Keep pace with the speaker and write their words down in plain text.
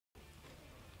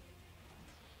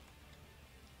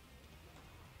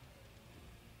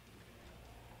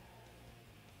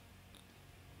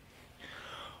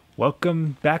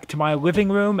Welcome back to my living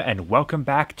room, and welcome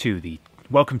to the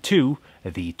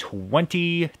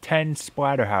 2010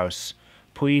 Splatterhouse.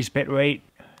 Please, bitrate,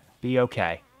 be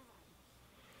okay.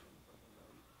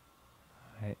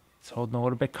 It's holding a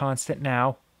little bit constant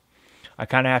now. I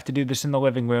kind of have to do this in the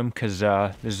living room because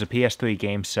this is a PS3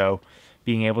 game, so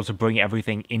being able to bring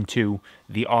everything into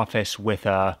the office with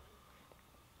a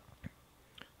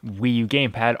Wii U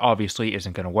gamepad obviously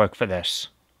isn't going to work for this.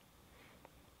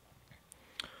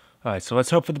 Alright, so let's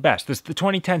hope for the best. This is the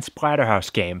 2010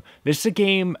 Splatterhouse game. This is a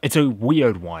game, it's a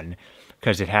weird one,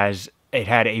 because it had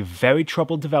a very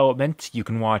troubled development. You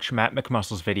can watch Matt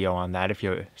McMuscle's video on that if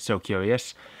you're so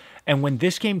curious. And when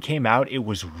this game came out, it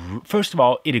was, first of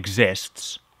all, it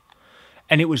exists,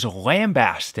 and it was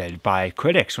lambasted by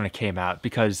critics when it came out,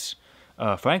 because,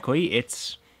 frankly,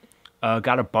 it's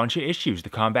got a bunch of issues.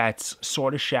 The combat's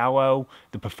sort of shallow,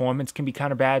 the performance can be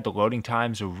kind of bad, the loading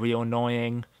times are real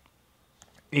annoying.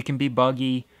 It can be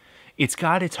buggy. It's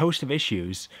got its host of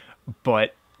issues,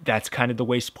 but that's kind of the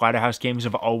way Splatterhouse games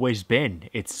have always been.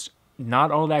 It's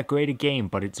not all that great a game,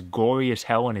 but it's gory as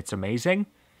hell and it's amazing.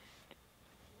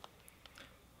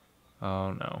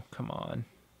 Oh no, come on.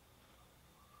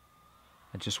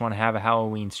 I just want to have a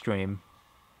Halloween stream.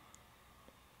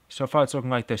 So far it's looking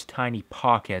like there's tiny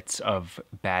pockets of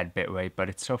bad bitrate, but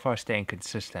it's so far staying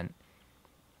consistent.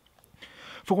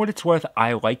 For what it's worth,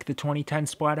 I like the 2010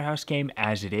 Splatterhouse game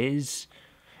as it is.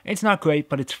 It's not great,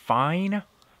 but it's fine.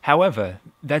 However,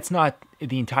 that's not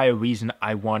the entire reason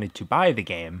I wanted to buy the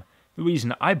game. The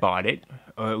reason I bought it,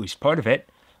 or at least part of it,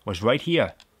 was right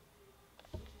here.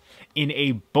 In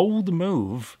a bold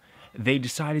move, they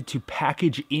decided to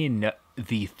package in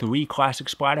the 3 classic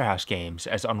Splatterhouse games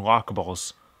as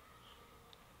unlockables.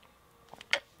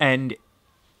 And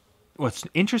what's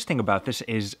interesting about this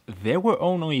is there were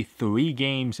only 3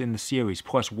 games in the series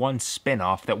plus 1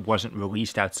 spin-off that wasn't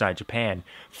released outside Japan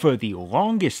for the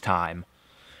longest time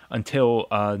until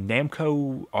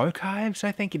Namco Archives,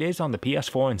 I think it is, on the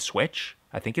PS4 and Switch.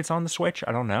 I think it's on the Switch,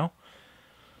 I don't know.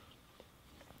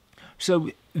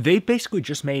 So they basically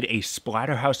just made a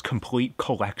Splatterhouse complete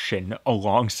collection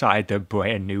alongside their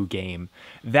brand new game.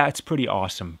 That's pretty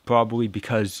awesome, probably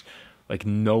because like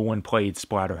no one played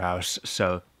Splatterhouse,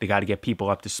 so they got to get people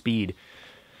up to speed.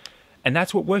 And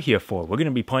that's what we're here for. We're going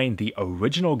to be playing the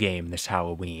original game this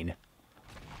Halloween.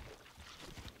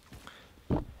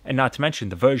 And not to mention,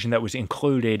 the version that was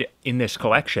included in this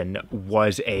collection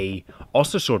was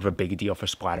also sort of a big deal for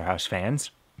Splatterhouse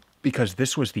fans, because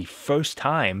this was the first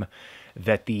time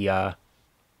that the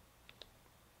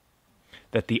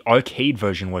arcade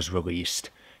version was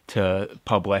released to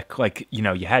public. Like, you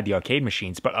know, you had the arcade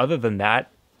machines, but other than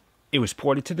that, it was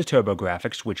ported to the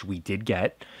TurboGrafx, which we did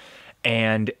get,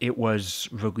 and it was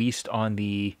released on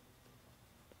the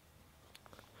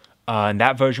and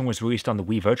that version was released on the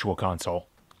Wii Virtual Console.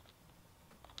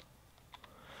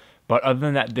 But other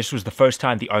than that, this was the first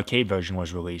time the arcade version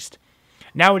was released.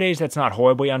 Nowadays, that's not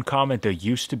horribly uncommon. There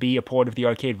used to be a port of the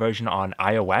arcade version on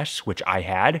iOS, which I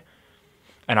had,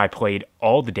 and I played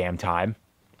all the damn time.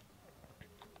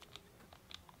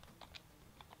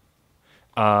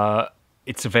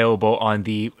 It's available on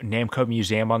the Namco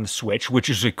Museum on the Switch, which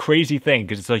is a crazy thing,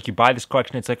 because it's like you buy this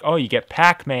collection, it's like, oh, you get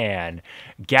Pac-Man,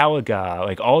 Galaga,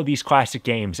 like all of these classic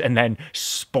games, and then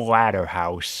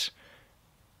Splatterhouse.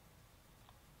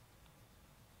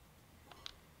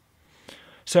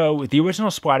 So, the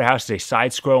original Splatterhouse is a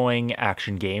side-scrolling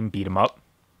action game, beat-em-up,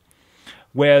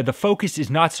 where the focus is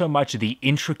not so much the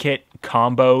intricate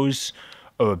combos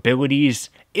or abilities,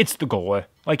 it's the gore.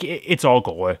 Like, it's all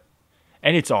gore.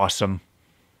 And it's awesome.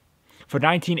 For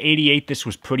 1988, this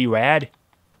was pretty rad.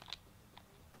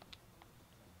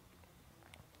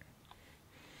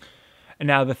 And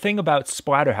now, the thing about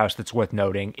Splatterhouse that's worth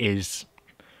noting is,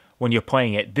 when you're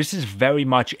playing it, this is very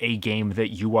much a game that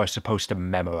you are supposed to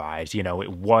memorize. You know,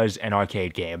 it was an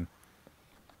arcade game.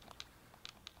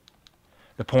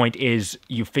 The point is,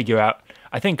 you figure out...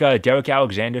 I think Derek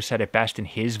Alexander said it best in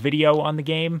his video on the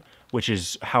game, which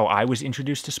is how I was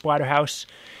introduced to Splatterhouse,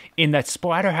 in that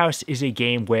Splatterhouse is a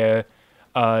game where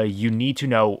you need to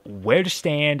know where to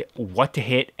stand, what to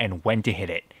hit, and when to hit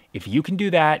it. If you can do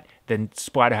that, then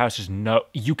Splatterhouse is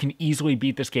you can easily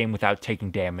beat this game without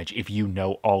taking damage if you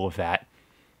know all of that.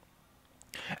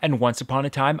 And once upon a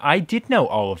time, I did know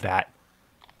all of that.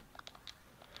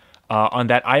 On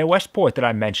that iOS port that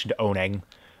I mentioned owning,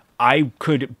 I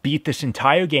could beat this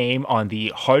entire game on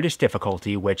the hardest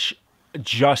difficulty, which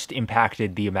just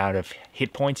impacted the amount of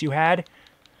hit points you had.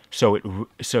 So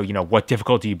you know, what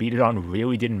difficulty you beat it on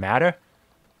really didn't matter.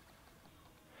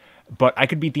 But I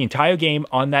could beat the entire game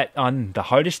on the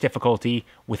hardest difficulty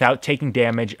without taking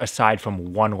damage aside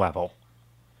from one level.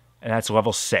 And that's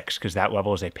level 6, because that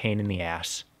level is a pain in the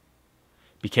ass.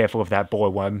 Be careful of that boar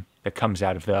worm that comes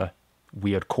out of the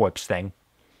weird corpse thing.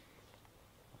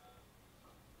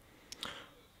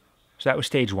 So that was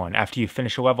stage 1. After you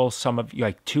finish a level, some of,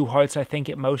 like 2 hearts I think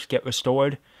at most, get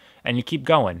restored. And you keep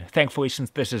going. Thankfully,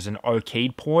 since this is an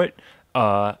arcade port,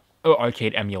 or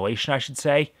arcade emulation I should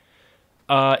say,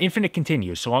 infinite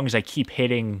continues, so long as I keep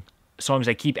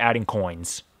adding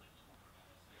coins.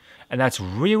 And that's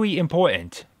really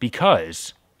important,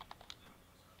 because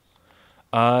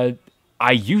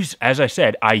as I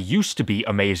said, I used to be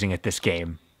amazing at this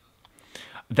game.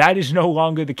 That is no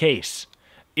longer the case.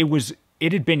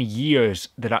 It had been years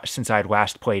since I had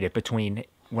last played it, between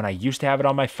when I used to have it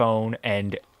on my phone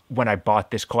and when I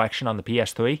bought this collection on the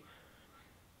PS3.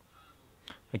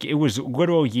 Like, it was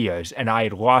literal years, and I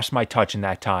had lost my touch in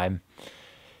that time.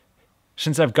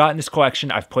 Since I've gotten this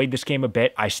collection, I've played this game a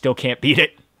bit. I still can't beat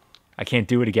it. I can't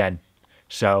do it again.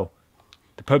 So,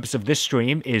 the purpose of this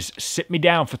stream is sit me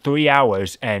down for 3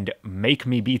 hours and make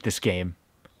me beat this game.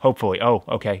 Hopefully. Oh,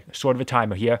 okay. Sort of a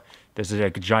timer here. There's a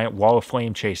giant wall of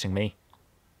flame chasing me.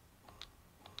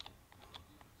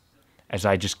 As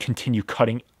I just continue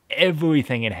cutting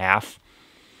everything in half.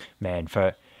 Man,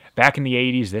 back in the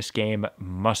 80s, this game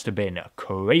must have been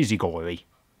crazy gory.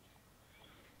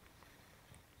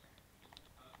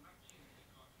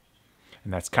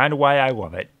 And that's kind of why I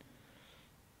love it.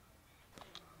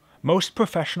 Most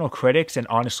professional critics, and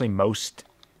honestly most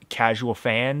casual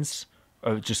fans,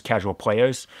 or just casual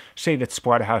players, say that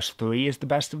Splatterhouse 3 is the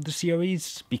best of the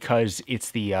series, because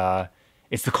it's the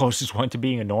closest one to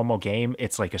being a normal game.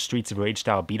 It's like a Streets of Rage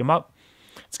style beat 'em up.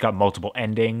 It's got multiple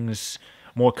endings,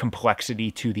 more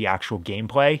complexity to the actual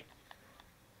gameplay.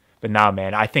 But nah,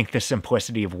 man, I think the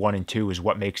simplicity of 1 and 2 is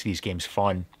what makes these games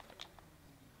fun.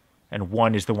 And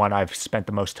 1 is the one I've spent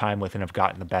the most time with and have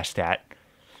gotten the best at.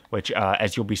 Which,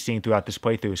 as you'll be seeing throughout this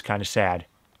playthrough, is kind of sad.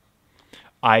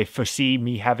 I foresee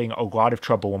me having a lot of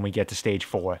trouble when we get to stage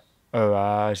 4.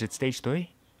 Or, is it stage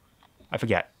 3? I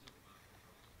forget.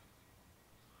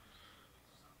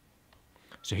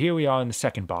 So here we are in the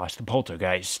second boss, the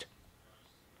Poltergeist.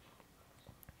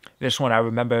 This one I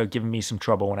remember giving me some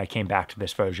trouble when I came back to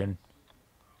this version.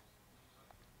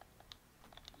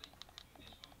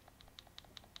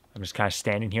 I'm just kind of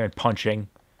standing here and punching,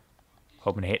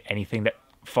 hoping to hit anything that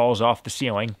falls off the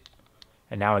ceiling.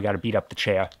 And now I gotta beat up the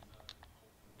chair.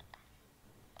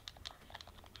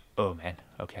 Oh man,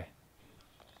 okay.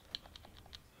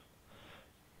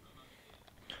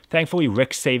 Thankfully,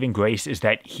 Rick's saving grace is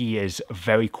that he is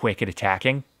very quick at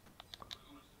attacking.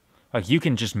 Like, you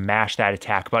can just mash that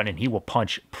attack button and he will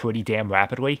punch pretty damn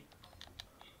rapidly.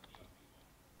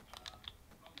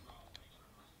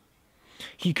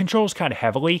 He controls kind of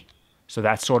heavily, so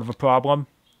that's sort of a problem.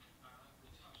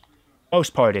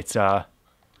 Most part,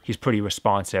 he's pretty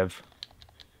responsive.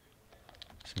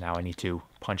 So now I need to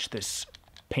punch this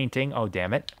painting. Oh,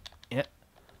 damn it. Yeah.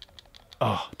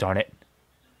 Oh, darn it.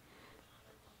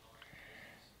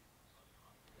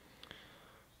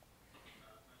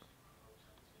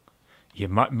 Yeah,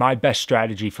 my best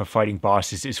strategy for fighting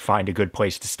bosses is find a good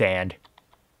place to stand.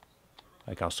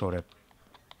 Like, I'll sort of...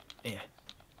 Yeah.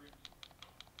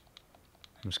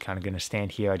 I'm just kind of going to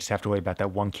stand here. I just have to worry about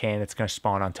that one can that's going to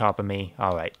spawn on top of me.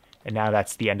 Alright. And now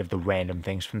that's the end of the random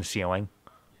things from the ceiling.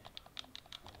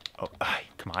 Oh,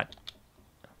 come on.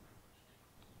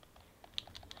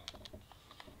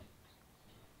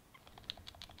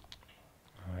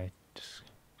 Alright.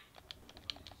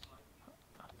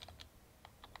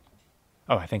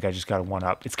 Oh, I think I just got a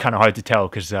 1-up. It's kind of hard to tell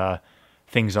because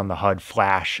things on the HUD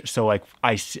flash. So, like,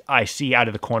 I see out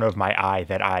of the corner of my eye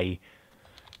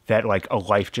that like a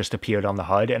life just appeared on the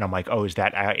HUD, and I'm like, oh, is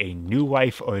that a new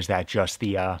life, or is that just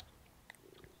the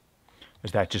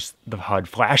HUD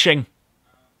flashing?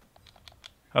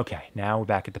 Okay, now we're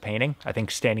back at the painting. I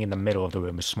think standing in the middle of the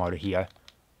room is smarter here,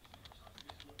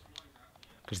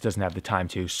 because it doesn't have the time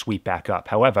to sweep back up.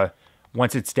 However,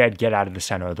 once it's dead, get out of the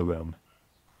center of the room,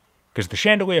 because the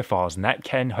chandelier falls, and that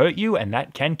can hurt you, and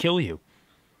that can kill you.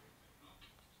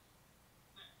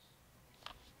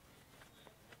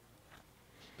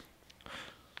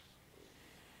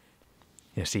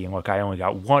 You see, look, I only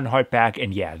got 1 heart back,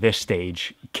 and yeah, this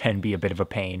stage can be a bit of a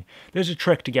pain. There's a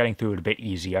trick to getting through it a bit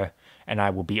easier, and I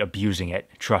will be abusing it,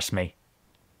 trust me.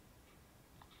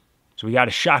 So we got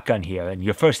a shotgun here, and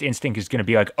your first instinct is going to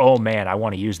be like, oh man, I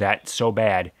want to use that so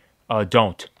bad.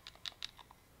 Don't.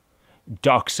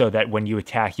 Duck so that when you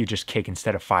attack, you just kick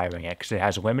instead of firing it, because it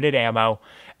has limited ammo,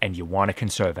 and you want to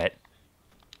conserve it.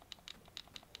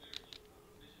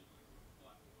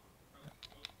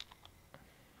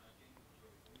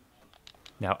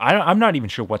 Now, I'm not even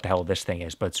sure what the hell this thing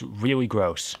is, but it's really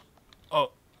gross.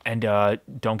 Oh, and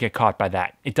don't get caught by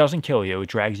that. It doesn't kill you. It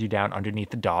drags you down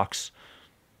underneath the docks.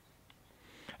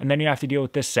 And then you have to deal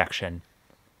with this section.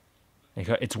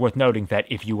 It's worth noting that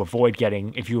if you avoid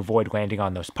landing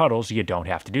on those puddles, you don't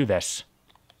have to do this.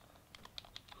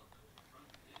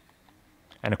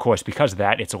 And of course, because of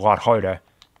that, it's a lot harder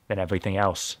than everything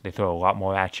else. They throw a lot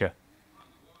more at you.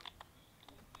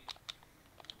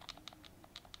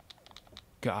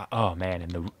 God, oh man,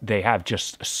 and they have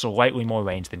just slightly more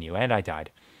range than you, and I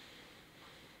died.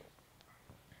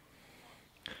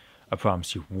 I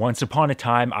promise you, once upon a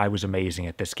time, I was amazing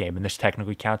at this game, and this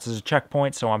technically counts as a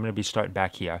checkpoint, so I'm going to be starting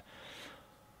back here.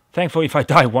 Thankfully, if I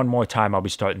die one more time, I'll be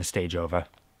starting the stage over.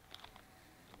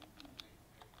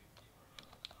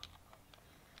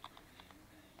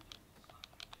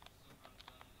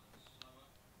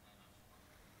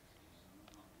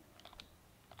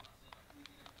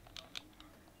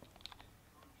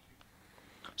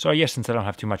 So I guess since I don't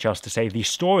have too much else to say, the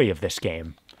story of this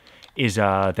game is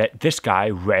that this guy,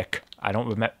 Rick, I don't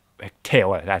remember, Rick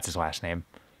Taylor, that's his last name.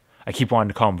 I keep wanting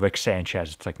to call him Rick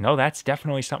Sanchez. It's like, no, that's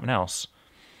definitely something else.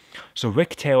 So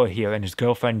Rick Taylor here and his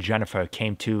girlfriend Jennifer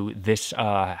came to this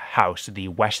house, the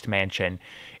West Mansion,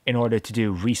 in order to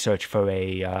do research for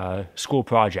a school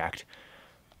project.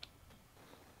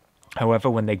 However,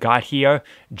 when they got here,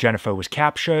 Jennifer was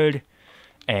captured,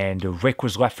 and Rick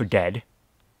was left for dead.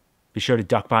 Be sure to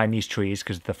duck behind these trees,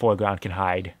 because the foreground can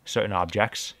hide certain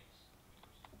objects.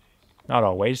 Not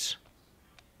always.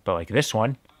 But like this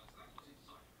one.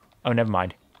 Oh, never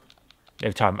mind.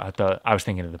 Every time I was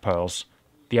thinking of the pearls.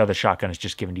 The other shotgun is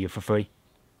just given to you for free.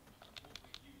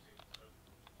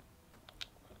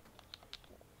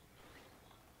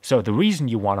 So the reason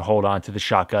you want to hold on to the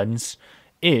shotguns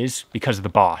is because of the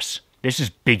boss. This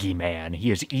is Biggie Man.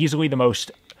 He is easily the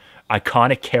most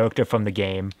iconic character from the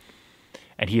game.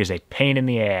 And he is a pain in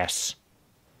the ass.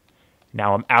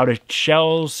 Now I'm out of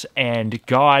shells, and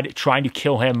God, trying to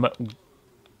kill him.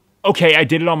 Okay, I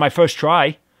did it on my first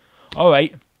try.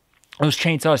 Alright. Those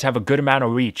chainsaws have a good amount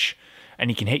of reach, and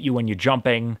he can hit you when you're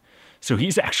jumping. So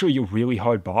he's actually a really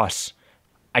hard boss.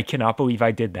 I cannot believe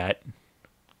I did that.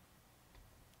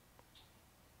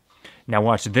 Now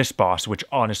watch this boss, which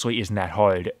honestly isn't that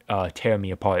hard, tear me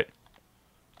apart.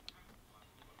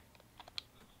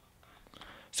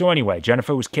 So anyway,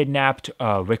 Jennifer was kidnapped,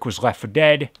 Rick was left for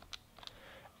dead,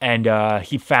 and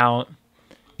he found...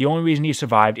 The only reason he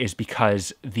survived is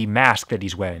because the mask that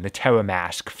he's wearing, the terror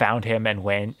mask, found him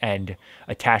and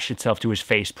attached itself to his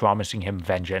face, promising him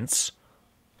vengeance.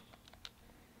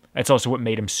 That's also what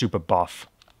made him super buff.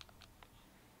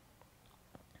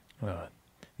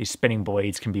 These spinning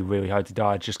blades can be really hard to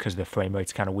dodge just because the frame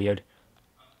rate's kind of weird.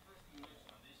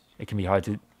 It can be hard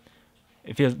to...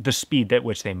 It feels the speed at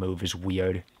which they move is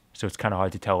weird, so it's kind of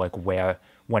hard to tell like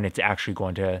when it's actually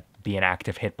going to be an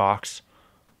active hitbox.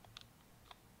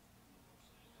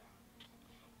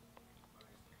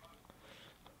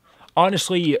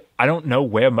 Honestly, I don't know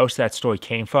where most of that story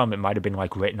came from. It might have been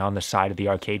like written on the side of the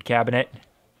arcade cabinet.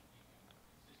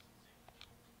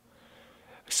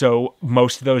 So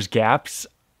most of those gaps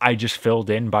I just filled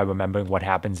in by remembering what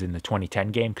happens in the 2010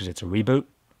 game because it's a reboot.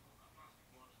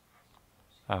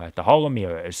 Alright, the Hall of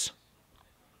Mirrors.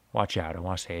 Watch out, I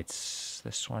want to say it's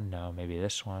this one. No, maybe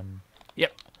this one.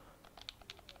 Yep.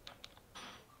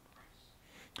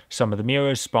 Some of the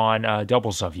mirrors spawn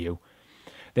doubles of you.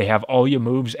 They have all your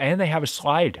moves, and they have a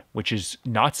slide, which is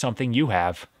not something you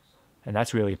have. And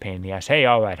that's really a pain in the ass. Hey,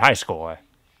 alright, high score.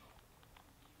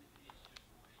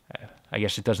 I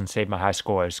guess it doesn't save my high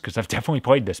scores, because I've definitely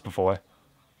played this before.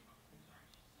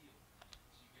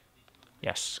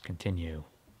 Yes, continue.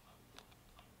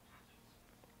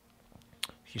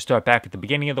 You start back at the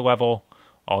beginning of the level,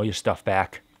 all your stuff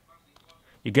back.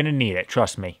 You're going to need it,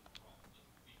 trust me.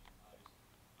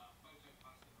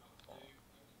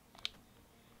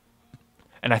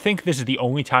 And I think this is the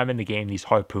only time in the game these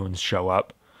harpoons show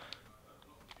up.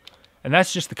 And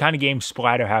that's just the kind of game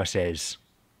Splatterhouse is.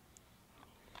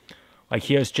 Like,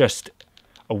 here's just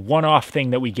a one-off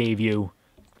thing that we gave you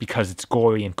because it's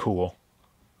gory and cool.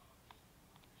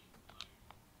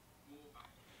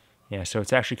 Yeah, so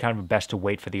it's actually kind of best to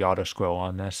wait for the auto-scroll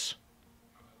on this.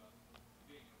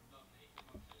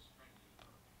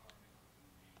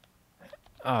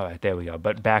 Alright, there we go.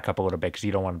 But back up a little bit because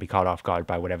you don't want to be caught off guard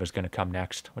by whatever's going to come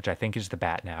next, which I think is the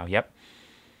bat now. Yep.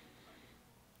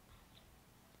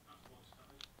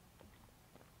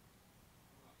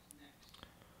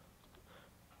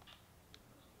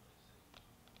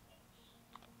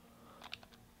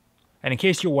 And in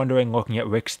case you're wondering, looking at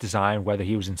Rick's design, whether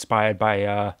he was inspired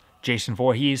by Jason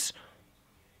Voorhees,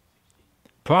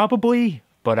 Probably,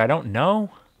 but I don't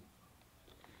know.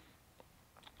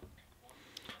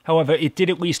 However, it did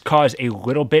at least cause a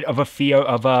little bit of a fear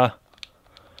of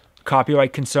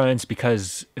copyright concerns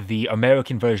because the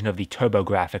American version of the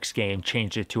TurboGrafx game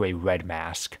changed it to a red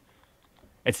mask.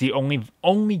 It's the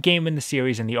only game in the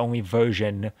series and the only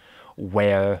version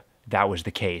where that was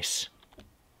the case.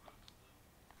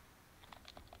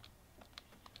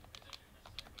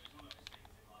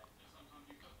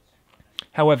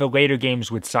 However, later games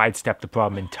would sidestep the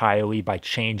problem entirely by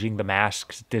changing the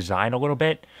mask's design a little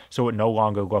bit, so it no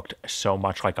longer looked so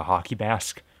much like a hockey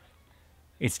mask.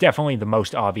 It's definitely the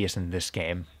most obvious in this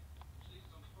game.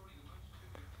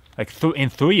 Like, in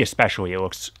 3 especially, it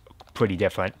looks pretty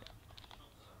different.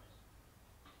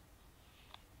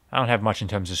 I don't have much in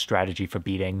terms of strategy for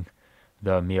beating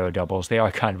the mirror doubles. They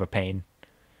are kind of a pain.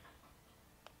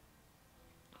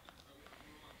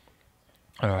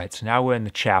 Alright, so now we're in the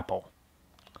chapel.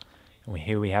 And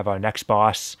here we have our next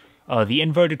boss. The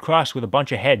inverted cross with a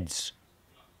bunch of heads.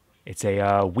 It's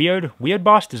a weird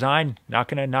boss design, not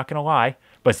gonna lie.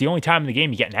 But it's the only time in the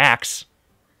game you get an axe.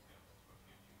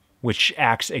 Which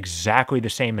acts exactly the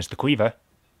same as the cleaver.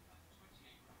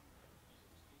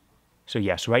 So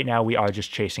yes, right now we are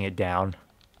just chasing it down.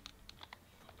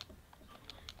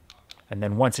 And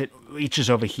then once it reaches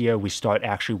over here, we start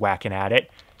actually whacking at it.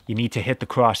 You need to hit the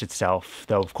cross itself,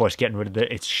 though of course getting rid of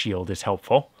its shield is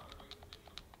helpful.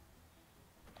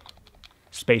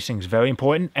 Spacing is very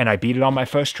important, and I beat it on my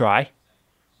first try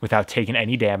without taking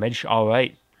any damage.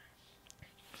 Alright.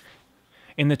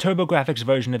 In the TurboGrafx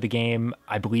version of the game,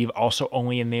 I believe also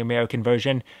only in the American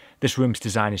version, this room's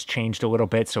design has changed a little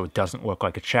bit so it doesn't look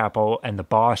like a chapel, and the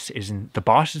boss is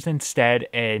instead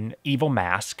an evil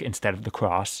mask instead of the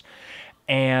cross,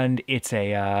 and it's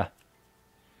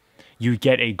you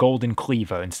get a golden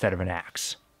cleaver instead of an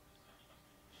axe.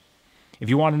 If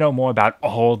you want to know more about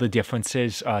all the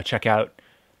differences, check out...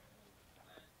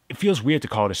 It feels weird to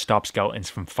call it a Stop Skeletons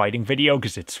from Fighting video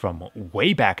because it's from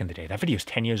way back in the day. That video's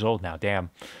 10 years old now, damn.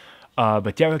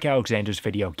 But Derek Alexander's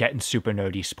video, Getting Super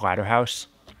Nerdy Splatterhouse.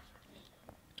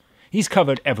 He's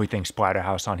covered everything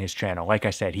Splatterhouse on his channel. Like I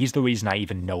said, he's the reason I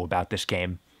even know about this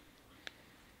game.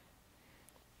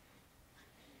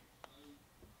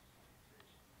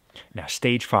 Now,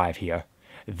 stage 5 here.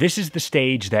 This is the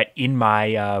stage that in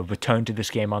my return to this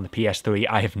game on the PS3,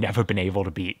 I have never been able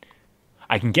to beat.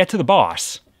 I can get to the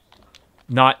boss.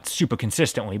 Not super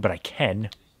consistently, but I can.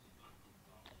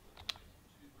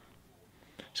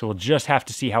 So we'll just have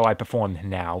to see how I perform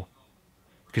now.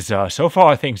 Because so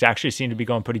far, things actually seem to be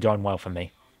going pretty darn well for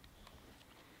me.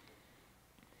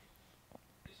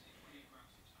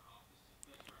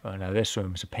 Oh, now this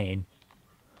room's a pain.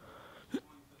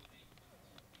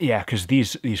 Yeah, because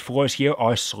these floors here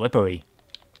are slippery.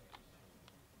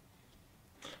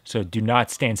 So do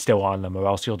not stand still on them, or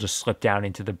else you'll just slip down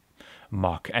into the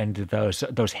muck. And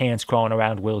those hands crawling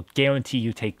around will guarantee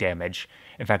you take damage.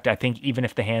 In fact, I think even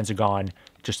if the hands are gone,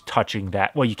 just touching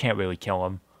that... Well, you can't really kill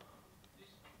them.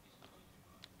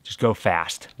 Just go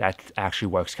fast. That actually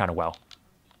works kind of well.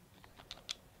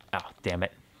 Oh, damn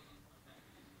it.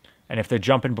 And if they're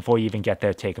jumping before you even get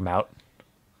there, take them out.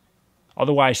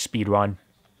 Otherwise, speed run.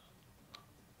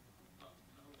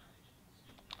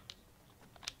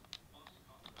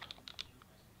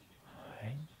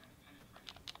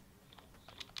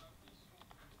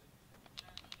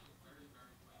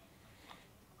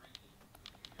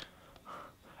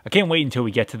 I can't wait until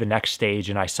we get to the next stage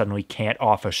and I suddenly can't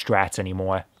offer strats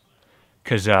anymore.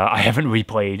 Because I haven't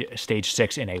replayed Stage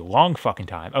 6 in a long fucking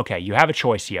time. Okay, you have a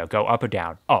choice here. Go up or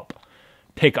down. Up.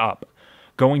 Pick up.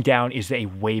 Going down is a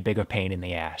way bigger pain in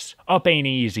the ass. Up ain't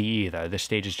easy either. This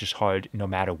stage is just hard no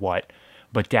matter what.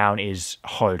 But down is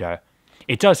harder.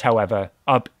 It does, however.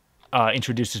 Up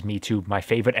introduces me to my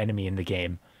favorite enemy in the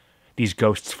game. These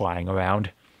ghosts flying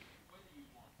around.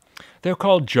 They're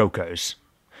called Jokers.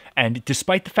 And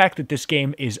despite the fact that this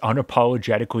game is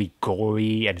unapologetically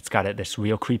gory and it's got this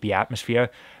real creepy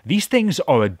atmosphere, these things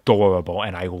are adorable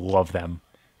and I love them.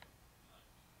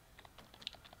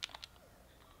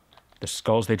 The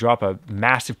skulls they drop are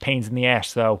massive pains in the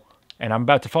ass, though. And I'm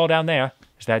about to fall down there.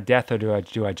 Is that death, or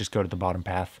do I just go to the bottom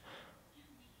path?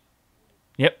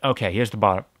 Yep, okay, here's the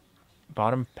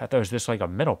bottom path. Or is this like a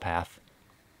middle path?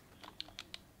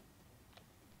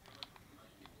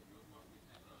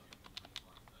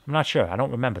 I'm not sure. I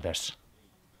don't remember this.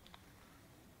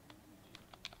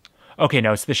 Okay,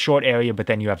 no, it's this short area, but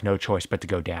then you have no choice but to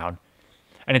go down.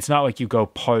 And it's not like you go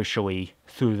partially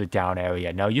through the down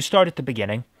area. No, you start at the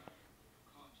beginning.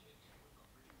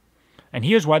 And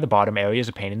here's why the bottom area is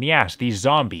a pain in the ass. These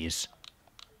zombies.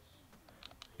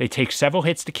 They take several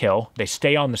hits to kill. They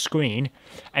stay on the screen.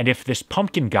 And if this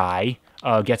pumpkin guy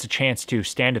gets a chance to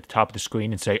stand at the top of the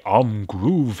screen and say, "I'm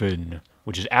groovin',"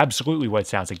 which is absolutely what it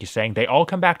sounds like he's saying, they all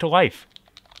come back to life.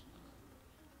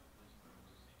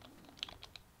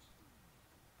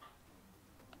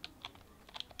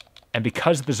 And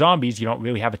because of the zombies, you don't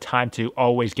really have a time to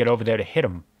always get over there to hit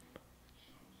them.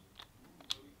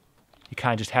 You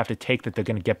kind of just have to take that they're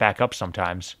going to get back up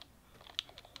sometimes.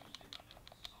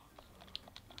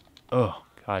 Oh,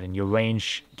 God, and your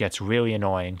range gets really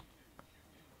annoying.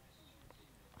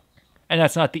 And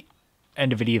that's not the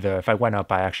end of it either. If I went up,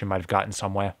 I actually might have gotten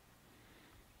somewhere.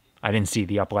 I didn't see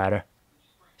the up ladder.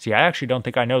 See, I actually don't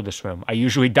think I know this room. I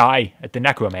usually die at the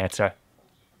necromancer.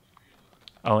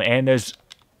 Oh, and there's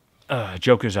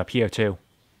jokers up here, too.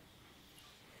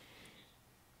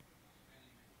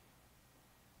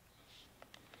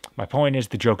 My point is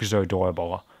the jokers are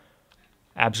adorable.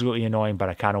 Absolutely annoying, but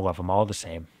I kind of love them all the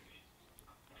same.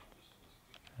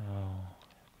 Oh.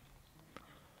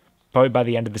 Probably by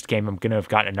the end of this game, I'm going to have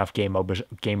gotten enough game overs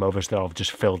that I've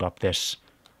just filled up this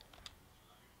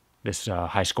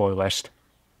high score list.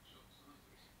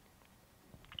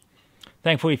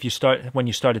 Thankfully, when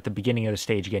you start at the beginning of the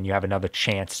stage again, you have another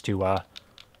chance to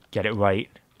get it right.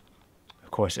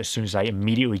 Of course, as soon as I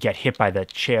immediately get hit by the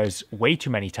chairs way too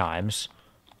many times,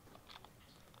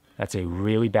 that's a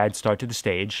really bad start to the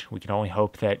stage. We can only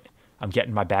hope that I'm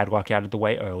getting my bad luck out of the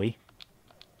way early.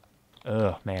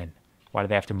 Ugh, man. Why do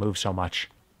they have to move so much?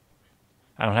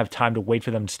 I don't have time to wait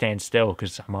for them to stand still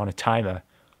because I'm on a timer.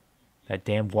 That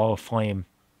damn wall of flame.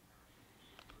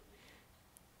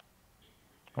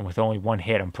 And with only one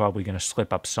hit, I'm probably going to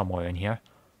slip up somewhere in here.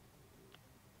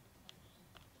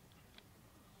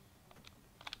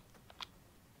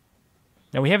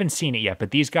 Now, we haven't seen it yet, but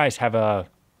these guys have a...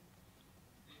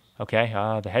 Okay,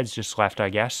 the head's just left, I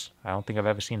guess. I don't think I've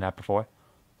ever seen that before.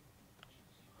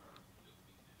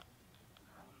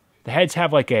 The heads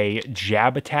have like a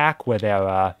jab attack where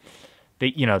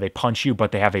they punch you,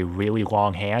 but they have a really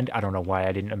long hand. I don't know why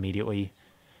I didn't immediately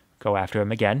go after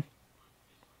him again.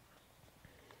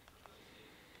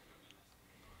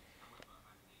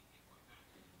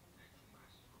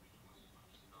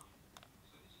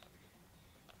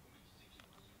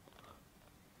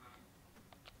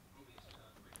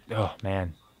 Oh,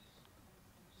 man.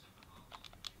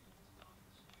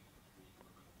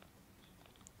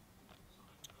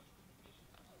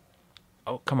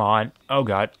 Oh, come on. Oh,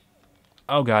 God.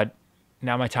 Oh, God.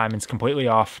 Now my timing's completely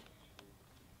off.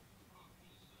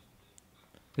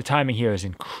 The timing here is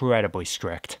incredibly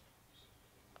strict.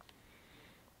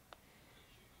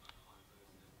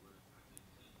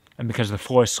 And because the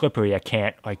floor is slippery, I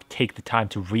can't, like, take the time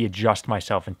to readjust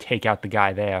myself and take out the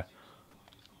guy there.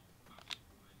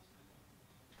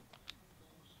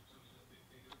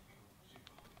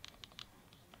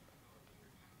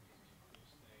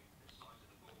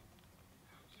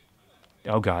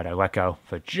 Oh, God, I let go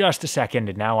for just a second,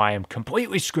 and now I am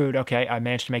completely screwed. Okay, I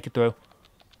managed to make it through.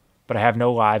 But I have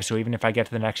no lives, so even if I get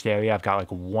to the next area, I've got, like,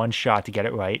 one shot to get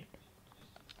it right.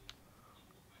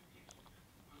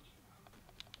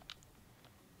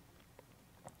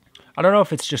 I don't know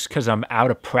if it's just because I'm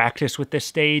out of practice with this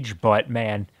stage, but,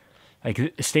 man,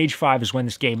 like, stage 5 is when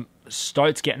this game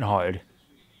starts getting hard.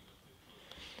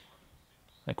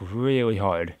 Like, really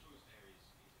hard.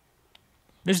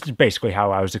 This is basically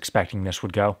how I was expecting this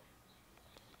would go.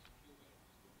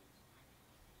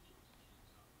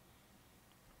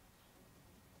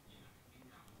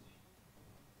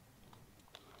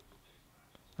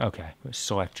 Okay,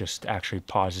 select just actually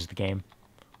pauses the game.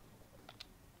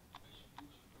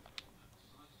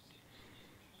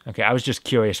 Okay, I was just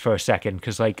curious for a second,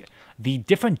 because, like, the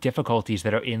different difficulties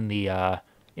that are in the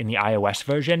iOS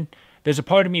version, there's a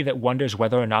part of me that wonders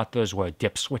whether or not those were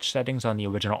dip switch settings on the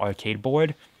original arcade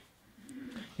board.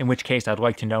 In which case, I'd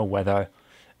like to know whether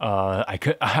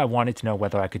I wanted to know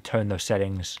whether I could turn those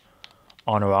settings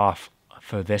on or off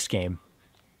for this game.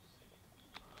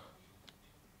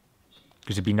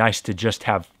 Because it'd be nice to just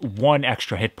have one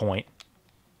extra hit point.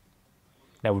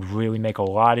 That would really make a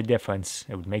lot of difference.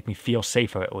 It would make me feel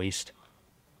safer, at least.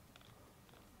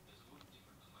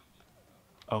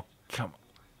 Oh, come on.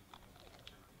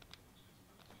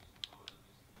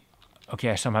 Okay,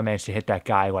 I somehow managed to hit that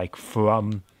guy, like,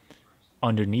 from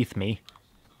underneath me.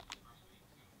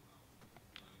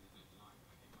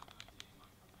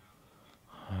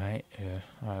 Alright,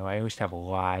 I at least have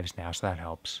lives now, so that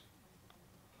helps.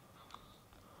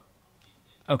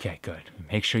 Okay, good.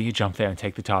 Make sure you jump there and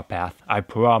take the top path. I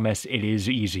promise it is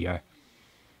easier.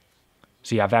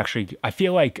 See, I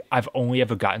feel like I've only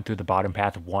ever gotten through the bottom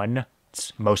path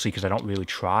once, mostly because I don't really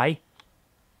try.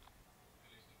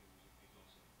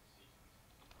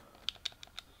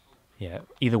 Yeah,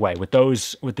 either way, with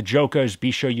the jokers,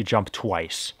 be sure you jump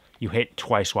twice. You hit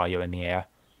twice while you're in the air.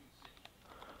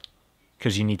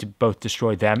 Because you need to both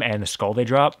destroy them and the skull they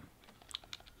drop.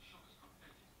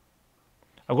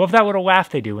 I love that little laugh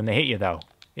they do when they hit you, though.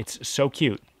 It's so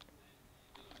cute.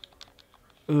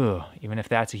 Ugh, even if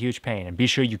that's a huge pain. And be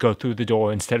sure you go through the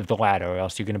door instead of the ladder, or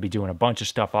else you're going to be doing a bunch of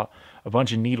stuff, a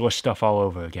bunch of needless stuff all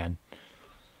over again.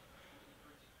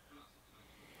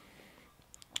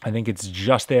 I think it's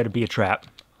just there to be a trap.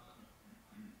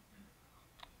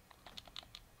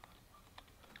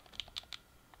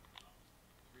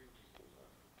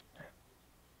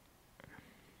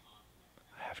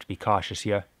 I have to be cautious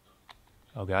here.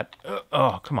 Oh, God.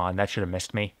 Oh, come on. That should have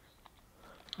missed me.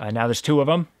 Now there's two of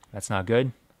them. That's not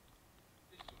good.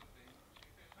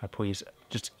 Please,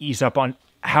 just ease up on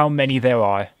how many there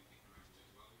are.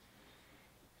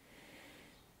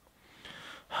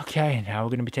 Okay, now we're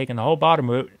going to be taking the whole bottom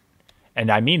route.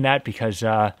 And I mean that because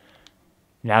now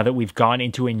that we've gone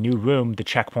into a new room, the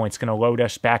checkpoint's going to load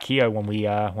us back here when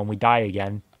we die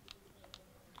again.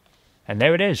 And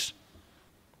there it is.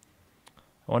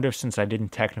 I wonder if since I didn't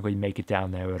technically make it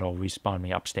down there, it'll respawn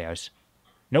me upstairs.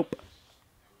 Nope.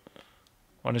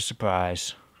 What a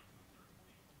surprise.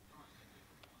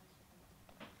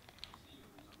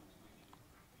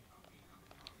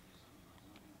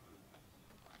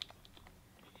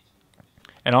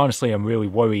 And honestly, I'm really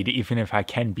worried even if I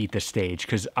can beat this stage,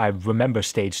 because I remember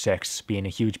stage 6 being a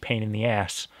huge pain in the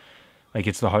ass. Like,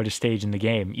 it's the hardest stage in the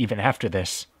game, even after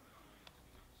this.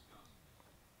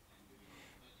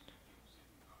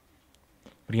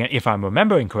 But again, if I'm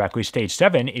remembering correctly, stage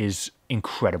 7 is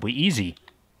incredibly easy.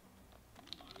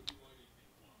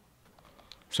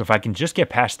 So if I can just get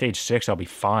past stage 6, I'll be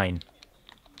fine.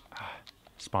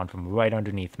 Spawn from right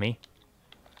underneath me.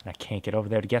 And I can't get over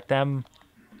there to get them.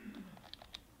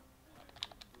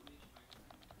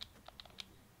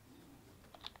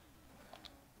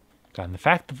 God, and the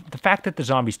fact that the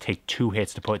zombies take 2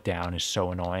 hits to put down is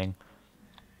so annoying.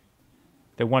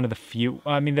 They're one of the few...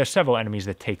 I mean, there's several enemies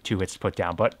that take 2 hits to put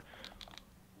down, but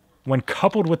when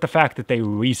coupled with the fact that they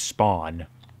respawn...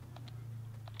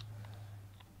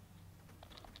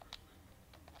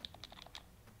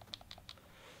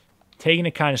 Taking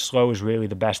it kind of slow is really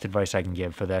the best advice I can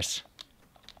give for this.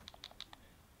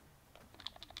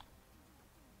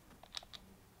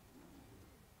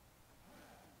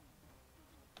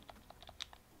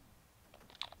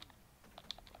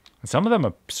 And some of them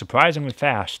are surprisingly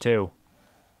fast, too.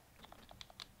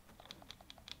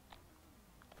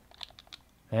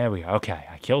 There we go. Okay,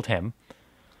 I killed him.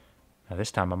 Now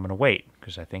this time I'm going to wait,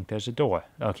 because I think there's a door.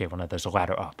 Okay, well, no, there's a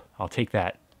ladder up. I'll take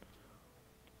that.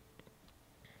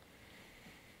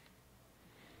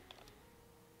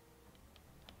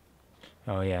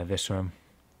 Oh, yeah, this room.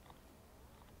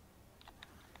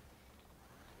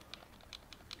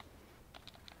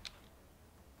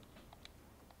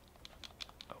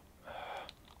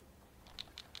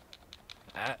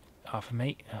 Off of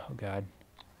me. Oh, God.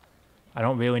 I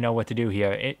don't really know what to do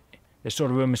here. This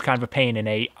sort of room is kind of a pain in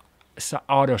a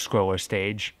auto-scroller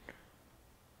stage.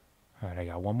 Alright, I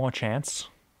got one more chance.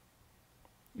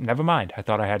 Never mind. I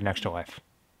thought I had an extra life.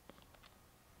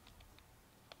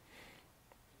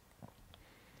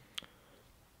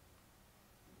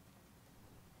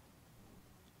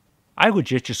 I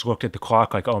legit just looked at the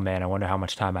clock like, oh man, I wonder how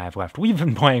much time I have left. We've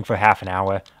been playing for half an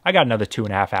hour. I got another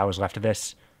 2.5 hours left of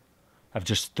this. I've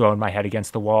just thrown my head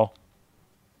against the wall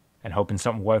and hoping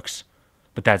something works.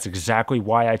 But that's exactly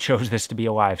why I chose this to be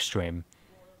a live stream.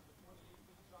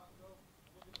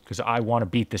 Because I want to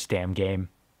beat this damn game.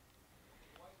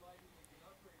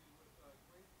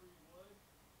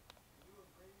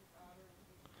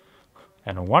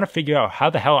 And I want to figure out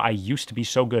how the hell I used to be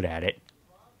so good at it.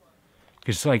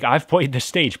 Because, like, I've played this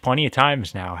stage plenty of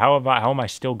times now. How am I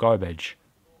still garbage?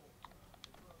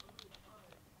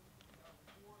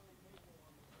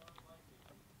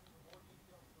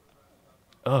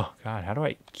 Oh, God, how do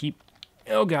I keep...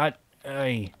 Oh, God.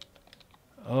 Oh,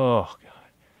 God.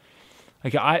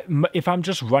 Like, if I'm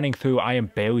just running through, I am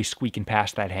barely squeaking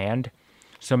past that hand.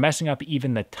 So messing up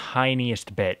even the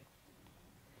tiniest bit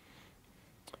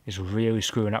is really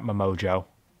screwing up my mojo.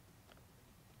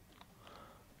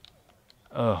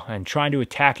 Oh, and trying to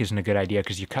attack isn't a good idea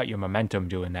because you cut your momentum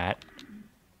doing that.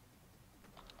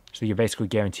 So you're basically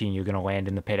guaranteeing you're going to land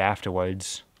in the pit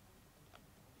afterwards.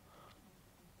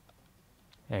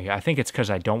 There you go. I think it's because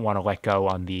I don't want to let go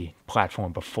on the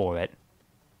platform before it.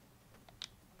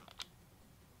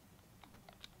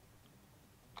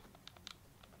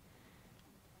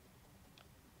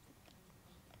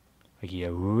 Like,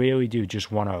 you really do just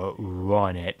want to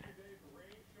run it.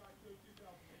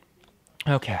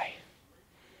 Okay.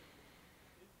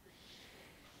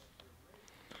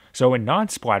 So in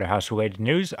non-Splatterhouse related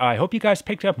news, I hope you guys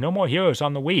picked up No More Heroes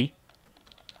on the Wii.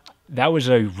 That was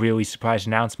a really surprise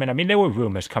announcement. I mean, there were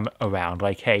rumors come around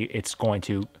like, hey, they're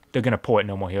going to port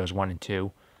No More Heroes 1 and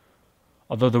 2.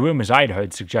 Although the rumors I'd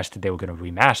heard suggested they were going to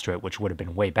remaster it, which would have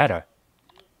been way better.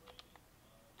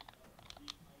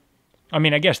 I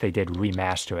mean, I guess they did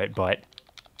remaster it, but...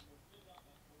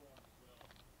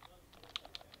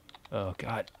 Oh,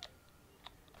 God.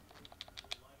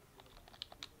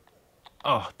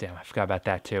 Oh, damn, I forgot about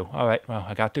that, too. Alright, well,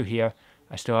 I got through here.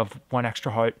 I still have one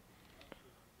extra heart.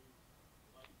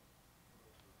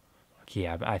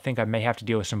 Yeah, I think I may have to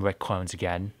deal with some Rick clones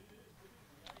again.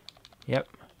 Yep.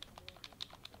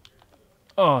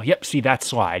 Oh, yep, see that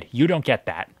slide. You don't get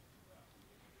that.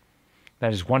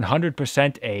 That is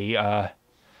 100% a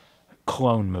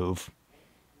clone move.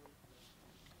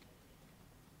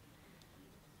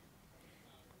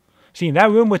 See,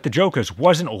 that room with the Jokers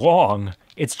wasn't long.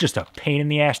 It's just a pain in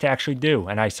the ass to actually do.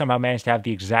 And I somehow managed to have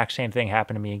the exact same thing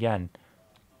happen to me again.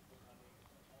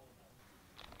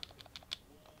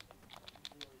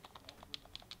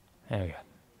 There we go.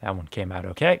 That one came out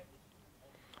okay.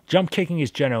 Jump kicking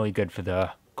is generally good for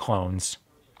the clones.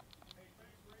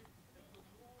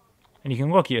 And you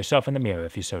can look at yourself in the mirror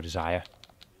if you so desire.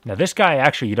 Now this guy,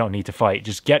 actually, you don't need to fight.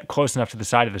 Just get close enough to the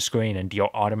side of the screen and you'll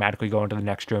automatically go into the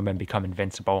next room and become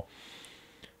invincible.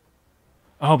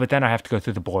 Oh, but then I have to go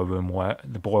through the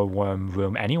boreworm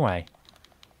room anyway.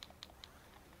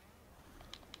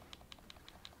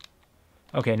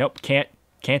 Okay, nope, can't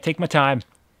take my time.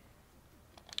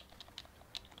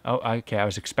 Oh, okay, I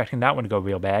was expecting that one to go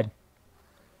real bad.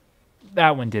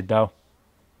 That one did, though.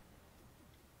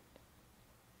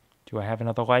 Do I have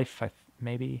another life?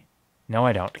 Maybe? No,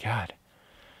 I don't. God.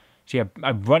 See,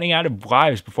 I'm running out of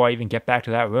lives before I even get back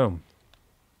to that room.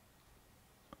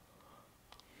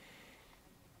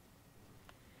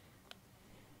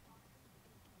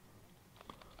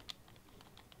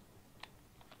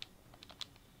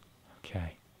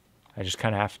 Okay. I just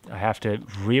kind of have to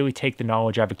really take the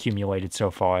knowledge I've accumulated so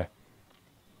far.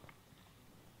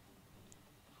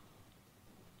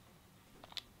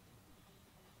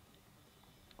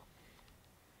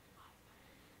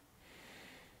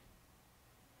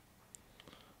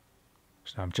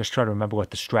 So I'm just trying to remember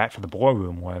what the strat for the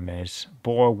boreworm is.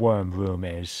 Boreworm room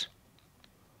is.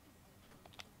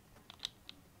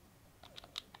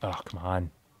 Oh, come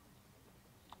on.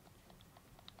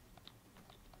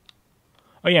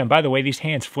 Oh yeah, and by the way, these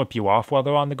hands flip you off while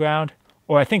they're on the ground.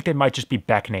 Or I think they might just be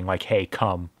beckoning, like, hey,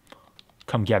 come.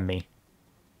 Come get me.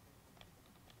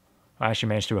 I actually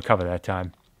managed to recover that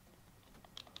time.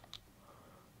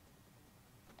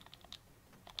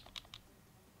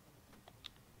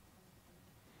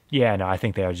 Yeah, no, I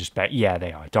think they are just yeah,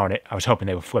 they are. Darn it. I was hoping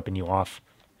they were flipping you off.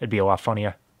 It'd be a lot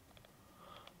funnier.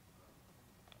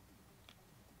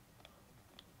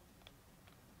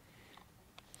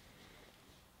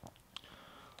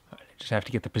 I just have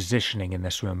to get the positioning in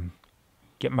this room.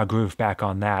 Get my groove back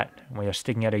on that. We are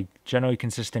sticking at a generally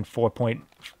consistent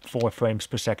 4.4 frames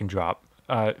per second drop.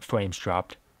 Frames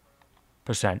dropped.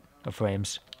 Percent of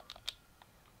frames.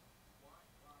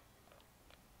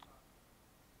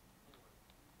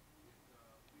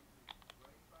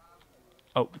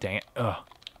 Oh, dang it. Ugh.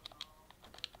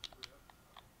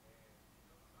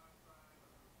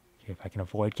 Okay, if I can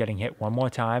avoid getting hit one more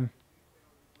time.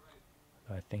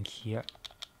 I think here.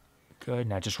 Good.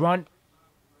 Now just run.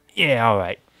 Yeah,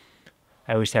 alright.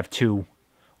 I at least have 2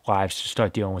 lives to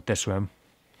start dealing with this room.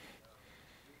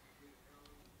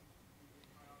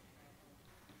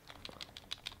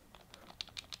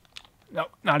 No,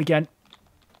 not again.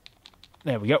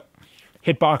 There we go.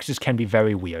 Hitboxes can be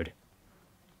very weird.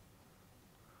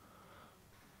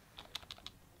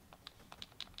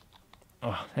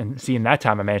 Oh, and see, in that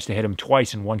time, I managed to hit him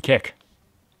twice in one kick.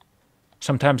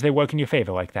 Sometimes they work in your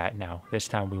favor like that. Now, this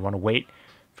time we want to wait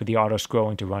for the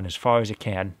auto-scrolling to run as far as it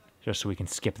can, just so we can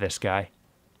skip this guy.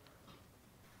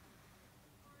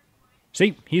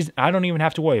 See, I don't even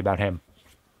have to worry about him.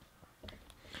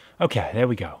 Okay, there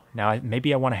we go. Now,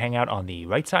 maybe I want to hang out on the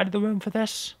right side of the room for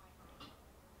this?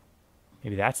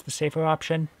 Maybe that's the safer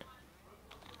option?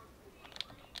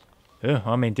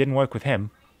 I mean, it didn't work with him.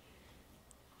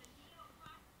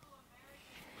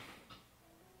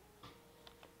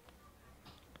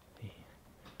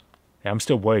 Yeah, I'm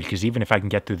still worried, because even if I can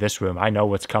get through this room, I know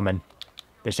what's coming.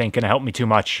 This ain't gonna help me too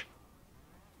much.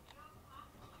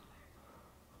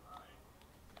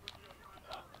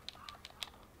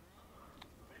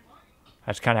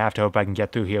 I just kind of have to hope I can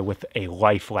get through here with a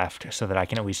life left, so that I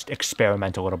can at least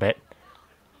experiment a little bit.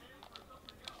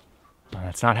 Well,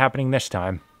 that's not happening this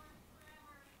time.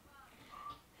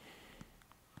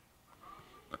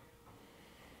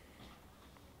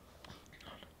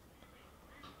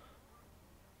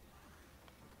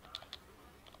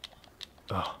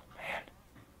 Oh, man.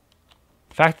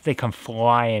 The fact that they come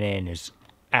flying in is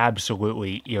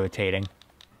absolutely irritating.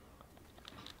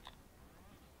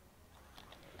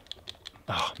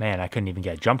 Oh, man, I couldn't even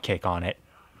get a jump kick on it.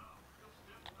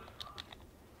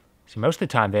 See, most of the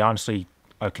time, they honestly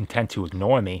are content to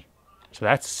ignore me. So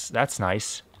that's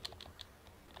nice.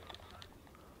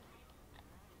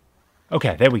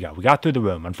 Okay, there we go. We got through the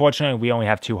room. Unfortunately, we only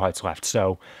have 2 hearts left,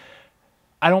 so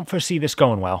I don't foresee this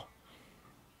going well.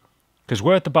 Because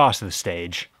we're at the boss of the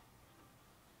stage.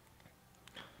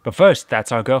 But first,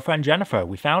 that's our girlfriend Jennifer.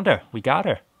 We found her. We got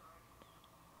her.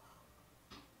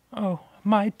 Oh,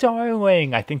 my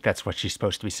darling. I think that's what she's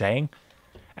supposed to be saying.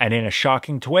 And in a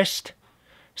shocking twist,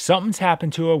 something's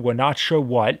happened to her. We're not sure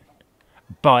what,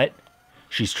 but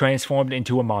she's transformed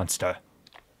into a monster.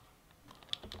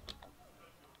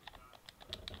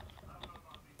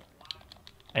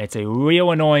 And it's a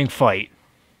real annoying fight.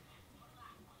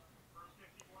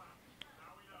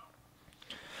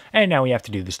 And now we have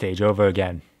to do the stage over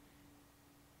again.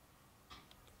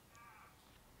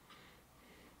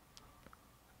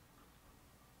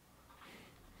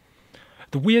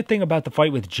 The weird thing about the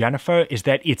fight with Jennifer is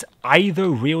that it's either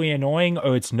really annoying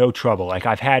or it's no trouble. Like,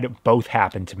 I've had both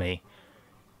happen to me.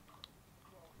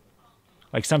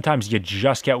 Like, sometimes you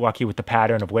just get lucky with the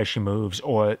pattern of where she moves,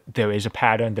 or there is a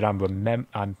pattern that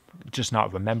I'm just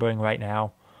not remembering right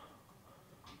now.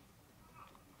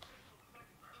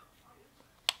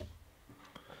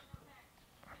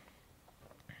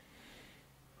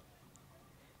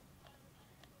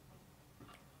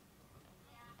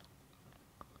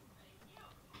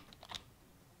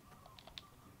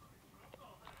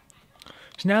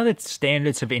 So now that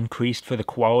standards have increased for the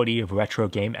quality of retro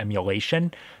game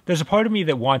emulation, there's a part of me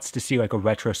that wants to see like a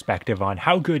retrospective on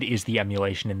how good is the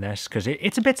emulation in this, because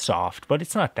it's a bit soft, but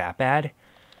it's not that bad.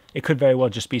 It could very well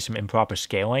just be some improper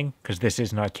scaling, because this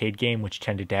is an arcade game which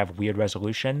tended to have weird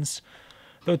resolutions.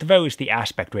 Though at the very least the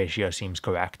aspect ratio seems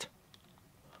correct.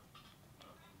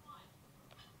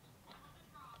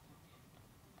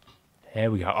 There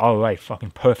we go. Alright,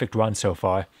 fucking perfect run so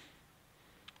far.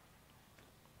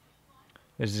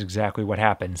 This is exactly what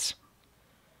happens.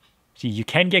 See, you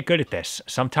can get good at this.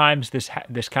 Sometimes this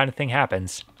kind of thing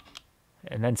happens.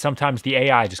 And then sometimes the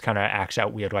AI just kind of acts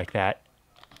out weird like that.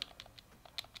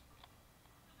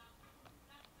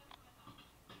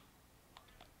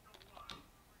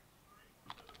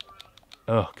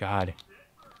 Oh, God.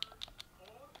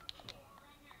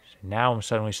 So now I'm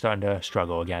suddenly starting to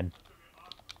struggle again.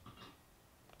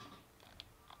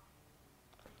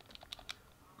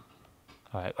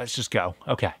 Alright, let's just go.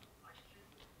 Okay.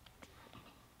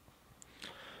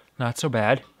 Not so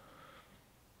bad.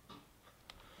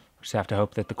 Just have to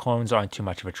hope that the clones aren't too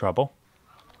much of a trouble.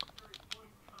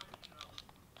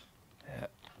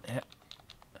 Yeah,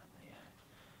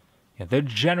 they're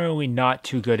generally not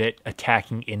too good at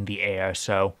attacking in the air,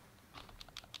 so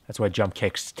that's why jump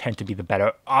kicks tend to be the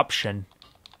better option.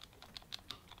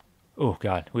 Oh,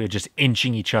 God. We were just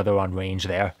inching each other on range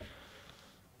there.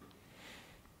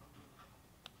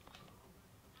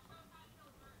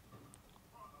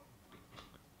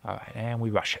 Alright, and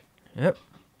we rush it. Yep.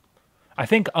 I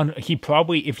think he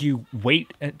probably, if you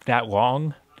wait that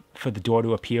long for the door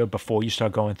to appear before you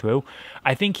start going through,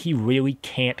 I think he really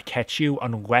can't catch you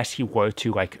unless he were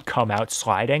to, like, come out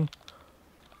sliding.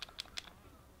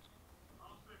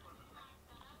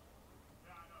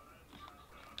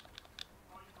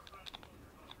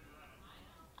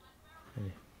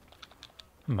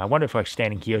 I wonder if, like,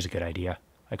 standing here is a good idea.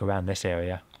 Like, around this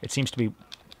area. It seems to be...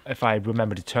 If I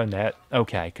remember to turn that...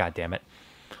 Okay, god damn it.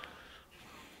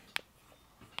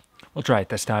 We'll try it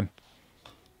this time.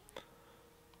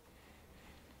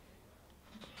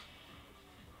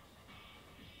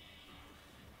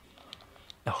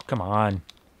 Oh, come on.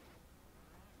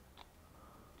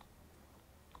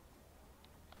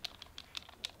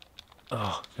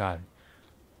 Oh, God.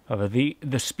 Oh,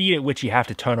 the speed at which you have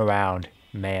to turn around,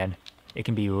 man, it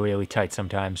can be really tight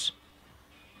sometimes.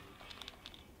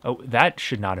 Oh, that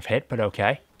should not have hit, but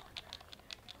okay.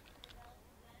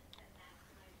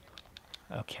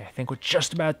 Okay, I think we're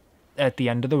just about at the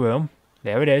end of the room.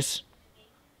 There it is.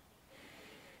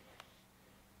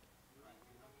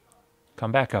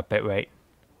 Come back up, bitrate.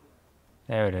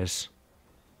 There it is.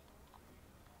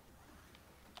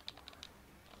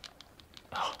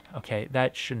 Oh, okay,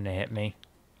 that shouldn't have hit me.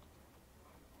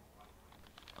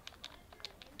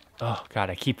 Oh,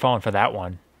 God, I keep falling for that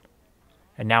one.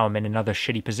 And now I'm in another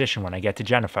shitty position when I get to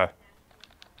Jennifer.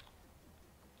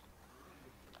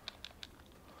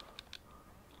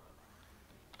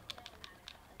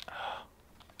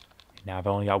 Now I've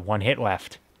only got one hit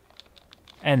left.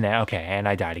 And there, okay, and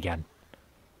I died again.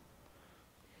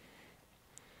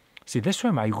 See, this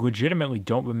room, I legitimately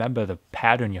don't remember the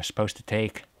pattern you're supposed to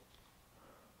take.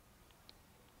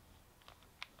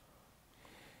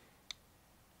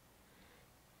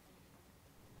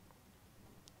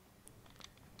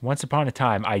 Once upon a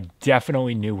time, I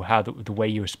definitely knew how the way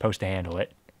you were supposed to handle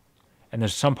it. And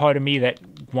there's some part of me that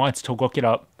wants to look it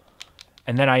up,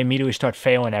 and then I immediately start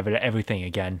failing at everything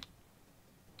again.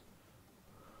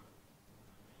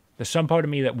 There's some part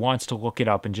of me that wants to look it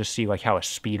up and just see like how a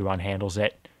speedrun handles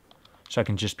it. So I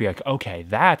can just be like, okay,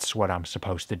 that's what I'm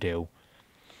supposed to do.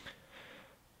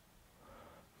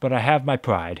 But I have my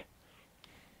pride.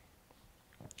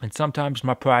 And sometimes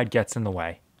my pride gets in the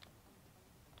way.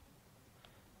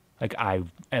 Like, I,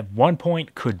 at one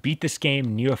point, could beat this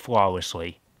game near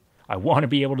flawlessly. I want to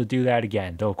be able to do that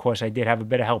again. Though, of course, I did have a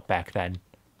bit of help back then.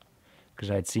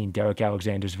 Because I'd seen Derek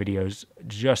Alexander's videos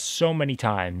just so many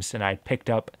times. And I'd picked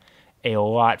up a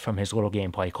lot from his little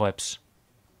gameplay clips.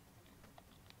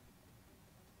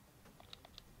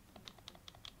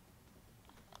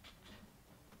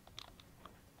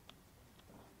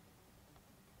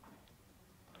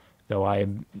 Though I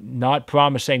am not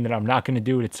promising that I'm not going to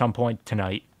do it at some point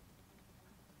tonight.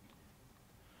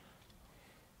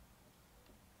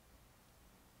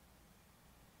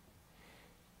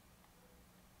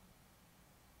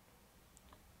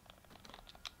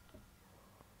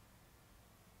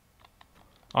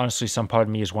 Honestly, some part of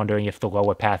me is wondering if the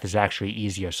lower path is actually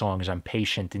easier so long as I'm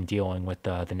patient in dealing with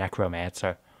the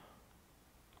necromancer.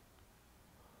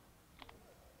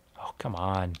 Oh, come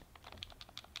on.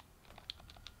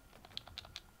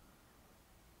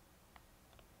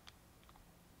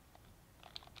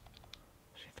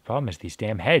 The problem is these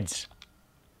damn heads.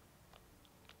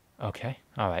 Okay,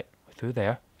 alright. We're through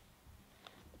there.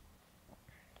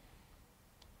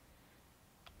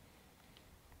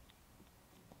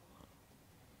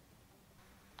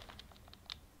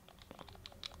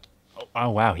 Oh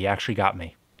wow, he actually got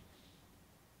me.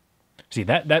 See,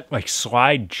 that like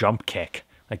slide jump kick,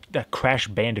 like that Crash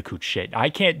Bandicoot shit, I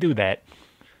can't do that.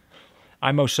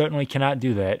 I most certainly cannot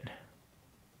do that.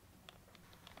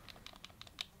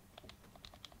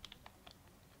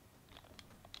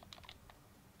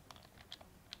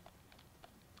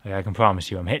 Like, I can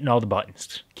promise you, I'm hitting all the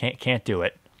buttons. Can't do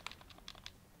it.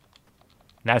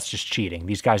 That's just cheating.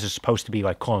 These guys are supposed to be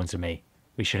like clones of me.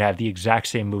 We should have the exact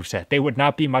same moveset. They would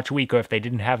not be much weaker if they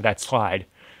didn't have that slide.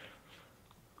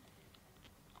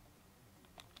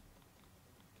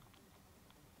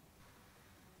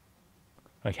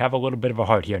 Like, have a little bit of a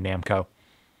heart here, Namco.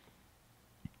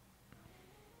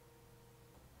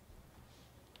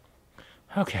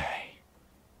 Okay.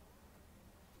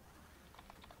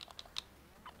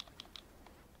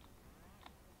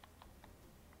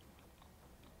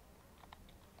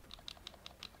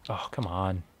 Oh, come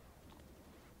on.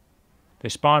 They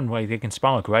spawn, like, they can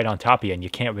spawn like right on top of you and you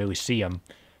can't really see them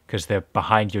because they're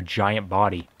behind your giant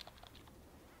body.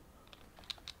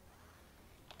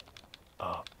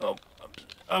 Oh,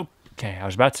 okay, I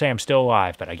was about to say I'm still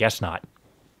alive, but I guess not.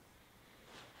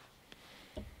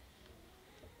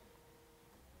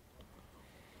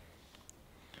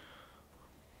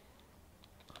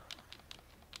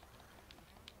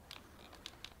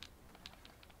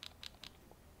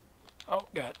 Oh,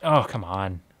 God. Oh, come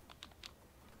on.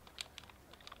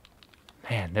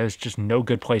 Man, there's just no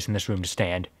good place in this room to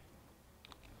stand.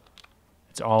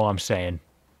 That's all I'm saying.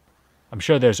 I'm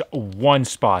sure there's one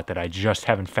spot that I just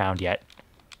haven't found yet.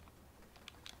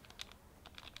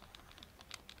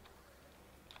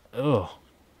 Ugh.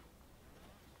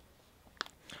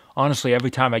 Honestly,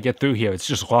 every time I get through here, it's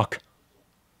just luck.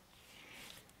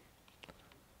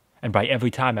 And by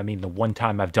every time, I mean the one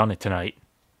time I've done it tonight.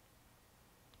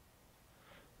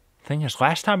 Thing is,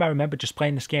 last time I remember just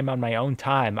playing this game on my own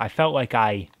time, I felt like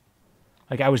I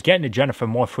was getting to Jennifer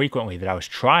more frequently, that I was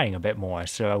trying a bit more,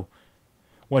 so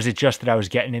was it just that I was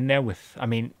getting in there with, I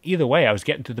mean, either way, I was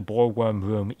getting through the boreworm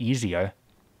room easier.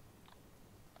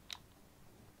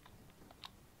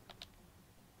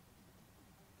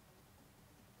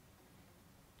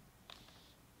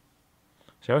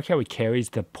 So I like how he carries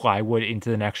the plywood into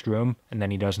the next room, and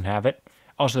then he doesn't have it.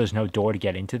 Also, there's no door to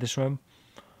get into this room.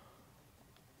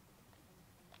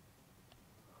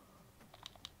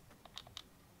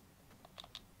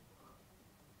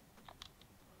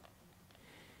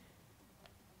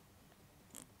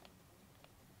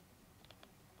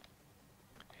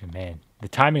 Man, the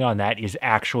timing on that is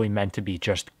actually meant to be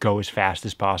just go as fast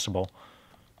as possible.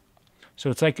 So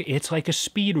it's like a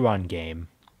speed run game.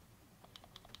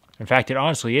 In fact, it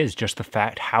honestly is just the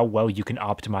fact how well you can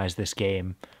optimize this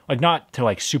game. Like, not to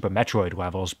like Super Metroid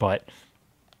levels, but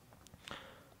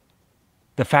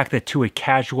the fact that to a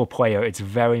casual player, it's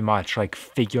very much like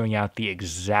figuring out the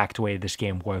exact way this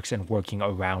game works and working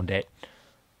around it.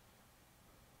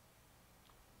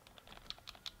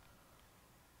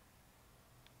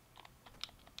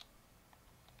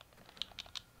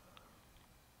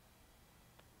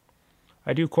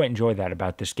 I do quite enjoy that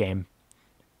about this game.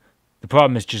 The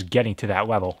problem is just getting to that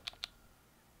level.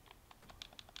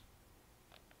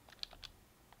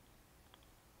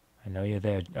 I know you're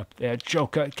there, up there,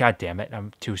 Joker. God damn it!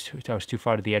 I was too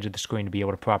far to the edge of the screen to be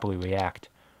able to properly react.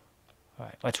 All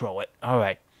right, let's roll it. All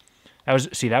right, that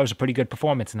was a pretty good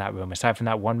performance in that room. Aside from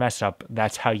that one mess up,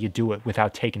 that's how you do it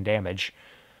without taking damage.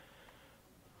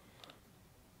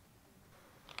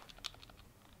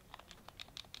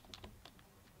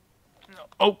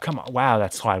 Oh, come on! Wow,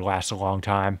 that slide lasts a long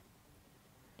time.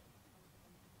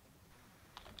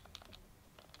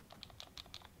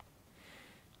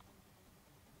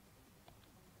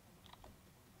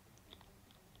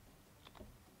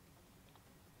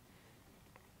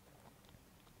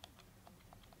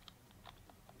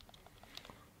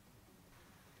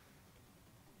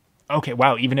 Okay,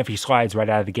 wow, even if he slides right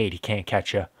out of the gate, he can't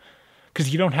catch you.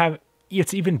 Because you don't have...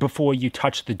 It's even before you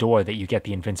touch the door that you get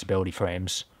the invincibility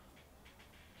frames.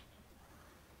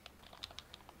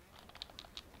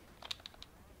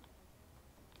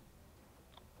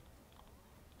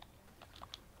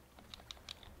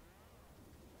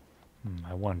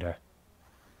 I wonder.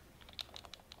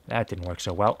 That didn't work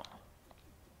so well.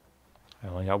 I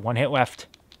only got one hit left.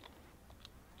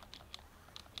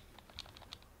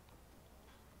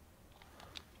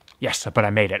 Yes, but I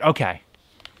made it. Okay.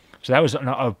 So that was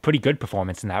a pretty good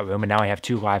performance in that room, and now I have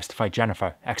 2 lives to fight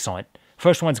Jennifer. Excellent.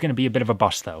 First one's going to be a bit of a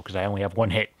bust, though, because I only have 1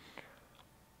 hit.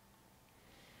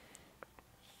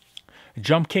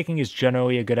 Jump kicking is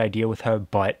generally a good idea with her,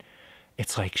 but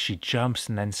it's like she jumps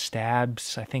and then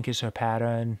stabs, I think is her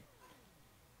pattern.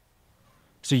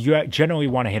 So you generally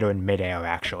want to hit her in midair,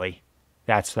 actually.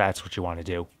 That's what you want to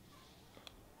do.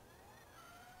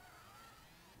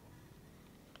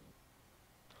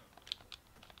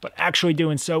 But actually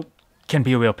doing so can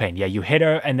be a real pain. Yeah, you hit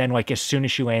her, and then, like, as soon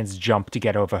as she lands, jump to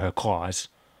get over her claws.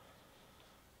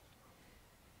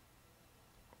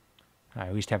 I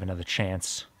at least have another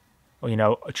chance. Or, you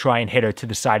know, try and hit her to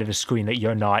the side of the screen that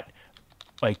you're not,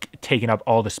 like, taking up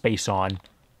all the space on.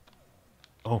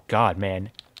 Oh, God,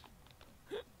 man.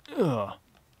 Ugh.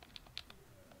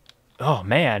 Oh,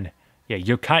 man. Yeah,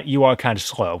 you are kind of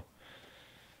slow.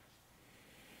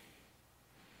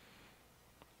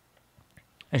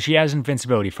 And she has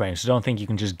invincibility frames, so don't think you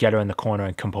can just get her in the corner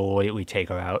and completely take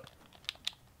her out.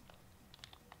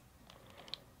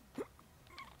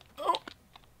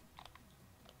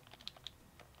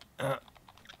 There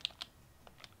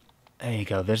you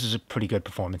go. This is a pretty good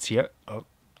performance here. Oh.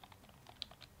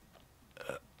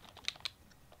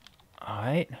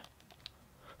 Alright.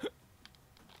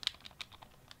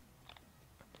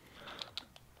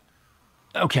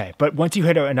 Okay, but once you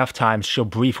hit her enough times, she'll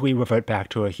briefly revert back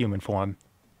to her human form.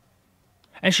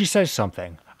 And she says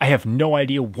something. I have no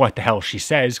idea what the hell she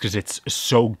says, because it's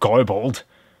so garbled.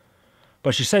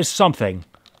 But she says something.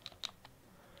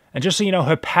 And just so you know,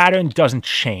 her pattern doesn't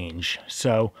change.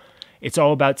 So it's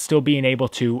all about still being able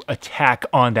to attack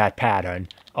on that pattern.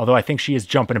 Although I think she is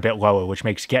jumping a bit lower, which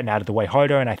makes getting out of the way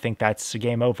harder, and I think that's a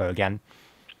game over again.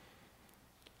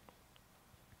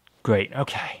 Great,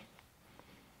 okay.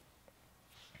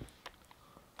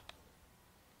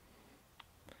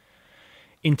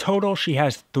 In total, she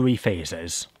has 3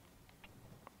 phases.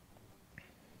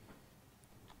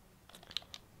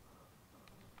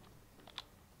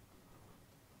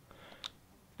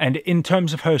 And in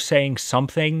terms of her saying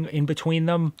something in between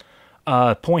them,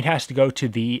 point has to go to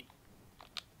the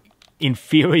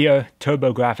inferior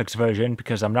TurboGrafx version,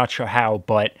 because I'm not sure how,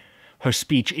 but her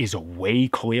speech is way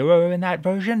clearer in that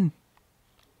version.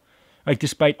 Like,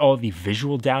 despite all the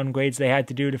visual downgrades they had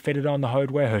to do to fit it on the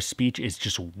hardware, her speech is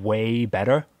just way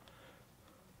better.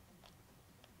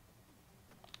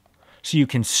 So you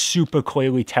can super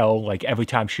clearly tell, like, every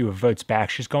time she reverts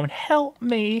back, she's going, "Help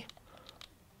me!"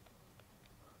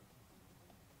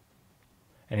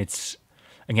 And it's,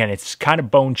 again, it's kind of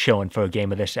bone-chilling for a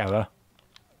game of this era.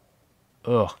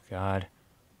 Oh, God.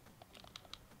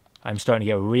 I'm starting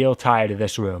to get real tired of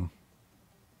this room.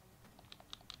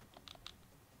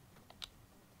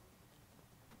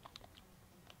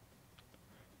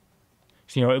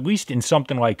 So, you know, at least in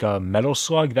something like Metal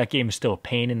Slug, that game is still a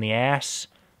pain in the ass,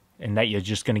 and that you're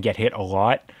just going to get hit a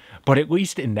lot. But at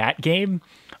least in that game,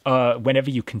 whenever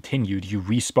you continued, you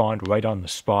respawned right on the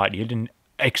spot. You didn't,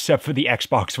 except for the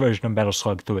Xbox version of Metal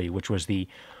Slug 3, which was the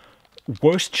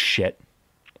worst shit.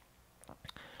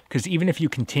 Because even if you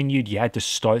continued, you had to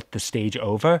start the stage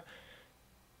over.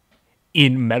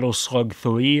 In Metal Slug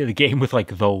 3, the game with,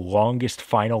 like, the longest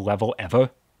final level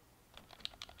ever.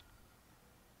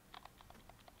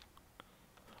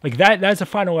 Like, that's a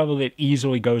final level that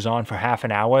easily goes on for half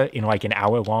an hour in, like, an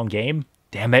hour-long game.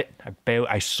 Damn it.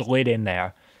 I slid in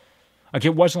there. Like,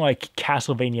 it wasn't like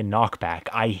Castlevania Knockback.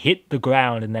 I hit the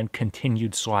ground and then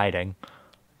continued sliding.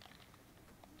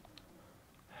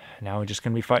 Now we're just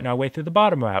going to be fighting our way through the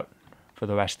bottom route for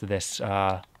the rest of this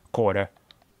quarter.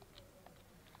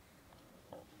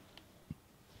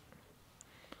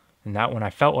 And that one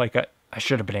I felt like I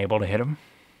should have been able to hit him.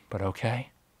 But okay.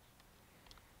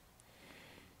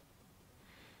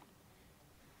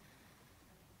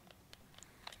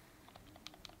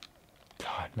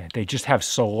 God, man, they just have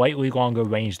slightly longer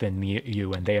range than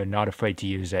you, and they are not afraid to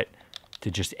use it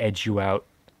to just edge you out.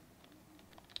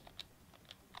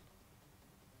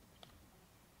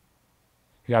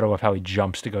 You gotta love how he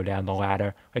jumps to go down the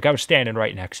ladder. Like, I was standing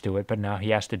right next to it, but now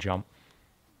he has to jump.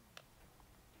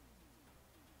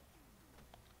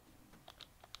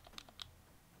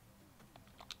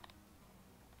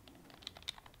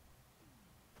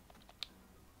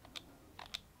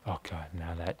 Oh god,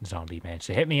 now that zombie managed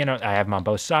to hit me, and I have him on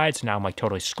both sides, now I'm like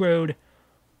totally screwed.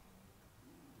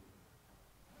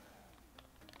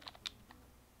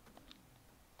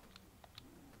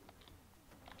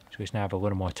 So we just now have a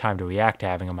little more time to react to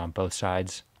having him on both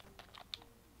sides.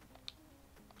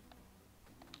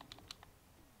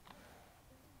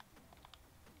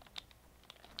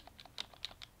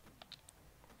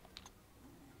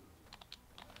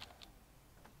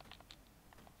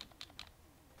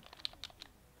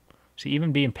 So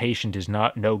even being patient is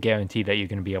no guarantee that you're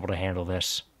going to be able to handle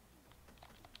this.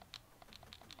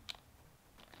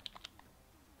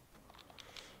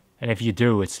 And if you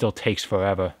do, it still takes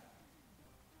forever.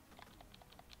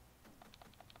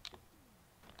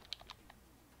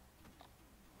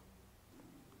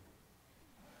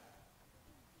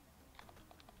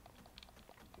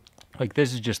 Like,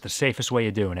 this is just the safest way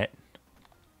of doing it.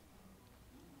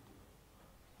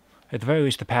 At the very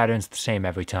least, the pattern's the same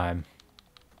every time.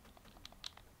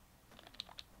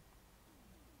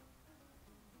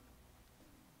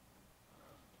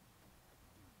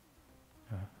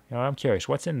 You know, I'm curious,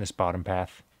 what's in this bottom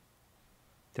path?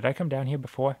 Did I come down here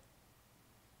before?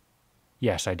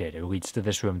 Yes, I did. It leads to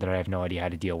this room that I have no idea how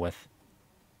to deal with.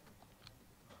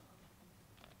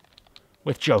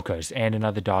 With jokers and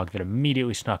another dog that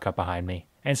immediately snuck up behind me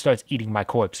and starts eating my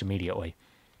corpse immediately.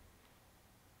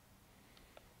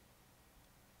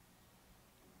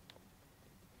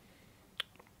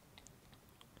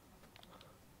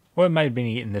 Or it might have been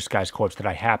eating this guy's corpse that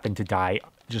I happened to die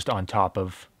just on top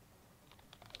of.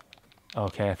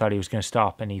 Okay, I thought he was going to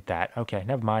stop and eat that. Okay,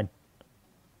 never mind.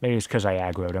 Maybe it's because I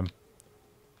aggroed him.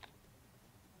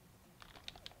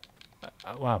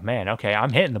 Wow, man, okay,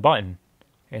 I'm hitting the button.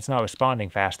 It's not responding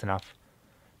fast enough.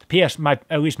 The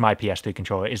at least my PS3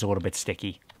 controller is a little bit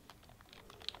sticky.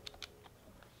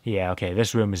 Yeah, okay,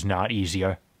 this room is not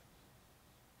easier.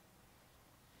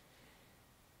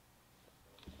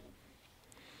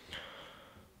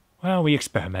 Well, we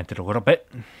experimented a little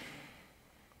bit.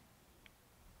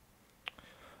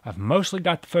 I've mostly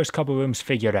got the first couple rooms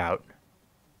figured out.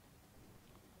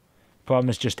 Problem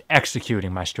is just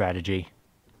executing my strategy.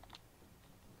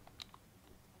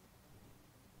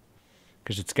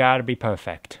 Because it's got to be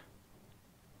perfect.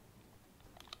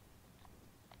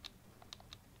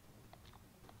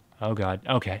 Oh god,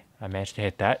 okay, I managed to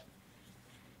hit that.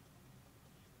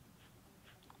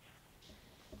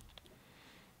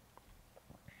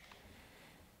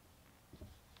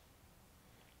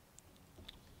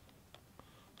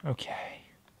 Okay.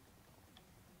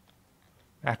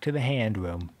 Back to the hand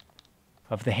room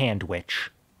of the hand witch.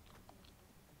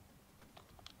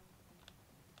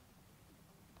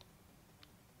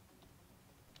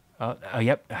 Oh,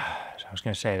 yep. I was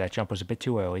going to say, that jump was a bit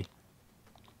too early.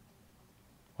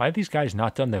 Why have these guys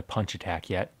not done their punch attack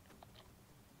yet?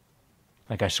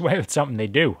 Like, I swear it's something they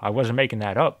do. I wasn't making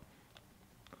that up.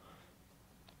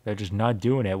 They're just not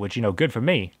doing it, which, you know, good for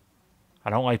me.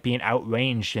 I don't like being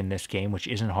outranged in this game, which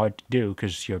isn't hard to do,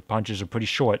 because your punches are pretty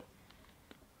short.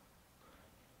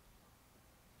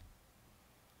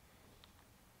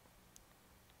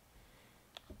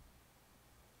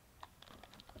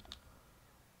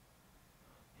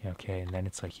 Okay, and then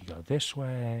it's like you go this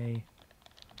way.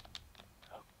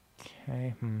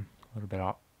 Okay, a little bit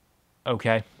off.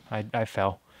 Okay, I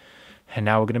fell. And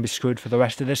now we're going to be screwed for the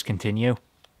rest of this. Continue.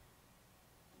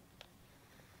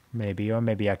 Maybe, or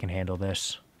maybe I can handle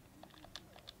this.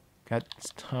 Got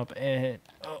top.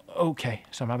 Oh, okay,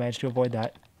 somehow managed to avoid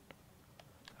that.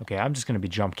 Okay, I'm just going to be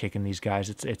jump kicking these guys.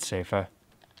 It's safer.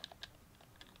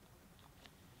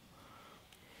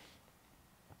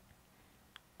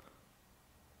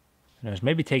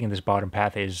 Maybe taking this bottom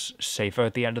path is safer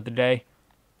at the end of the day.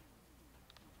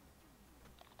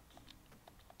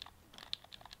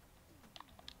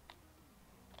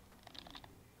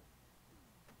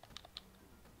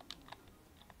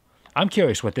 I'm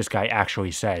curious what this guy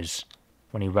actually says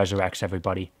when he resurrects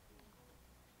everybody.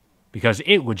 Because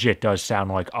it legit does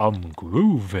sound like I'm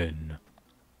groovin'.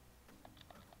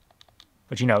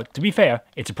 But you know, to be fair,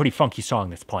 it's a pretty funky song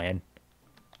that's playing.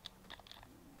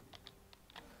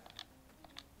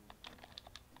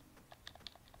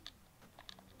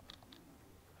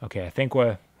 Okay, I think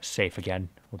we're safe again.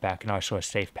 We're back in our sort of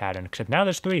safe pattern. Except now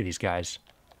there's 3 of these guys.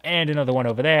 And another one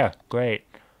over there. Great.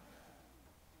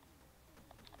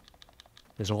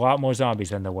 There's a lot more zombies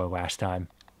than there were last time.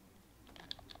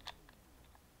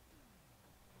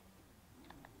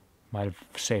 Might have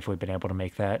safely been able to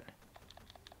make that.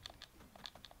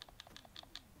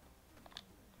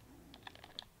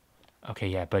 Okay,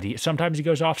 yeah, but sometimes he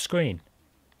goes off screen.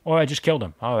 Or I just killed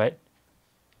him. Alright.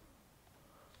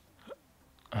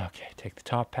 Okay, take the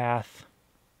top path.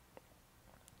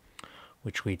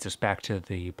 Which leads us back to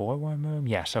the boiler room.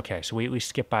 Yes, okay, so we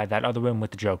skip by that other room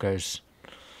with the Jokers.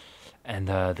 And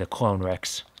the clone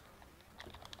Ricks.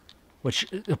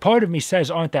 Which a part of me says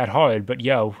aren't that hard, but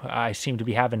yo, I seem to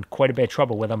be having quite a bit of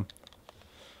trouble with them.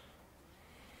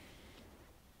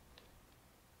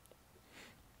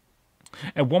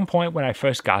 At one point when I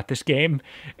first got this game,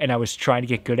 and I was trying to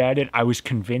get good at it, I was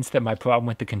convinced that my problem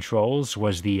with the controls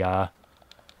was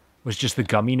just the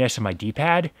gumminess of my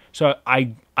D-pad. So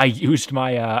I used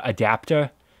my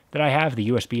adapter that I have, the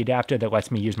USB adapter that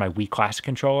lets me use my Wii Classic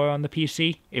controller on the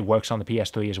PC. It works on the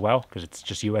PS3 as well, because it's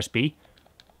just USB.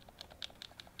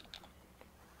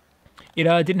 It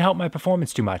didn't help my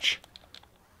performance too much.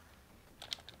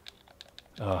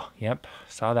 Oh, yep.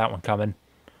 Saw that one coming.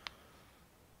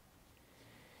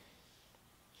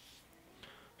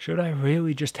 Should I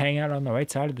really just hang out on the right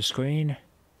side of the screen?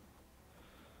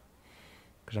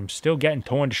 Because I'm still getting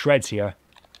torn to shreds here.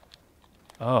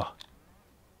 Oh.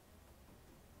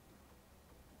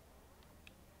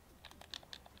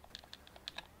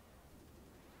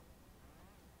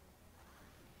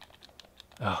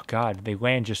 Oh, God, they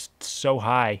land just so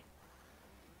high.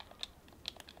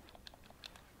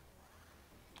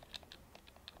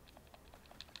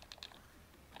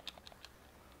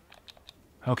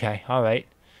 Okay, alright.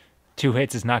 2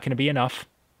 hits is not going to be enough.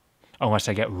 Unless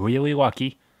I get really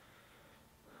lucky.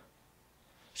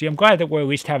 See, I'm glad that we're at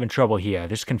least having trouble here.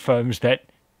 This confirms that,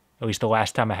 at least the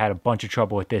last time I had a bunch of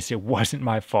trouble with this, it wasn't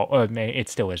my fault. Or it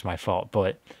still is my fault,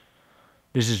 but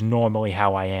this is normally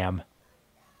how I am.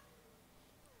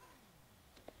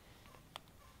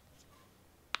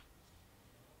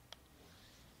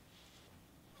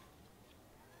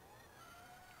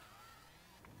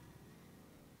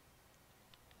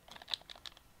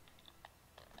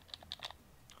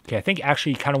 Okay, I think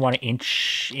actually you kind of want to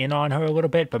inch in on her a little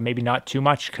bit, but maybe not too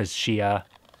much, because she'll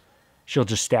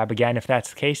just stab again if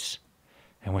that's the case.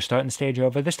 And we're starting the stage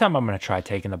over. This time I'm going to try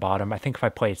taking the bottom. I think if I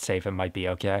play it safe, it might be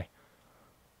okay.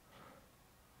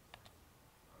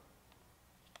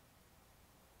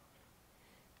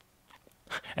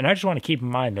 And I just want to keep in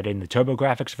mind that in the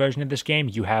TurboGrafx version of this game,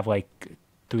 you have like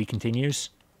 3 continues.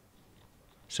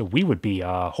 So we would be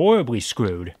horribly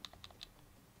screwed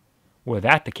were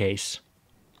that the case.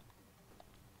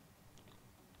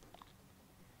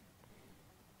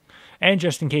 And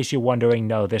just in case you're wondering,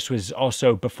 no, this was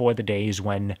also before the days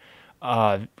when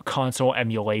console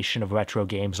emulation of retro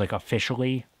games, like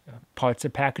officially parts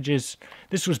of packages,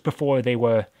 this was before they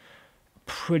were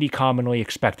pretty commonly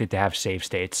expected to have save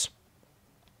states.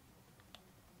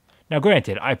 Now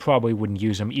granted, I probably wouldn't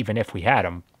use them even if we had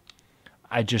them.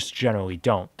 I just generally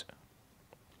don't.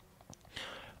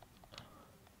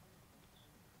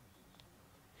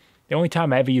 The only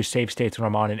time I ever use save states when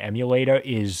I'm on an emulator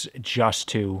is just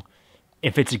to,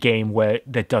 if it's a game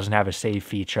that doesn't have a save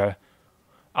feature,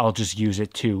 I'll just use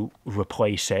it to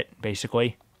replace it,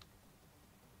 basically.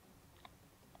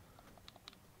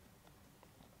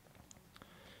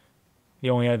 The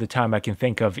only other time I can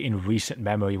think of in recent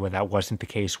memory where that wasn't the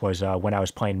case was when I was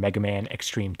playing Mega Man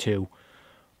Extreme 2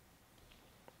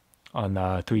 on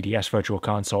the 3DS Virtual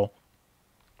Console.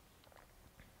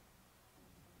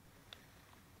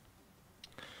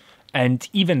 And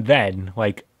even then,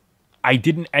 like, I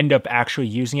didn't end up actually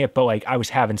using it, but, like, I was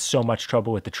having so much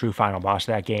trouble with the true final boss of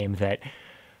that game that,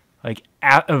 like,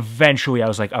 eventually I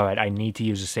was like, all right, I need to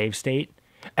use a save state.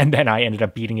 And then I ended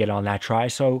up beating it on that try,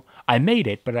 so I made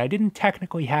it, but I didn't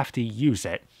technically have to use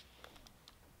it.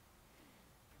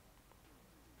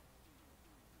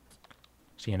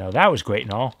 So, you know, that was great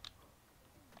and all.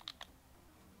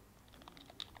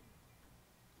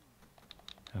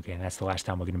 Okay, and that's the last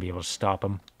time we're going to be able to stop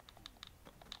him.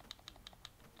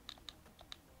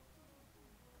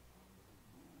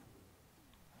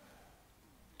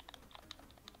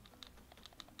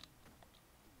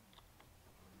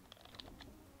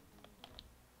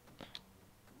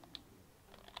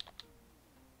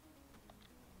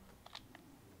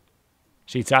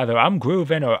 See, it's either I'm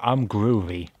grooving or I'm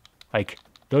groovy. Like,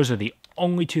 those are the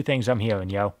only two things I'm hearing,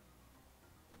 yo.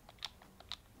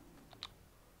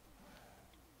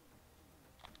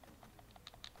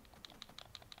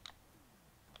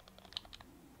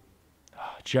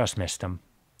 Oh, just missed him.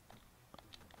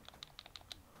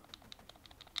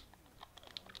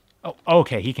 Oh,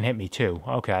 okay, he can hit me too.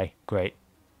 Okay, great.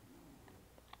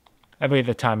 Every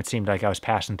other time it seemed like I was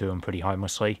passing through him pretty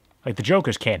harmlessly. Like, the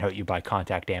Jokers can't hurt you by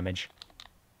contact damage.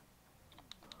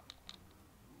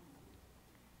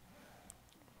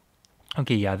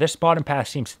 Okay, yeah, this bottom path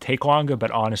seems to take longer,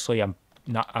 but honestly, I'm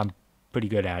pretty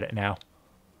good at it now.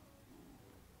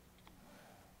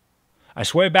 I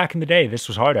swear back in the day, this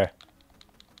was harder.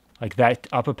 Like, that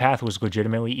upper path was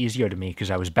legitimately easier to me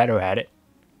because I was better at it.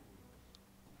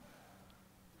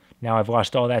 Now I've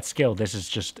lost all that skill. This is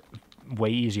just way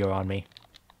easier on me.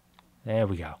 There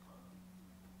we go.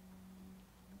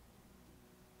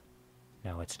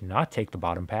 Now let's not take the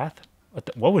bottom path.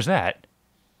 What was that?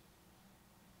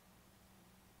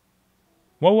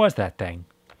 What was that thing?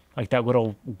 Like that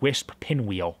little wisp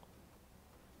pinwheel.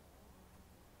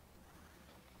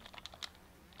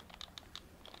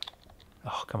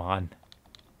 Oh, come on.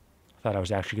 I thought I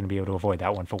was actually going to be able to avoid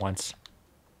that one for once.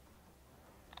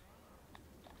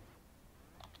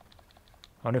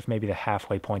 I wonder if maybe the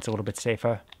halfway point's a little bit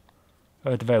safer.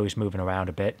 Or at the very least moving around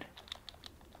a bit.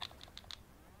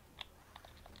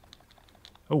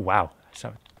 Oh, wow.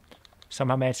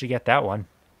 Somehow managed to get that one.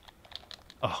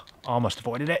 Oh, almost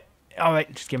avoided it. All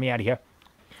right, just get me out of here.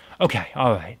 Okay,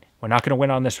 all right. We're not going to win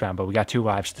on this round, but we got 2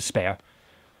 lives to spare.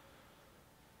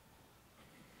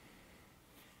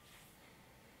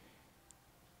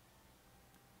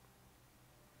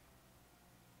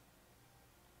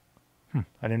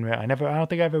 I don't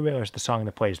think I ever realized the song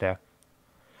that plays there.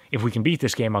 If we can beat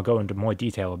this game, I'll go into more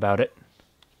detail about it.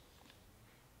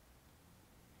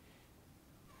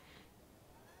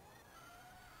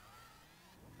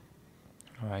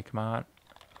 All right, come on.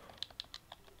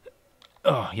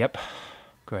 Oh, yep.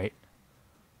 Great.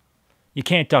 You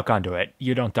can't duck under it.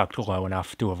 You don't duck low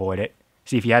enough to avoid it.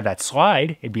 See, if you had that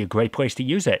slide, it'd be a great place to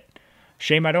use it.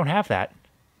 Shame I don't have that.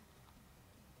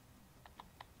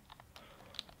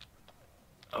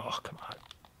 Oh, come on.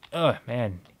 Oh,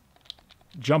 man.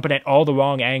 Jumping at all the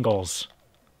wrong angles.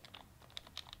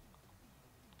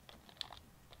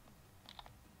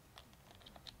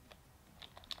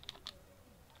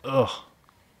 Ugh.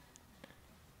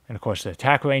 And of course, the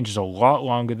attack range is a lot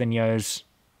longer than yours.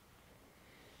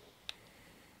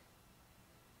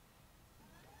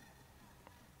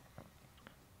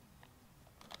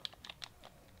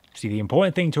 See, the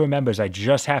important thing to remember is I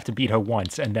just have to beat her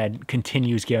once, and then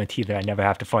continues guarantee that I never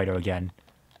have to fight her again.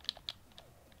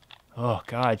 Oh,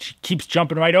 God, she keeps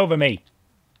jumping right over me.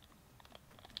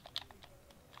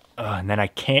 And then I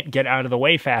can't get out of the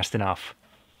way fast enough.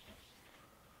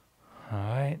 All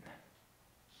right.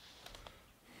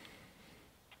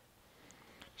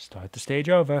 Start the stage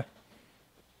over.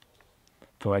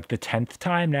 For like the 10th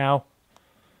time now.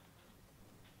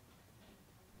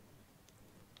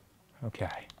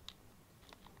 Okay.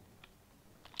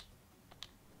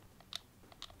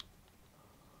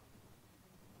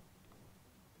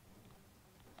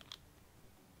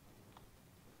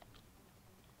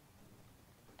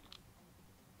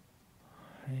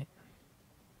 Right.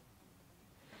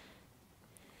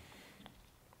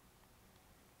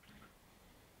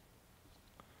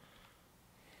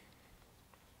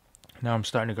 Now I'm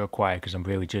starting to go quiet because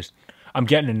I'm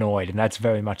getting annoyed, and that's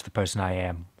very much the person I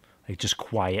am. Like, just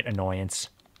quiet annoyance.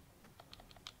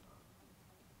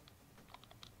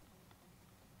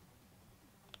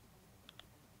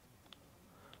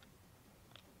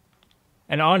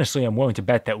 And honestly, I'm willing to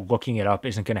bet that looking it up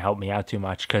isn't going to help me out too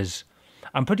much, because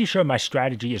I'm pretty sure my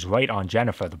strategy is right on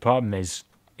Jennifer. The problem is,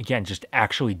 again, just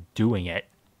actually doing it.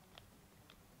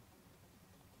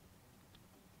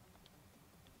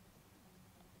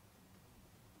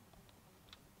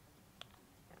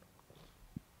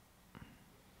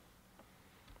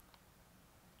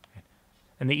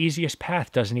 And the easiest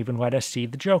path doesn't even let us see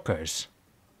the Jokers.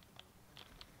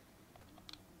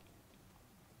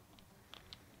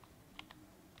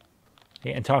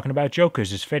 Yeah, and talking about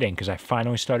Jokers is fitting, because I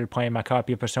finally started playing my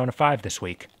copy of Persona 5 this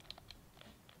week.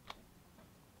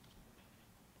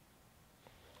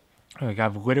 Like,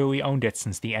 I've literally owned it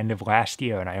since the end of last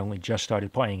year, and I only just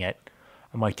started playing it.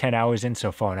 I'm like 10 hours in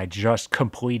so far, and I just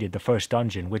completed the first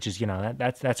dungeon, which is, you know,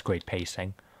 that's great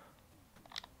pacing.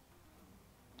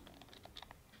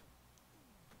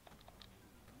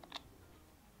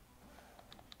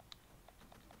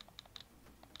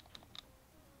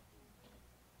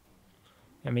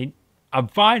 I mean, I'm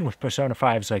fine with Persona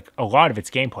 5's, like, a lot of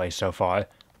its gameplay so far.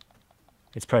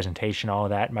 Its presentation, all of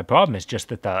that. My problem is just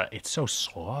that it's so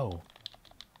slow.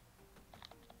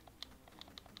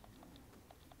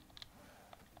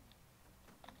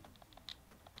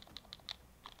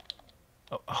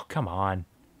 Oh, come on.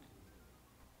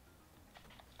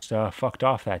 Just fucked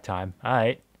off that time.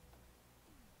 Alright.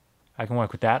 I can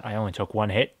work with that. I only took one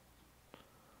hit.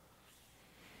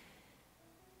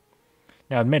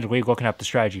 Now, admittedly, looking up the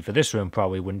strategy for this room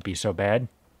probably wouldn't be so bad.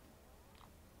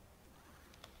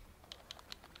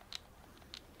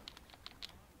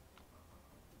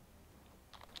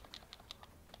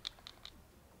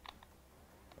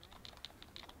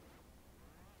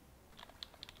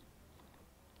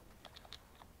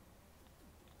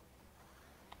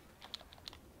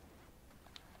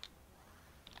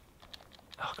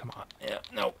 Oh, come on. Yeah,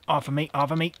 no, off of me,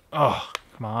 off of me. Oh,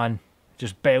 come on.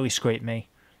 Just barely scraped me.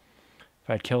 If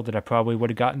I'd killed it, I probably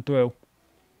would have gotten through.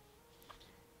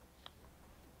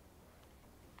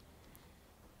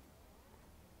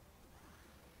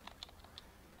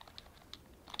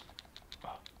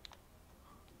 Oh.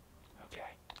 Okay.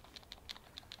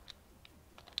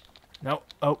 No.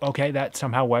 Oh, okay, that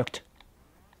somehow worked.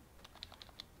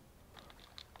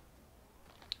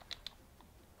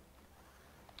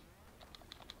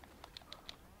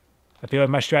 I feel like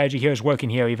my strategy here is working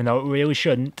here, even though it really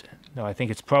shouldn't. No, I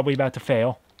think it's probably about to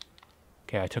fail.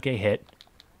 Okay, I took a hit.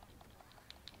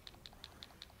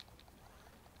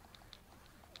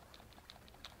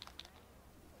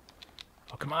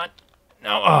 Oh, come on.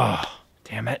 No. Oh,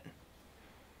 damn it.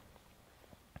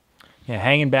 Yeah,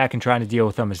 hanging back and trying to deal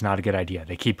with them is not a good idea.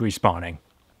 They keep respawning.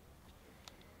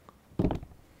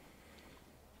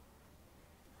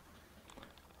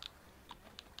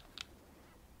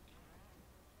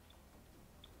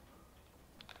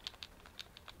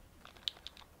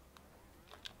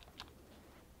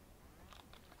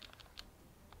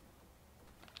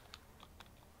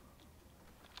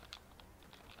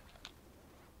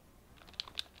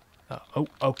 Oh,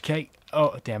 okay.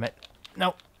 Oh, damn it.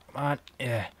 No, come on.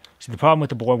 Yeah. See, the problem with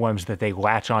the boar worms is that they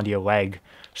latch onto your leg.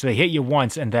 So they hit you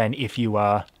once, and then if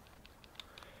you're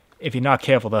not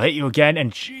careful, they'll hit you again,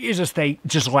 and Jesus, they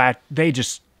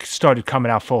just started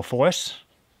coming out full force.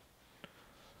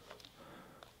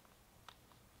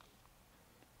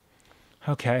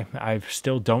 Okay, I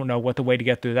still don't know what the way to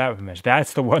get through that room is.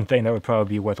 That's the one thing that would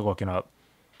probably be worth looking up.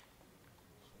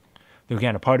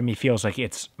 Again, a part of me feels like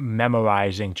it's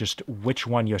memorizing just which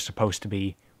ones you're supposed to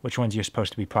be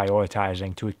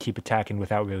prioritizing to keep attacking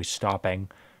without really stopping,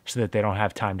 so that they don't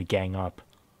have time to gang up.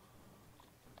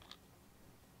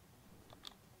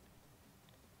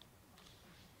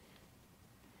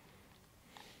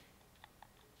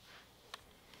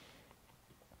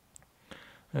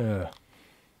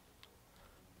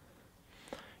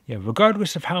 Yeah,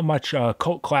 regardless of how much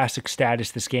cult classic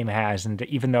status this game has, and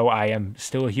even though I am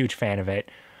still a huge fan of it,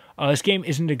 this game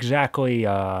isn't exactly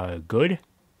good.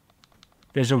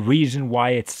 There's a reason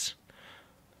why it's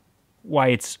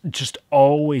just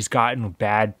always gotten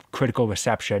bad critical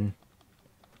reception,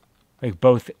 like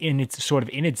both in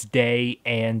its day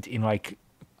and in like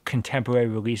contemporary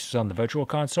releases on the Virtual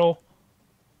Console.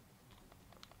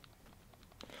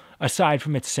 Aside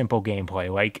from its simple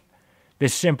gameplay, like,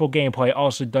 this simple gameplay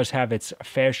also does have its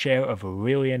fair share of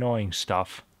really annoying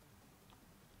stuff.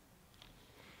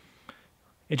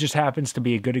 It just happens to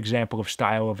be a good example of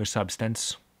style over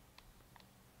substance.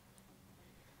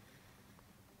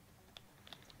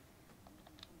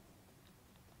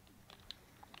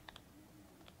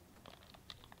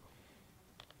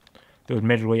 Though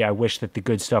admittedly, I wish that the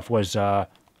good stuff was a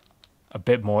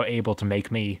bit more able to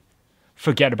make me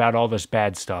forget about all this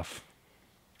bad stuff.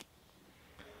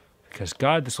 Because,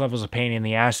 God, this level's a pain in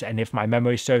the ass, and if my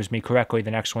memory serves me correctly, the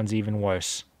next one's even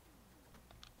worse.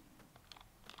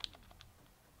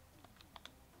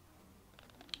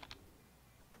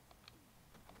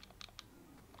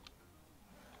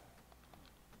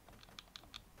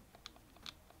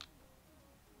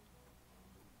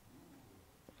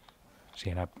 See,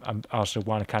 and I also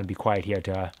want to kind of be quiet here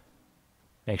to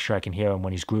make sure I can hear him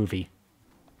when he's groovy.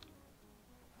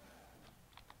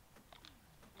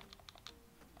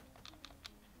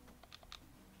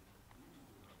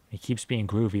 He keeps being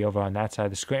groovy over on that side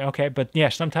of the screen. Okay, but yeah,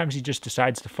 sometimes he just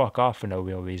decides to fuck off for no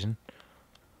real reason.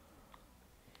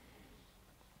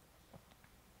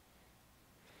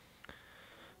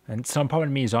 And some part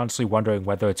of me is honestly wondering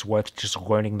whether it's worth just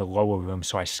learning the lower room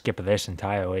so I skip this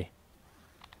entirely.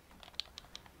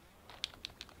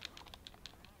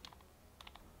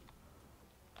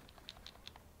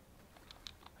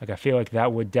 Like, I feel like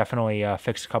that would definitely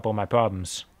fix a couple of my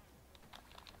problems.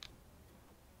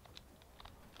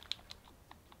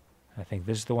 I think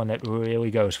this is the one that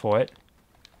really goes for it.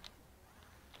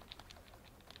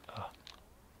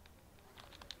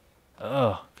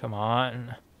 Oh, come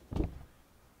on.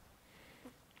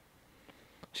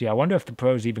 See, I wonder if the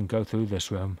pros even go through this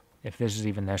room. If this is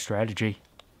even their strategy.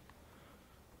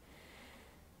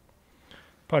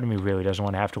 Part of me really doesn't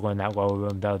want to have to learn that lower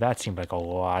room, though. That seemed like a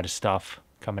lot of stuff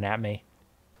coming at me.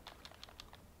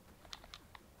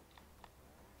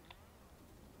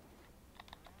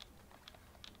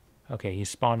 Okay, he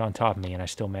spawned on top of me, and I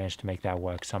still managed to make that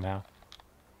work somehow.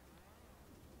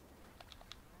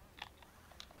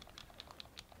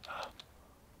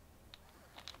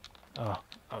 Oh,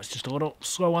 I was just a little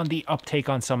slow on the uptake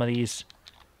on some of these.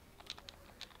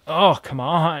 Oh, come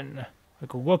on.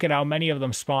 Like, look at how many of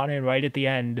them spawn in right at the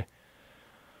end.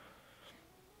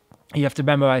 You have to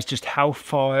memorize just how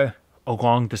far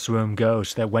along this room goes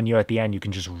so that when you're at the end, you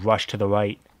can just rush to the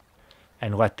right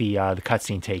and let the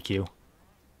cutscene take you.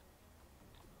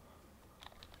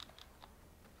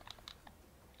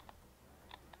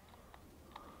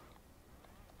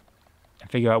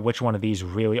 And figure out which one of these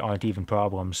really aren't even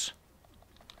problems.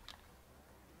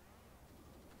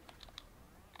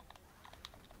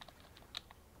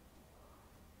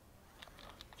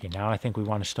 Okay, now I think we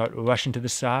want to start rushing to the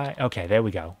side. Okay, there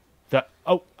we go.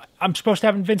 Oh, I'm supposed to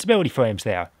have invincibility frames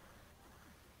there.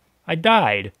 I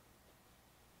died.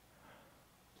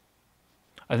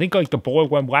 I think like the board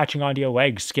when latching onto your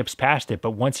legs skips past it,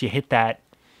 but once you hit that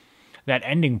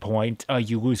ending point,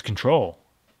 you lose control.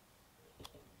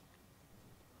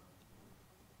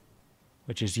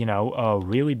 Which is, you know,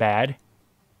 really bad.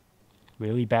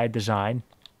 Really bad design.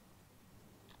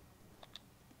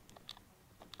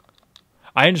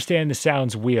 I understand this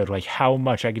sounds weird, like how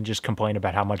much I can just complain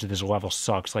about how much of this level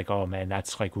sucks. Like, oh man,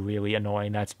 that's like really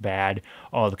annoying, that's bad.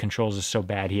 Oh, the controls are so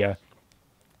bad here.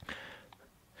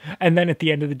 And then at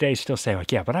the end of the day still say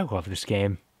like, yeah, but I love this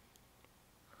game.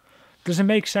 Does it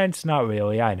make sense? Not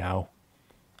really, I know.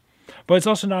 But it's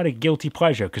also not a guilty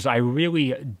pleasure, because I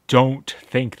really don't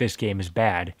think this game is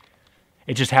bad.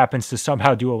 It just happens to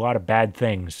somehow do a lot of bad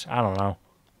things. I don't know.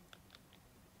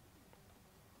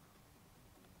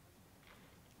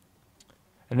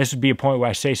 And this would be a point where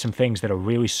I say some things that are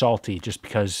really salty just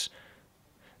because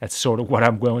that's sort of what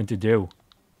I'm willing to do.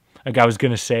 Like I was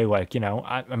going to say, like, you know,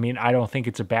 I mean, I don't think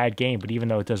it's a bad game, but even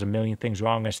though it does a million things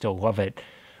wrong, I still love it.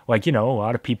 Like, you know, a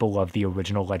lot of people love the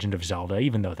original Legend of Zelda,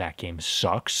 even though that game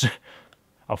sucks.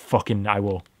 I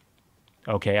will.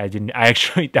 Okay,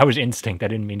 that was instinct. I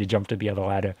didn't mean to jump to the other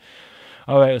ladder.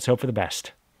 All right, let's hope for the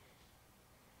best.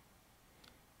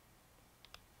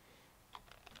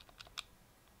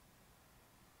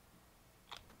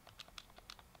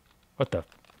 What the?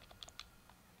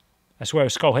 I swear a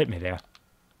skull hit me there.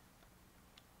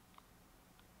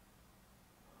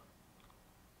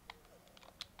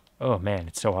 Oh man,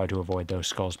 it's so hard to avoid those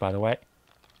skulls, by the way.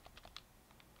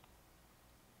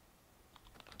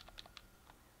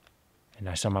 And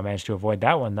I somehow managed to avoid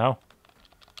that one, though.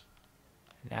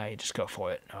 Now you just go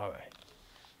for it. Alright.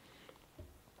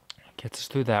 Gets us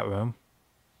through that room.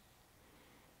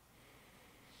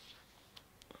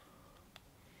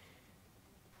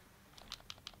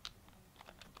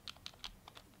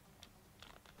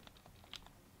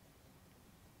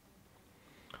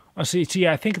 Oh, see,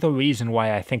 I think the reason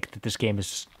why I think that this game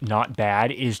is not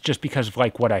bad is just because of,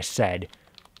 like, what I said.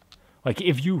 Like,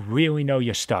 if you really know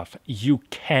your stuff, you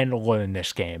can learn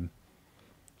this game.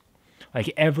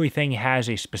 Like, everything has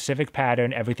a specific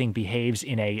pattern, everything behaves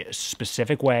in a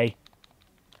specific way.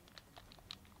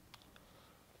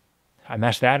 I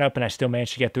messed that up and I still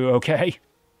managed to get through okay.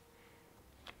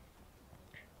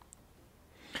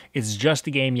 It's just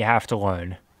a game you have to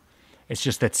learn. It's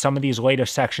just that some of these later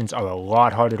sections are a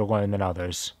lot harder to learn than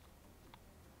others.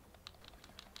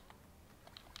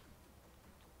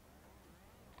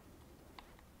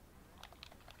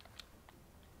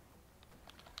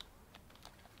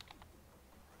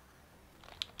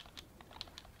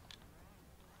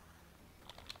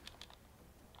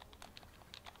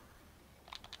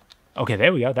 Okay,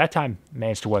 there we go. That time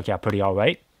managed to work out pretty all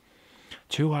right.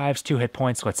 2 lives, 2 hit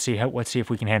points. Let's see if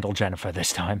we can handle Jennifer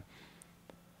this time.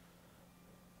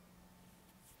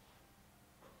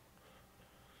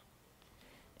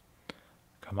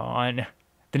 Come on.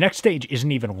 The next stage isn't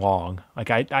even long.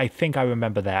 Like, I think I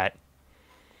remember that.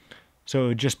 So it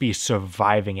would just be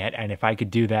surviving it, and if I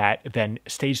could do that, then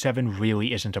stage 7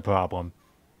 really isn't a problem.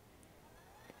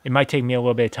 It might take me a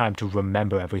little bit of time to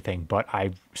remember everything, but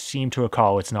I seem to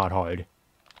recall it's not hard.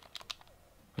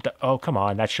 Oh, come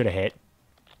on, that should have hit.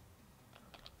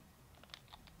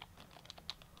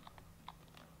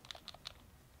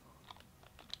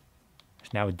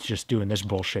 Now it's just doing this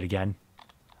bullshit again.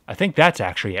 I think that's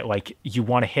actually it. Like, you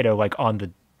want to hit her, like, on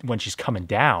the... when she's coming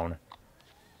down.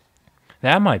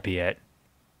 That might be it.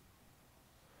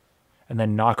 And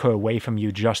then knock her away from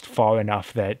you just far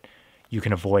enough that you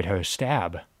can avoid her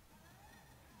stab.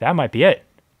 That might be it.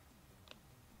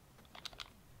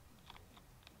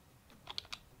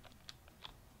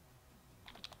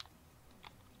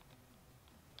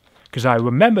 Because I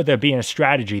remember there being a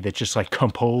strategy that just, like,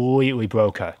 completely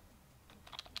broke her.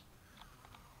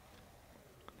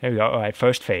 There we go. All right,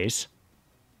 first phase.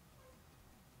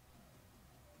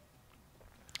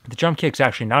 The jump kick's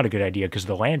actually not a good idea because of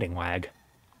the landing lag.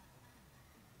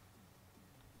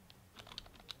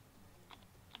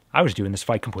 I was doing this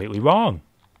fight completely wrong.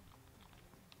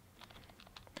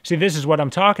 See, this is what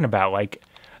I'm talking about. Like,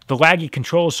 the laggy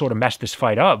controls sort of messed this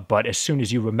fight up, but as soon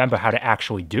as you remember how to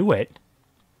actually do it,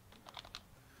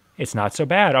 it's not so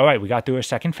bad. All right, we got through a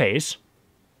second phase.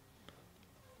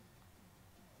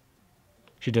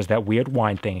 She does that weird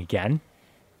whine thing again.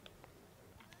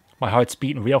 My heart's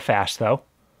beating real fast, though.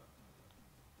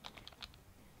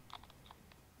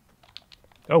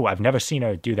 Oh, I've never seen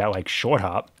her do that, like, short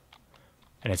hop.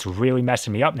 And it's really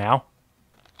messing me up now.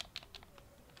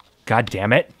 God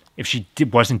damn it. If she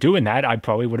wasn't doing that, I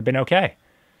probably would have been okay.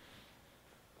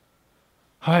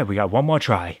 All right, we got one more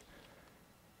try.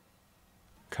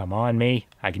 Come on, me.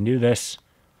 I can do this.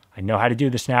 I know how to do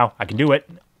this now. I can do it.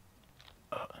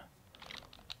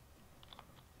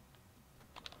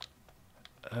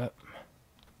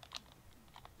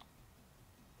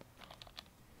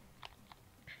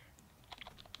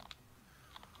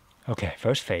 Okay,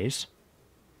 first phase.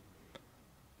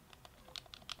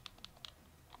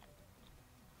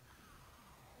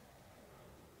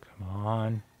 Come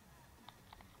on.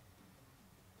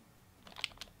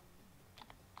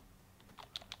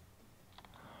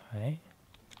 All right.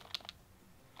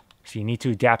 So you need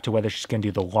to adapt to whether she's going to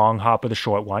do the long hop or the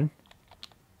short one.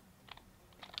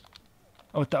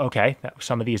 Oh, okay.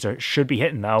 Some of these should be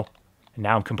hitting, though. And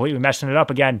now I'm completely messing it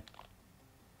up again.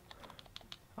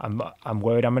 I'm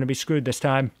worried I'm going to be screwed this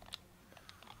time.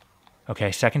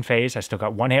 Okay, second phase. I still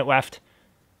got one hit left.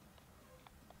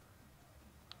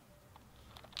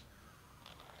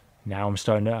 Now I'm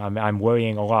starting to... I'm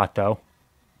worrying a lot, though.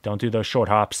 Don't do those short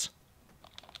hops.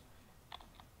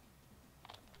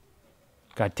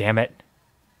 God damn it.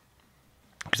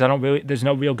 Because I don't really... There's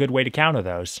no real good way to counter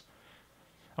those.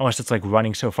 Unless it's like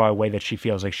running so far away that she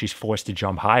feels like she's forced to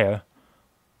jump higher.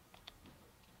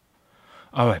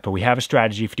 Alright, but we have a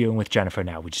strategy for dealing with Jennifer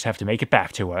now. We just have to make it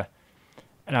back to her.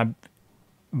 And I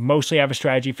mostly have a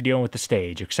strategy for dealing with the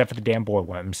stage, except for the damn boar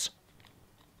worms.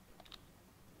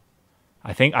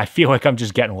 I feel like I'm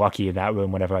just getting lucky in that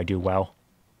room whenever I do well.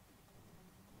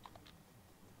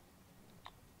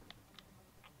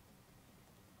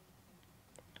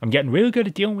 I'm getting really good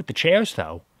at dealing with the chairs,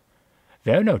 though.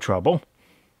 They're no trouble.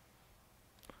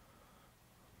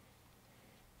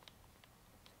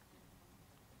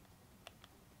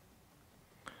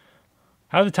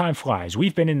 How the time flies.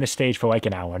 We've been in this stage for like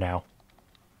an hour now.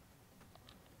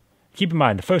 Keep in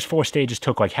mind, the first 4 stages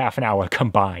took like half an hour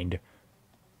combined.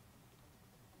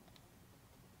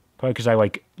 Probably because I,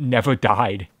 like, never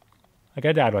died. Like,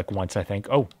 I died, like, once, I think.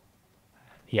 Oh.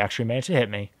 He actually managed to hit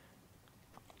me.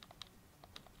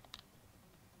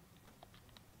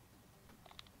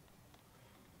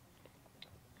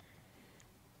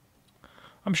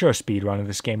 I'm sure a speedrun of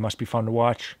this game must be fun to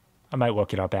watch. I might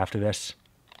look it up after this.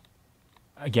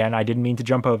 Again, I didn't mean to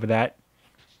jump over that.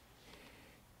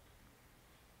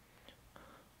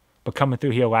 But coming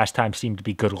through here last time seemed to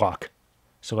be good luck.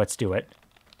 So let's do it.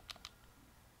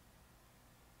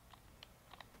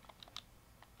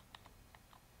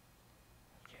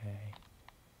 Okay.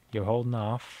 You're holding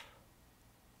off.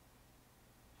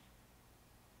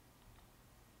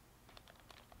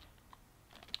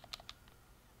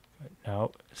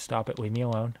 No, stop it. Leave me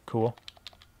alone. Cool.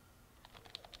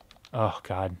 Oh,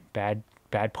 God. Bad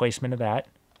placement of that.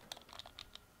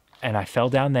 And I fell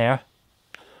down there.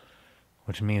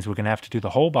 Which means we're going to have to do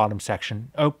the whole bottom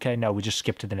section. Okay, no, we just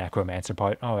skipped to the necromancer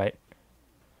part. All right.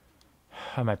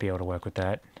 I might be able to work with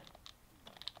that.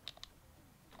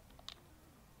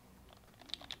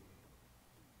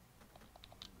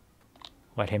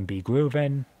 Let him be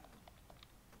grooving.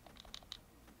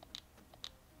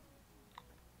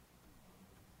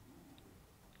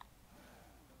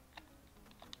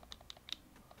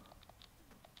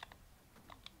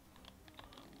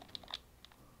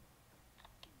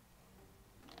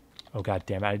 Oh, god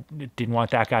damn it. I didn't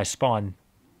want that guy spawn.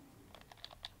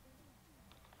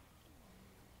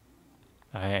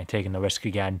 I ain't taking the risk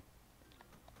again.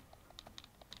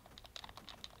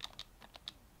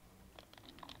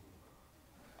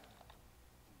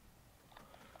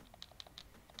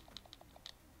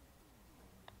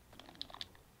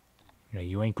 You know,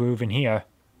 you ain't grooving here.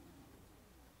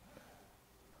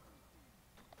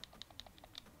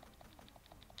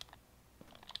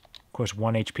 Of course,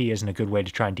 1 HP isn't a good way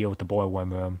to try and deal with the boiler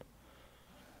worm room.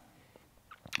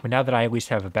 But now that I at least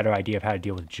have a better idea of how to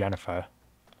deal with Jennifer,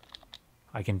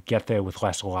 I can get there with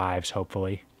less lives,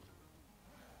 hopefully.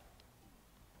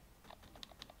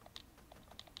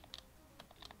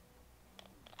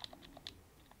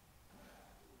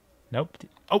 Nope.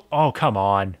 Oh, come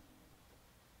on.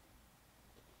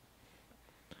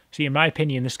 See, in my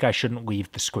opinion, this guy shouldn't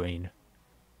leave the screen.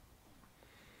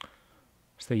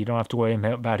 So you don't have to worry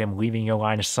about him leaving your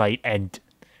line of sight and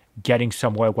getting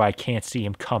somewhere where I can't see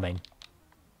him coming.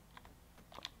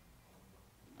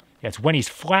 Yeah, it's when he's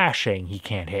flashing he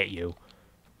can't hit you.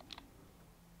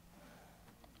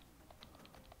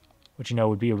 Which, you know,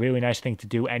 would be a really nice thing to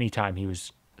do anytime he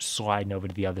was sliding over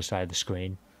to the other side of the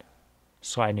screen.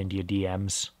 Sliding into your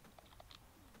DMs.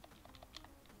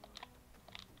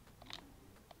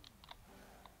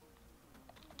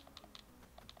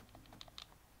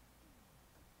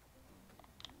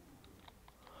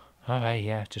 Alright,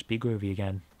 yeah, just be groovy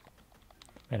again.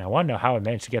 And I want to know how I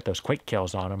managed to get those quick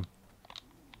kills on him.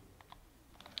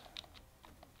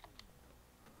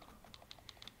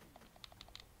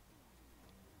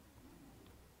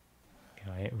 You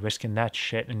know, I ain't risking that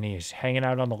shit, and he's hanging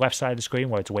out on the left side of the screen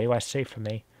where it's way less safe for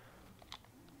me.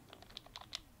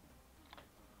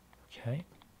 Okay.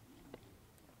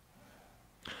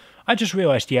 I just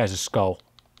realized he has a skull.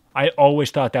 I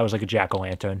always thought that was like a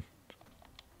jack-o'-lantern.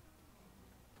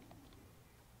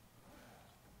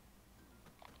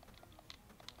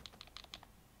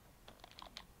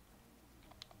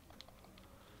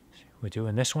 We're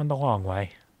doing this one the long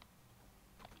way.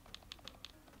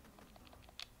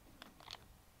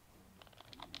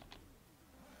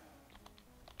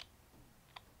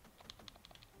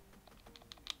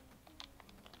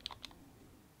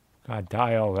 God,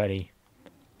 die already.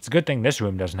 It's a good thing this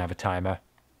room doesn't have a timer.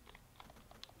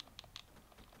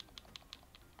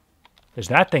 There's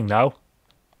that thing, though.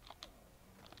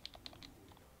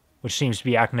 Which seems to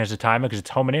be acting as a timer because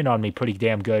it's homing in on me pretty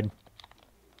damn good.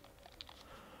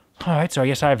 Alright, so I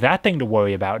guess I have that thing to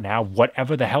worry about now,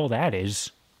 whatever the hell that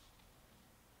is.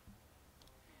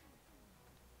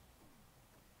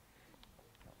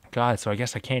 God, so I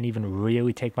guess I can't even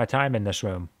really take my time in this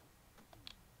room.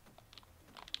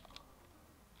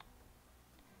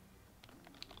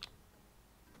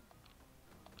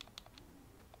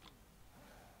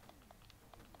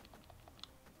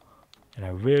 And I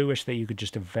really wish that you could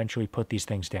just eventually put these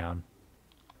things down.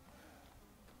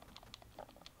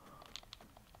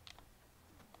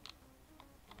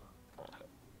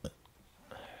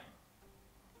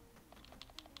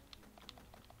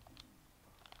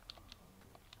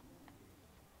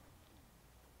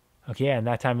 Okay, and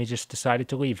that time he just decided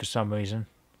to leave for some reason.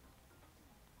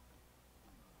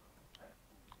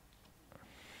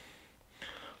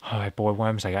 Alright, boy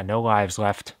worms, I got no lives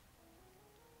left.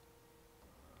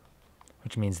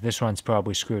 Which means this one's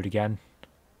probably screwed again.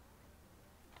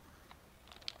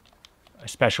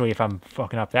 Especially if I'm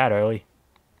fucking up that early.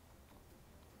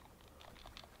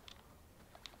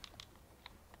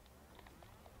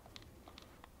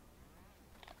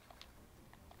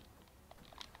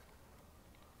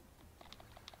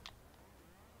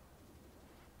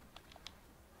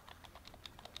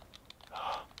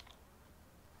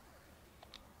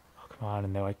 On,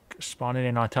 and they're like spawning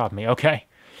in on top of me. Okay,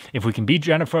 if we can beat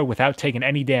Jennifer without taking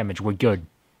any damage, we're good.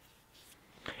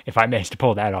 If I managed to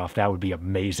pull that off, that would be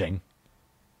amazing.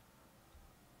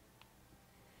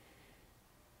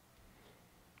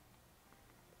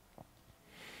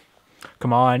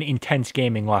 Come on, intense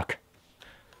gaming luck.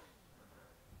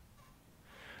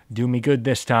 Do me good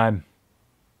this time.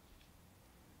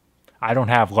 I don't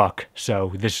have luck,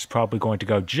 so this is probably going to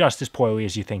go just as poorly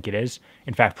as you think it is.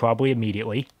 In fact, probably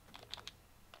immediately.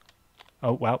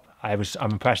 Oh, well, I'm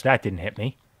impressed that didn't hit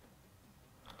me.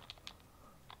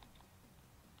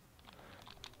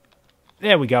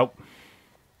 There we go.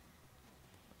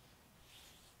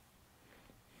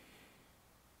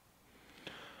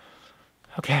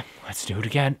 Okay, let's do it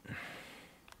again.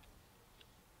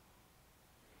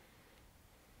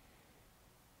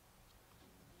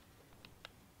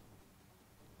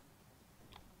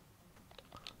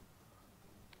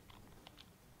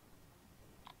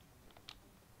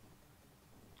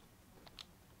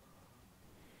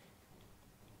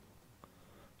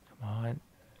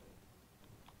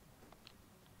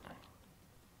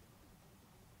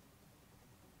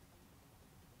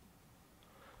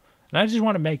 And I just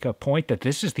want to make a point that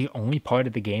this is the only part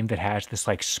of the game that has this,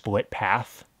 like, split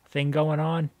path thing going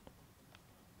on.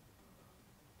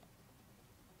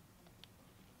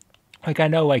 Like, I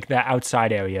know, like, the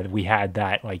outside area, we had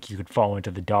that, like, you could fall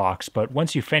into the docks, but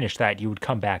once you finish that, you would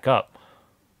come back up.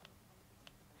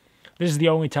 This is the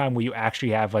only time where you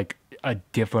actually have, like, a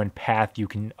different path you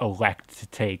can elect to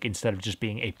take instead of just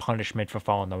being a punishment for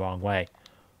falling the wrong way.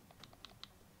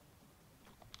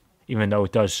 Even though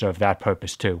it does serve that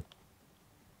purpose, too.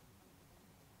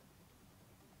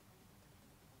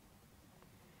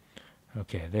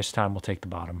 Okay, this time we'll take the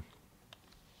bottom.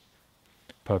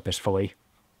 Purposefully.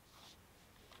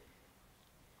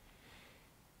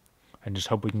 And just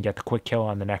hope we can get the quick kill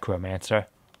on the Necromancer.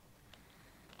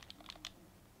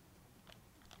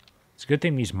 It's a good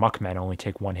thing these Muckmen only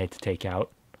take one hit to take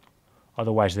out.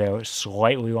 Otherwise, their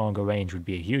slightly longer range would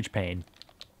be a huge pain.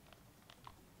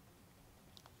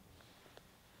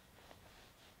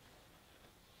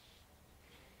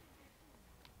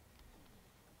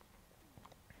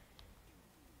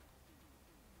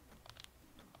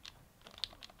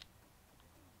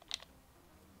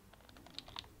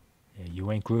 You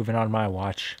ain't grooving on my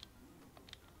watch.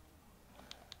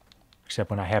 Except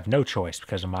when I have no choice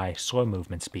because of my slow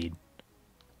movement speed.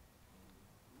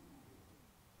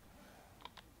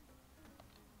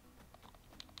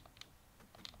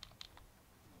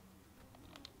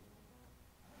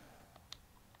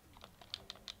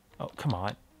 Oh, come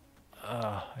on.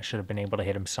 I should have been able to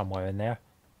hit him somewhere in there.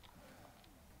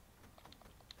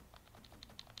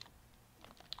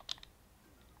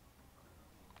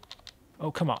 Oh,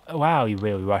 come on. Wow, you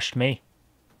really rushed me.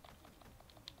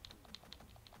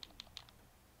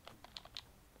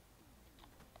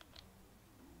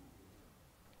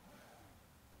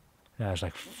 Now there's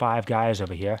like 5 guys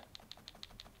over here.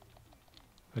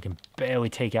 We can barely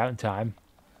take out in time.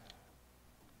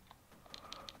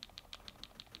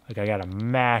 Like, I gotta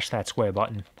mash that square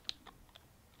button.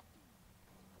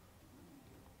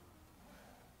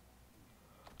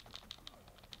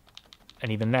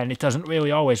 And even then, it doesn't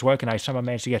really always work, and I somehow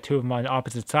managed to get 2 of them on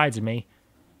opposite sides of me.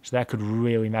 So that could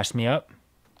really mess me up.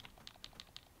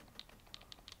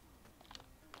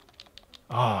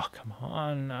 Oh, come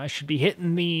on. I should be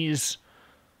hitting these.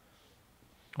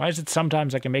 Why is it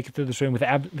sometimes I can make it through this room with...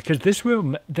 Because this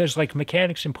room, there's, like,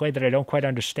 mechanics in play that I don't quite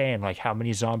understand. Like, how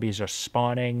many zombies are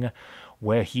spawning,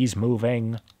 where he's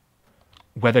moving,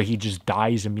 whether he just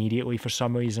dies immediately for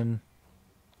some reason.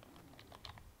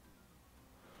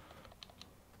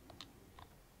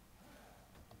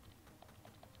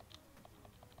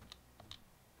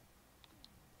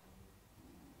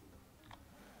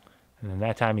 And then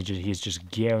that time he's just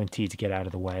guaranteed to get out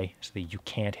of the way so that you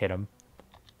can't hit him.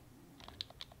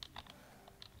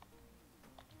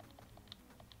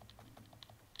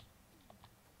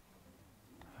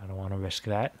 I don't want to risk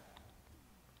that.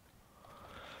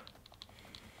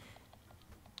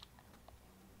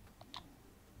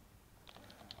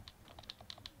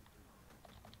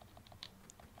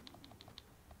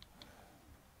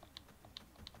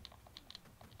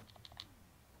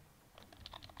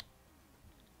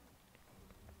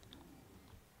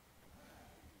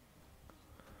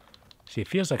 See, it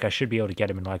feels like I should be able to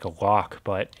get him in like a lock,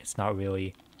 but it's not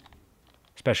really.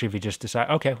 Especially if he just decide.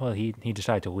 Okay, well, he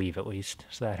decided to leave at least,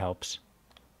 so that helps.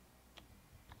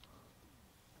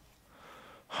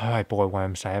 Alright, boy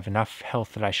worms, I have enough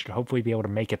health that I should hopefully be able to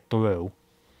make it through.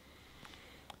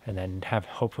 And then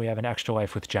hopefully have an extra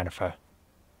life with Jennifer.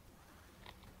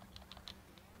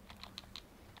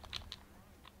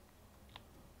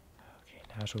 Okay,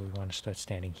 now's where we want to start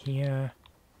standing here.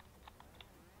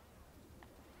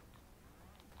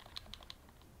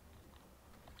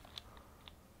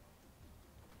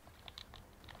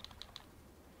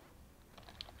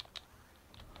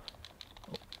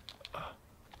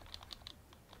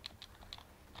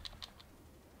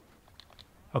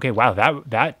 Okay, wow,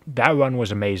 that run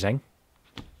was amazing.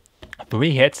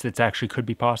 3 hits, that actually could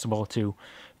be possible to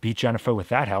beat Jennifer with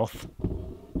that health.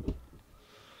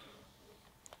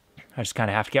 I just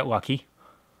kind of have to get lucky.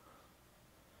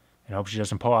 And hope she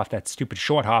doesn't pull off that stupid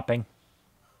short hopping.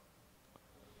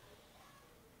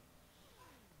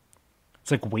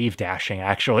 It's like wave dashing,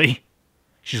 actually.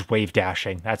 She's wave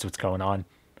dashing, that's what's going on.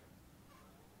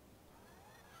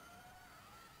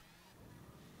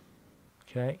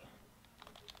 Okay.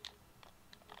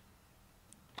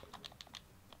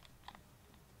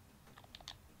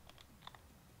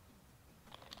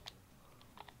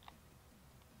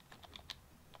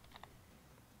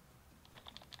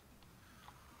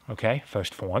 Okay,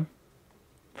 first form.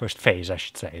 First phase, I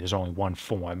should say. There's only 1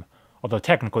 form. Although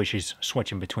technically she's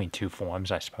switching between 2 forms,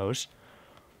 I suppose.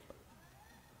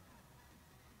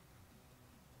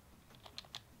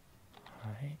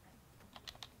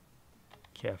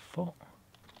 Careful.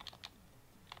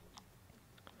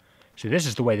 See, this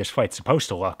is the way this fight's supposed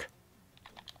to look.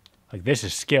 Like, this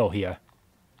is skill here.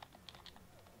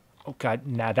 Oh, God.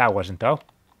 Nah, that wasn't, though.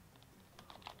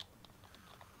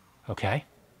 Okay.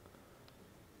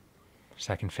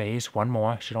 Second phase. One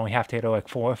more. Should only have to hit her like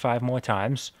 4 or 5 more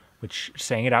times. Which,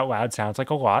 saying it out loud, sounds like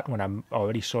a lot when I'm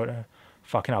already sort of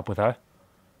fucking up with her.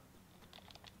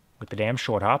 With the damn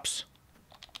short hops.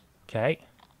 Okay.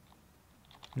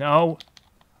 No.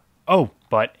 Oh,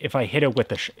 but if I hit her with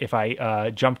the... if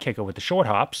I jump kick her with the short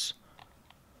hops...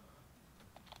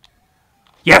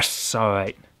 Yes!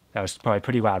 Alright. That was probably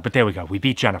pretty loud, but there we go. We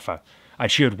beat Jennifer. I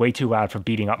cheered way too loud for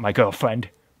beating up my girlfriend.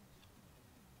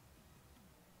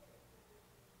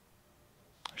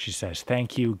 She says,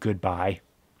 thank you, goodbye.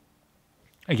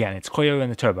 Again, it's clearer in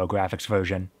the TurboGrafx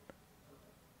version.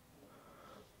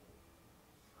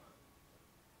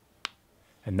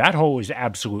 And that hole is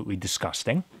absolutely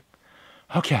disgusting.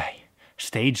 Okay,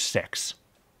 stage 6.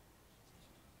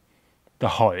 The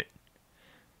heart.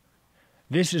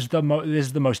 This is the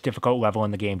most difficult level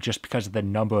in the game just because of the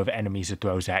number of enemies it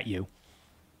throws at you.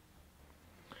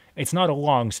 It's not a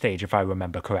long stage if I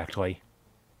remember correctly.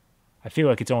 I feel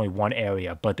like it's only one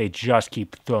area, but they just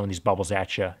keep throwing these bubbles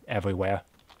at you everywhere.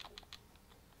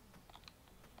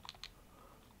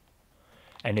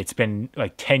 And it's been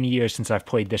like 10 years since I've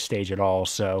played this stage at all,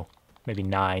 so maybe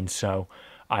 9, so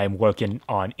I am working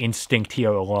on instinct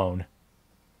here alone.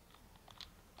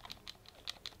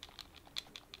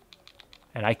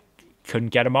 And I couldn't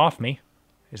get him off me.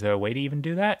 Is there a way to even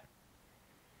do that?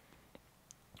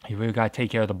 You really gotta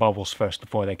take care of the bubbles first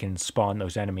before they can spawn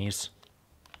those enemies.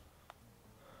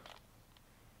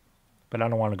 But I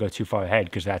don't want to go too far ahead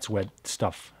because that's where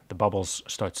stuff, the bubbles,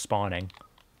 start spawning.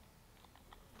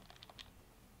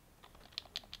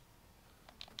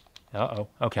 Uh-oh.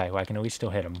 Okay, well, I can at least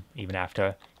still hit him, even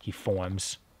after he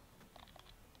forms.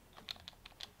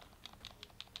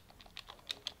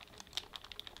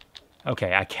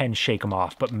 Okay, I can shake him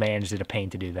off, but man, is it a pain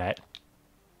to do that.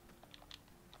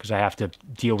 Because I have to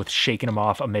deal with shaking him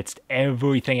off amidst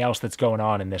everything else that's going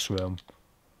on in this room.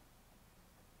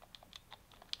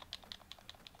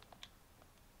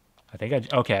 I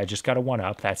think okay, I just got a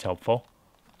 1-up. That's helpful.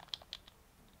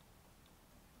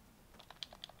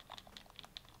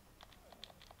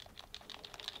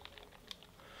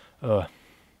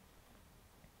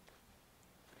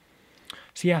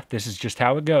 So yeah, this is just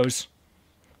how it goes.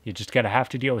 You just gotta have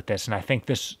to deal with this, and I think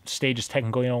this stage is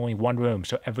technically only one room,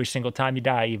 so every single time you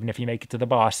die, even if you make it to the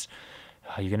boss,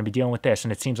 you're gonna be dealing with this,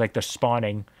 and it seems like they're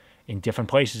spawning in different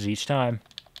places each time.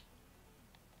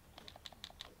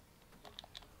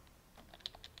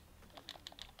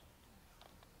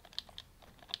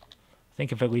 I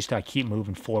think if at least I keep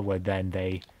moving forward, then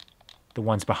the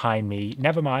ones behind me...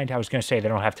 Never mind, I was going to say they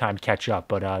don't have time to catch up,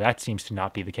 but that seems to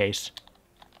not be the case.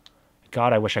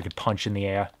 God, I wish I could punch in the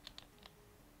air.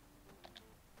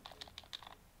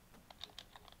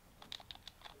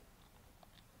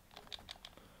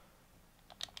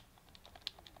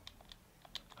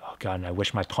 Oh God, and I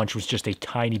wish my punch was just a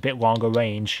tiny bit longer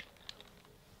range.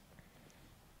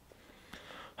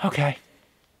 Okay.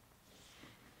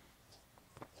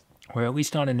 We're at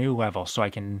least on a new level, so I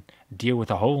can deal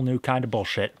with a whole new kind of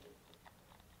bullshit.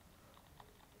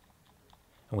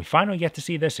 And we finally get to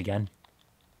see this again.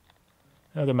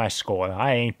 Look at my score.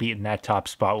 I ain't beating that top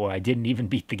spot where I didn't even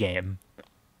beat the game.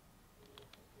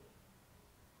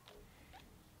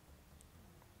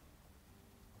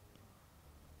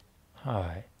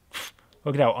 Alright.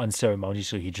 Look at how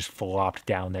unceremoniously he just flopped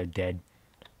down there dead.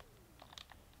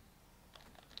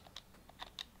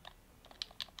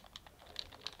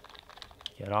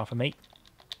 Get off of me.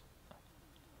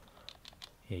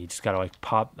 Yeah, you just gotta like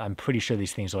pop. I'm pretty sure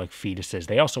these things are like fetuses.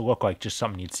 They also look like just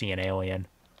something you'd see in Alien.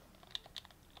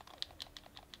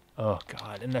 Oh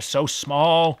God, and they're so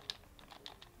small.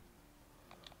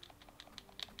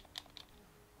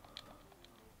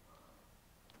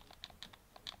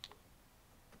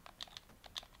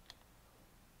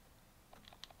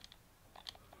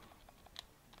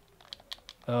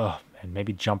 Oh, and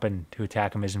maybe jumping to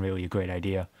attack them isn't really a great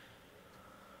idea.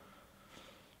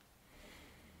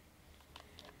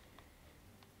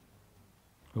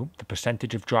 Ooh, the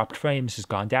percentage of dropped frames has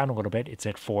gone down a little bit. It's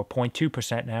at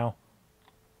 4.2% now.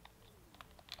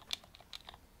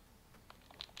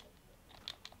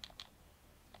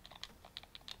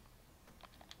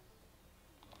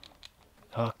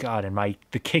 Oh God, and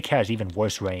the kick has even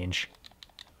worse range.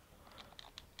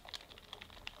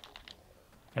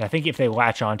 And I think if they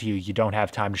latch onto you, you don't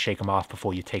have time to shake them off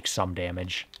before you take some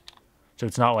damage. So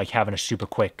it's not like having a super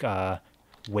quick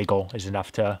wiggle is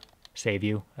enough to save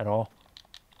you at all.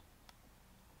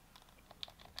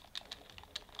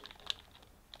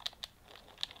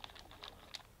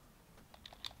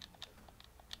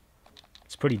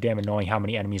 pretty damn annoying how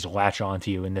many enemies latch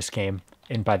onto you in this game.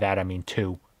 And by that, I mean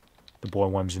 2. The boar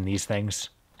worms in these things.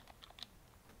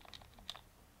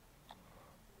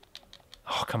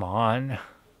 Oh, come on.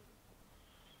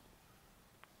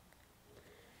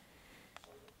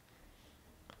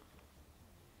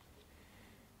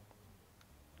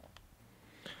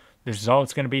 This is all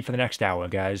it's going to be for the next hour,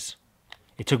 guys.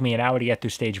 It took me an hour to get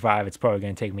through stage 5. It's probably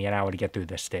going to take me an hour to get through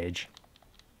this stage.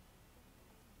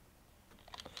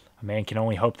 A man can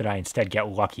only hope that I instead get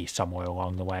lucky somewhere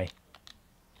along the way.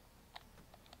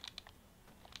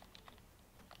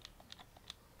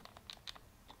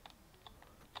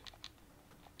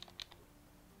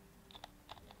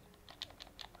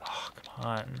 Oh, come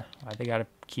on. Why they gotta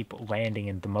keep landing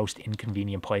in the most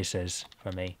inconvenient places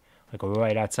for me? Like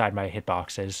right outside my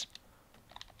hitboxes.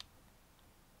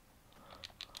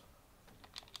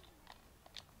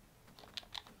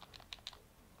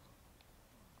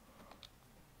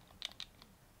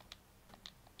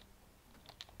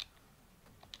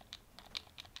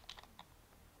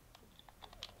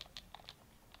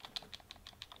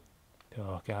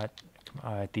 Oh god.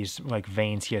 Alright, these like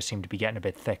veins here seem to be getting a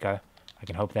bit thicker. I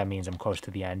can hope that means I'm close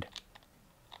to the end.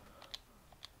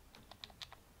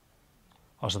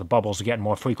 Also, the bubbles are getting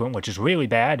more frequent, which is really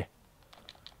bad.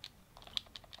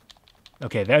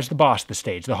 Okay, there's the boss of the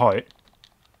stage, the heart.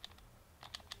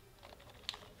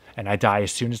 And I die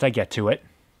as soon as I get to it.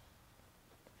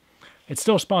 It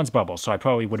still spawns bubbles, so I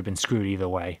probably would have been screwed either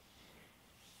way.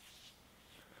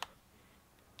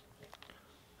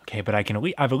 Okay, but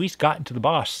I've at least gotten to the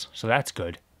boss, so that's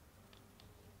good.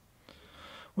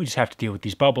 We just have to deal with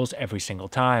these bubbles every single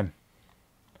time.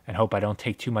 And hope I don't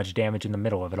take too much damage in the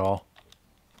middle of it all.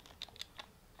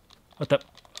 What the...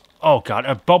 Oh god,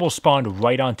 a bubble spawned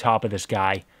right on top of this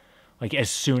guy. Like, as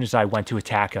soon as I went to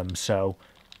attack him, so...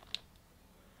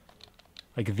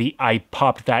 Like, I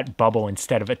popped that bubble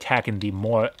instead of attacking the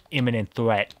more imminent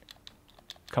threat.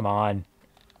 Come on.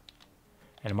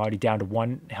 And I'm already down to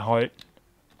 1 heart.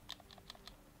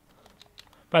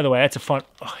 By the way, that's a fun...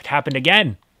 Oh, it happened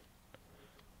again!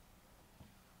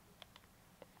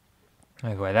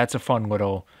 Anyway, that's a fun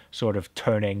little sort of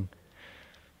turning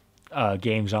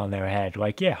games on their head.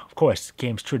 Like, yeah, of course,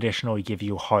 games traditionally give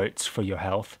you hearts for your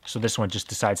health. So this one just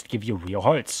decides to give you real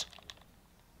hearts.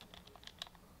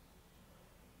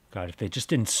 God, if they just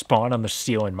didn't spawn on the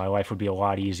ceiling, my life would be a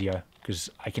lot easier. Because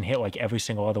I can hit like every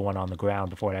single other one on the ground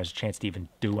before it has a chance to even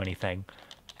do anything.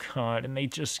 God, and they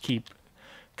just keep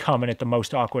coming at the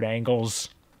most awkward angles.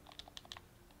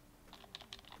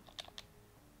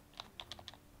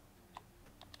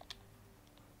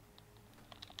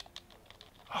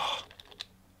 Oh.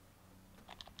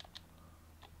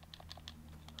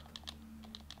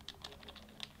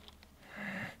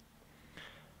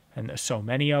 And there's so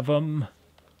many of them.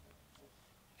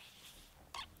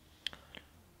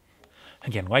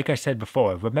 Again, like I said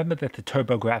before, remember that the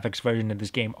TurboGrafx version of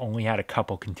this game only had a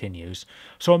couple continues.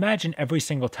 So imagine every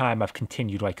single time I've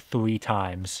continued like 3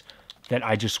 times that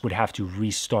I just would have to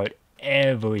restart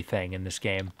everything in this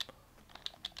game.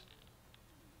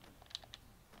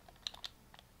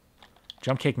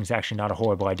 Jump kicking is actually not a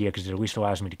horrible idea because it at least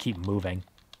allows me to keep moving.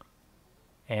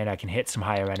 And I can hit some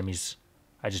higher enemies.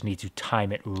 I just need to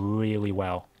time it really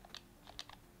well.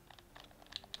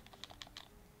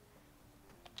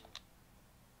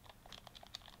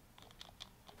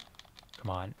 Come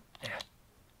on.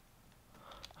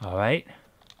 All right.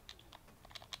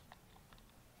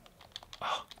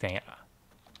 Oh, dang it.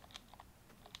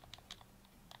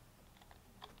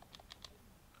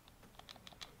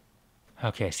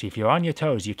 Okay, see, if you're on your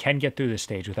toes, you can get through this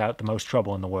stage without the most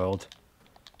trouble in the world.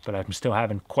 But I'm still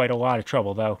having quite a lot of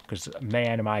trouble, though, because,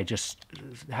 man, am I just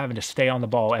having to stay on the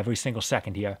ball every single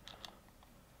second here.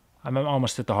 I'm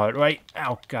almost at the heart, right?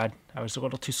 Oh, God. I was a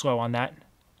little too slow on that.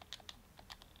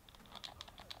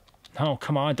 No,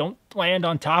 come on, don't land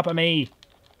on top of me.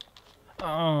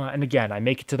 Oh, and again, I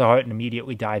make it to the heart and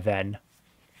immediately die then.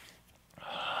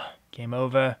 Game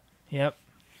over. Yep.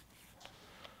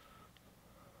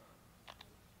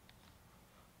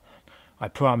 I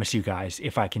promise you guys,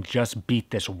 if I can just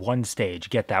beat this one stage,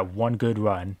 get that one good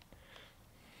run,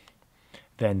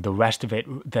 then the rest of it,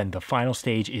 then the final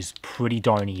stage is pretty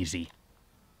darn easy.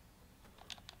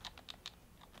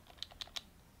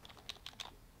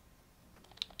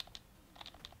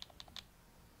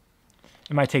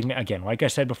 It might take me, again, like I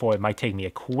said before, it might take me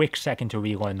a quick second to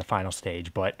relearn the final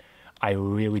stage, but I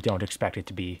really don't expect it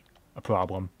to be a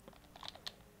problem.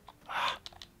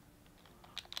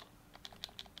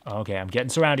 Okay, I'm getting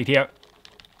surrounded here.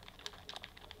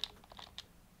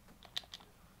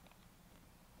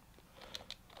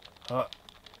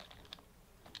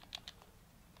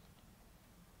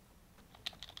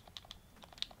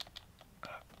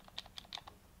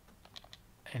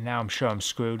 And now I'm sure I'm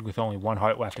screwed with only one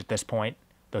heart left at this point.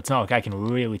 Though it's not like I can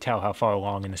really tell how far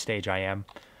along in the stage I am.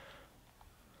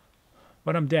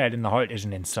 But I'm dead and the heart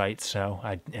isn't in sight, so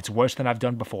it's worse than I've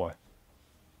done before.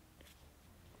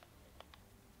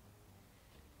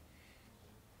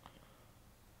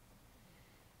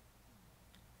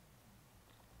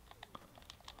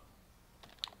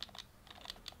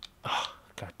 Oh,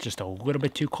 got just a little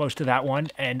bit too close to that one,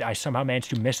 and I somehow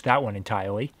managed to miss that one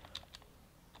entirely.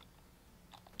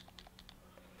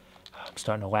 I'm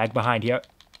starting to lag behind here.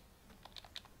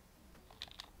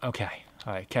 Okay,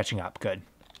 alright, catching up, good.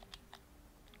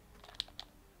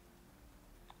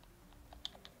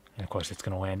 And of course it's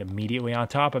going to land immediately on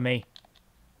top of me,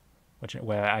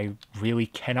 where I really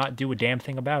cannot do a damn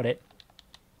thing about it.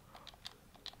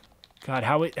 God,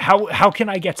 how can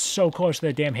I get so close to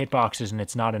the damn hitboxes and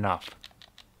it's not enough?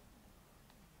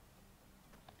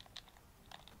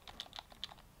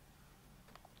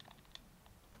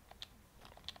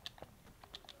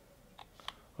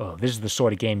 Oh, this is the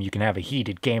sort of game you can have a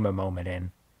heated gamer moment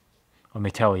in. Let me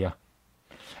tell you.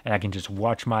 And I can just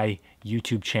watch my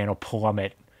YouTube channel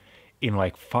plummet in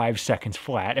like 5 seconds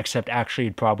flat, except actually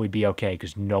it'd probably be okay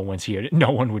because no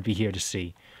one would be here to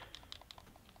see.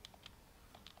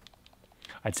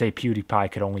 I'd say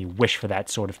PewDiePie could only wish for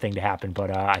that sort of thing to happen, but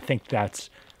I think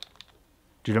that's...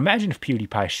 Dude, imagine if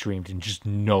PewDiePie streamed and just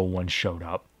no one showed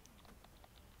up.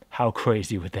 How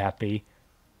crazy would that be?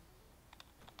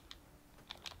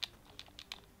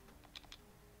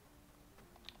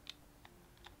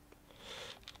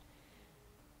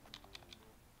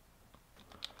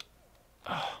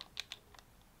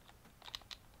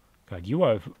 God, you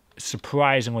are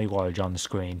surprisingly large on the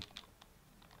screen.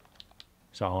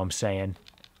 That's all I'm saying.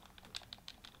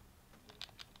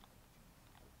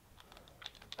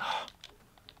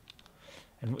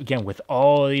 And again, with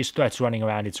all these threats running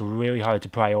around, it's really hard to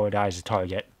prioritize a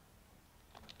target.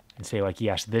 And say, like,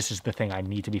 yes, this is the thing I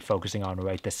need to be focusing on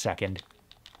right this second.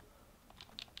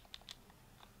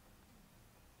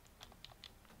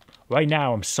 Right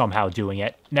now, I'm somehow doing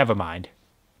it. Never mind.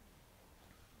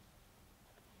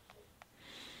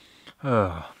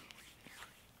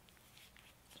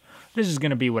 This is going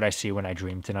to be what I see when I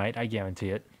dream tonight. I guarantee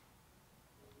it.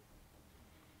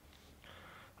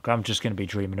 I'm just going to be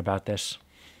dreaming about this.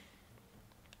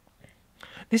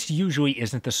 This usually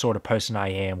isn't the sort of person I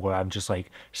am where I'm just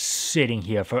like sitting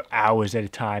here for hours at a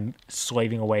time,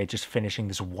 slaving away at just finishing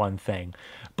this one thing.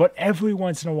 But every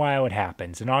once in a while it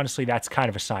happens. And honestly, that's kind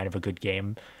of a sign of a good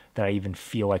game, that I even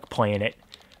feel like playing it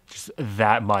just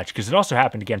that much. Because it also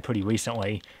happened again pretty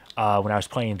recently when I was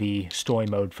playing the story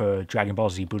mode for Dragon Ball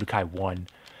Z Budokai 1.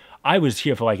 I was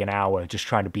here for like an hour just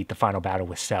trying to beat the final battle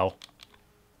with Cell.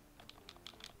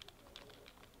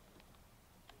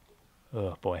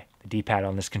 Oh boy, the D-pad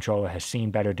on this controller has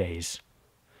seen better days.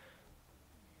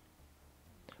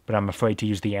 But I'm afraid to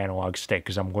use the analog stick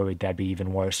because I'm worried that'd be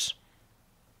even worse.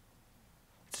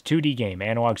 It's a 2D game.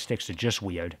 Analog sticks are just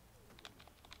weird.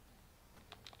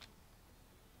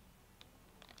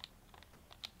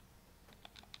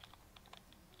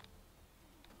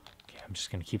 Okay, I'm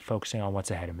just going to keep focusing on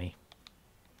what's ahead of me.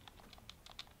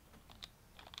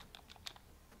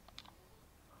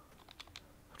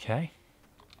 Okay.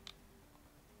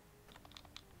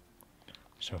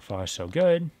 So far, so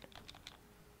good.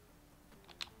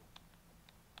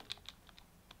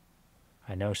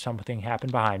 I know something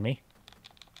happened behind me.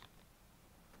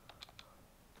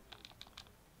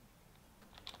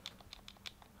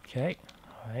 Okay,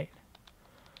 alright.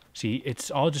 See,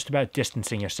 it's all just about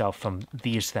distancing yourself from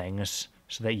these things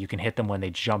so that you can hit them when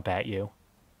they jump at you.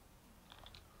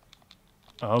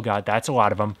 Oh god, that's a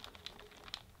lot of them.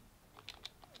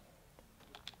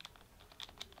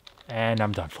 And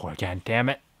I'm done for again, damn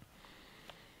it.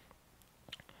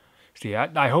 See,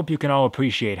 I hope you can all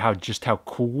appreciate just how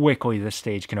quickly this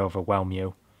stage can overwhelm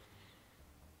you.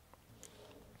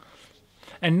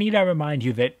 And need I remind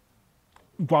you that,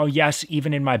 while yes,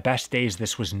 even in my best days,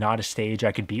 this was not a stage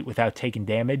I could beat without taking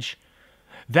damage,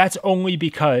 that's only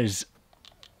because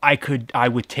I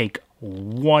would take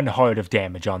 1 heart of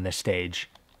damage on this stage.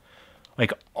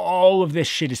 Like, all of this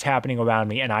shit is happening around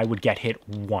me, and I would get hit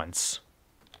once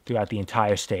throughout the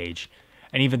entire stage.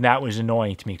 And even that was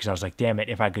annoying to me because I was like, damn it,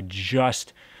 if I could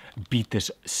just beat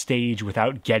this stage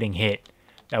without getting hit,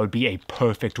 that would be a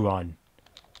perfect run.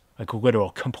 Like a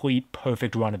literal, complete,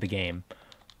 perfect run of the game.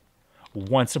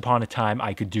 Once upon a time,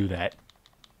 I could do that.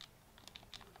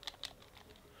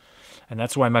 And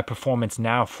that's why my performance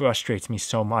now frustrates me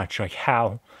so much. Like,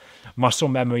 how? Muscle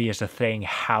memory is a thing.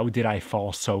 How did I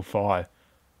fall so far?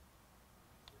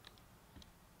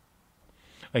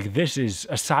 Like, this is,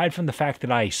 aside from the fact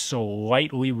that I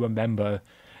slightly remember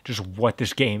just what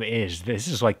this game is, this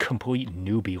is like complete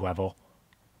newbie level.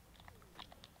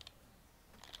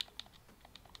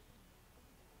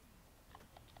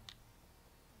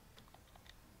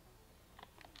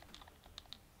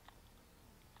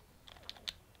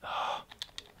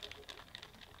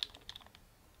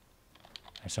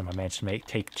 I somehow managed to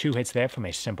take 2 hits there from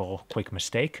a simple, quick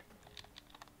mistake.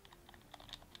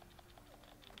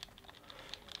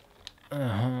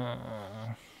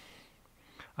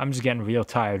 I'm just getting real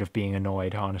tired of being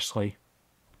annoyed, honestly.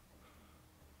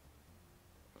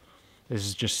 This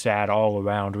is just sad all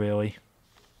around, really.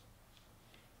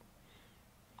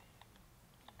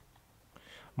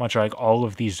 Much like all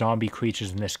of these zombie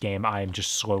creatures in this game, I am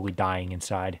just slowly dying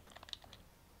inside.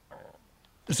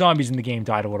 The zombies in the game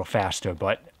died a little faster,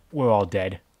 but we're all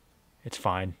dead. It's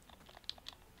fine.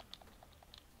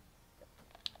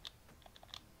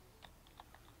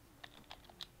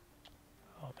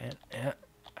 Oh, man.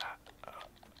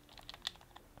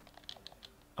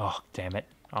 Oh, damn it.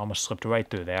 I almost slipped right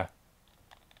through there.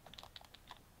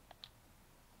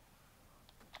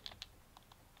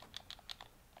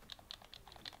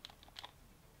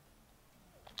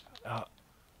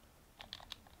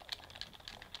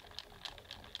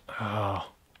 Oh.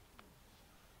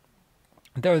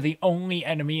 They're the only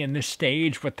enemy in this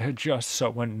stage, but they're just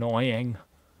so annoying.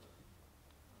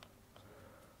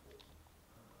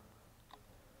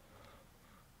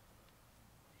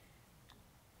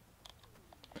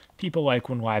 People like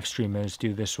when live streamers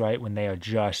do this, right? When they are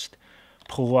just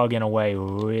plugging away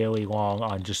really long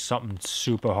on just something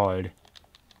super hard.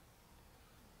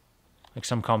 Like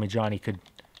some Call Me Johnny could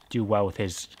do well with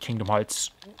his Kingdom Hearts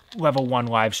level 1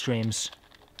 live streams.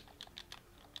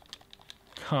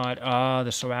 God,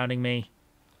 they're surrounding me.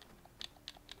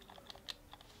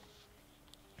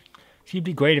 It'd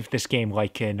be great if this game,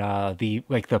 like in the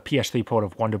PS3 port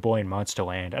of Wonder Boy and Monster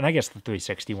Land, and I guess the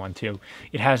 360 one too,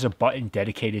 it has a button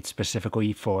dedicated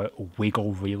specifically for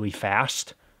wiggle really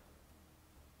fast.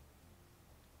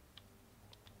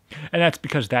 And that's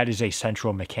because that is a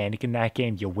central mechanic in that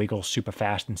game. You wiggle super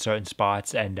fast in certain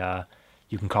spots, and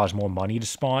you can cause more money to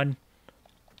spawn.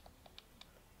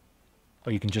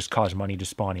 Or you can just cause money to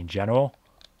spawn in general.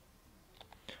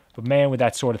 But man, would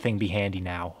that sort of thing be handy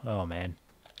now. Oh, man.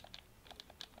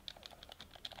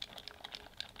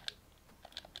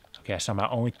 Okay, I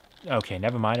somehow only... Okay,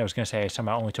 never mind. I was going to say I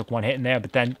somehow only took 1 hit in there,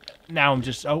 but then now I'm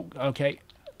just... Oh, okay.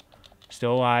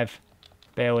 Still alive.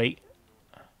 Barely.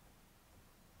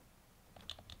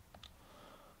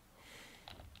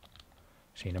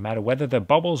 See, no matter whether the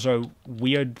bubbles are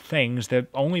weird things, they're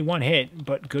only 1 hit,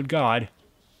 but good God.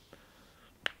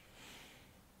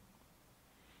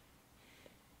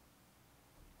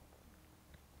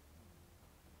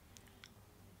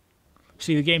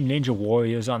 See, the game Ninja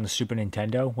Warriors on the Super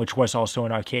Nintendo, which was also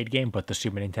an arcade game, but the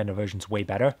Super Nintendo version's way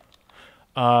better.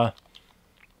 And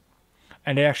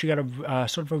they actually got a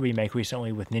sort of a remake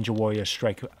recently with Ninja Warriors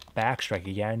Strike Back, Strike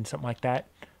Again, something like that.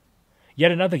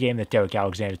 Yet another game that Derek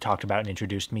Alexander talked about and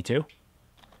introduced me to.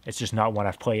 It's just not one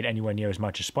I've played anywhere near as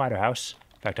much as Splatterhouse.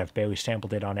 In fact, I've barely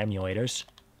sampled it on emulators.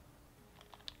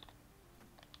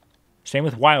 Same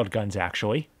with Wild Guns,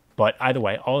 actually. But either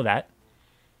way, all of that.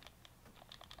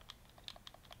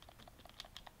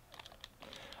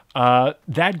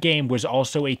 That game was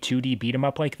also a 2D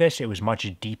beat-em-up like this. It was much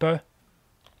deeper.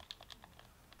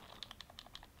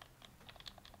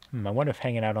 I wonder if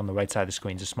hanging out on the right side of the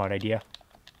screen is a smart idea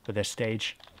for this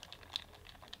stage.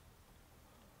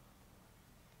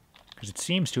 Because it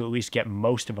seems to at least get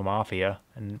most of them off here,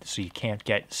 and so you can't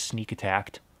get sneak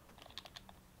attacked.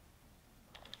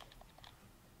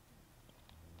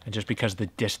 And just because of the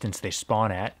distance they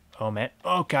spawn at. Oh, man.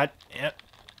 Oh, God. Yeah.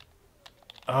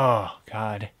 Oh,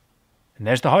 God. And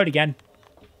there's the heart again.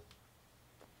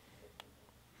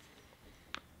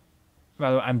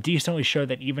 Well, I'm decently sure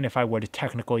that even if I were to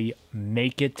technically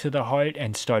make it to the heart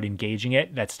and start engaging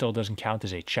it, that still doesn't count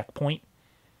as a checkpoint.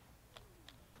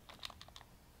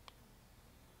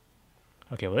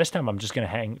 Okay, well this time I'm just going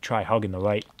to try hugging the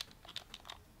right.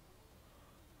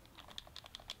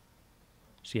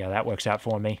 See how that works out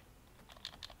for me.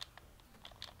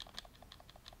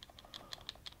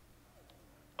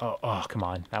 Oh, come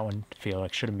on. That one feel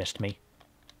like should have missed me.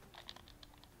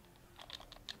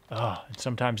 Oh, and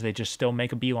sometimes they just still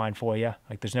make a beeline for you.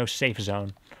 Like there's no safe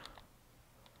zone.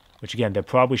 Which again, there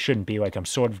probably shouldn't be. Like I'm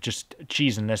sort of just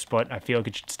cheesing this, but I feel like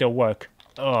it should still work.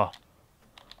 Oh.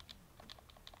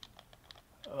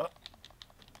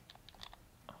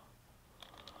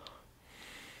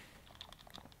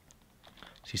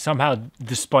 See, somehow,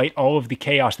 despite all of the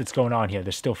chaos that's going on here,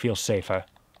 this still feels safer.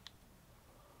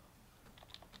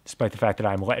 despite the fact that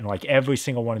I'm letting like every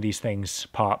single one of these things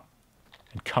pop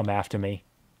and come after me.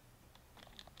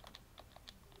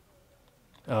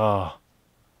 Oh.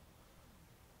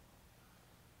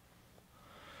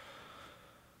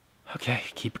 Okay,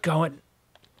 keep it going.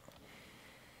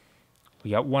 We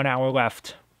got 1 hour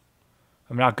left.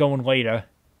 I'm not going later.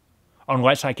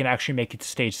 Unless I can actually make it to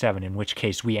stage 7, in which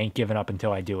case we ain't giving up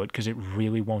until I do it, because it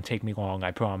really won't take me long,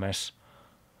 I promise.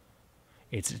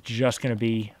 It's just going to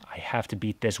be, I have to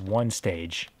beat this one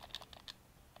stage.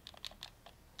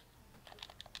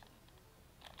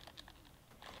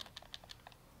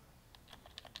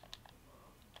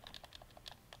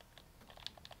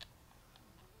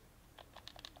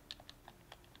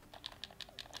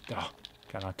 Oh,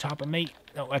 got on top of me.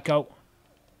 Don't let go.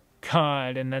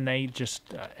 God, and then they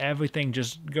just, everything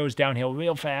just goes downhill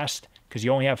real fast, because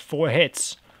you only have 4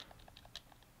 hits.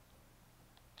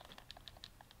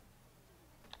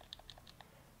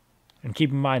 And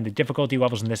keep in mind, the difficulty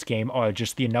levels in this game are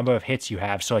just the number of hits you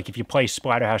have. So, like, if you play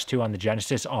Splatterhouse 2 on the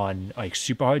Genesis on, like,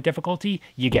 super hard difficulty,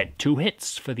 you get 2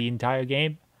 hits for the entire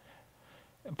game.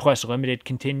 Plus, limited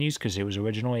continues, because it was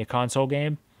originally a console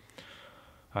game.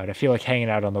 Alright, I feel like hanging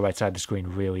out on the right side of the screen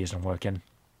really isn't working.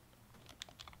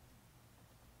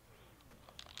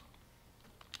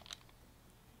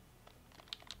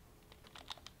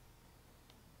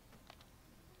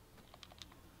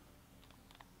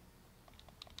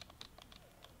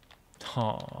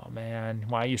 Oh, man.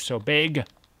 Why are you so big?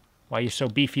 Why are you so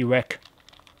beefy, Rick?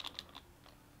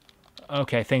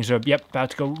 Okay, things are, yep, about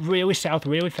to go really south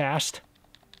really fast.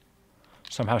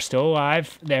 Somehow still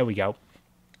alive. There we go.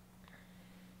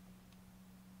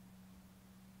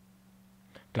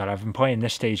 God, I've been playing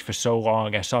this stage for so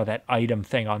long. I saw that item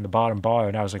thing on the bottom bar,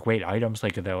 and I was like, wait, items?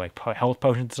 Like, are they, like, health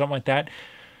potions or something like that?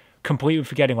 Completely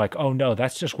forgetting, like, oh, no,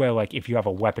 that's just where, like, if you have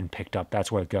a weapon picked up,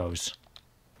 that's where it goes.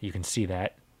 You can see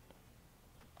that.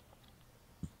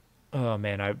 Oh,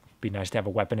 man, it'd be nice to have a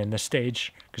weapon in this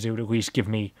stage, because it would at least give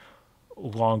me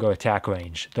longer attack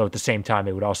range. Though at the same time,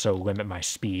 it would also limit my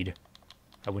speed.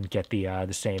 I wouldn't get the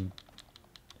same.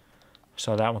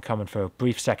 Saw that one coming for a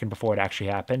brief second before it actually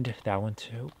happened. That one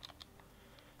too.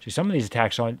 See, some of these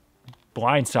attacks aren't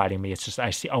blindsiding me. It's just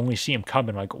I only see them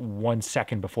coming like 1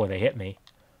 second before they hit me.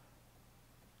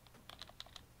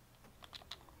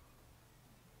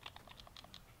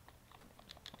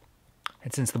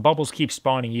 And since the bubbles keep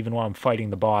spawning even while I'm fighting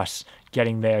the boss,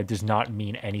 getting there does not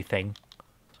mean anything.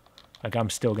 Like, I'm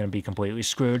still going to be completely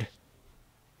screwed.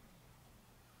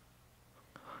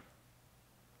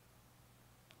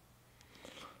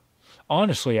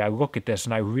 Honestly, I look at this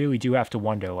and I really do have to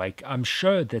wonder, like, I'm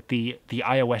sure that the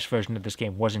iOS version of this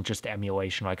game wasn't just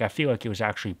emulation. Like, I feel like it was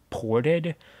actually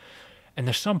ported. And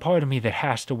there's some part of me that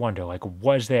has to wonder, like,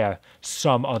 was there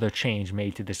some other change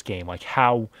made to this game? Like,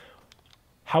 how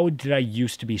did I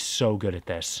used to be so good at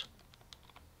this?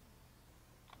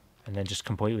 And then just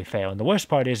completely fail. And the worst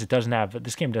part is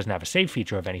this game doesn't have a save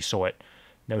feature of any sort.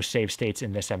 No save states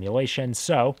in this emulation.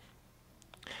 So,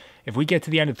 if we get to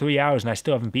the end of 3 hours and I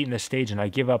still haven't beaten this stage and I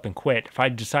give up and quit, if I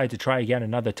decide to try again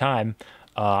another time,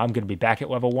 I'm going to be back at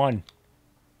level 1.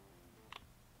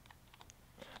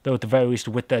 Though at the very least,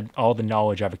 with all the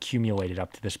knowledge I've accumulated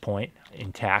up to this point,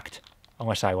 intact.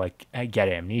 Unless I, like, get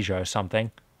amnesia or something.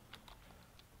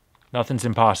 Nothing's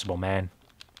impossible, man.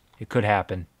 It could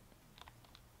happen.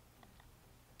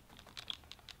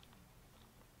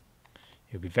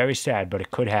 It would be very sad, but it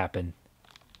could happen.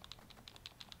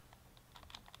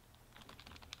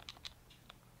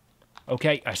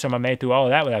 Okay, I somehow made it through all of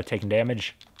that without taking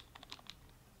damage.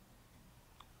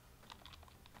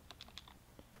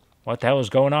 What the hell is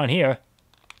going on here?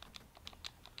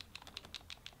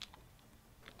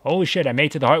 Holy shit, I made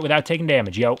it to the heart without taking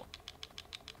damage, yo.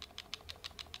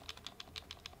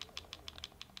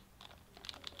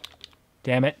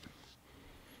 Damn it.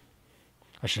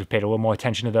 I should have paid a little more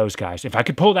attention to those guys. If I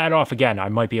could pull that off again, I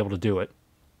might be able to do it.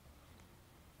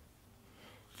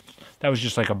 That was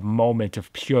just like a moment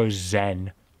of pure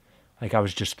zen. Like I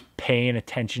was just paying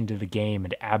attention to the game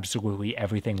and absolutely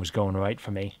everything was going right for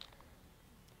me.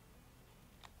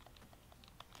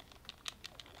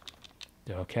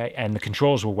 Okay, and the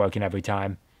controls were working every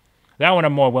time. That one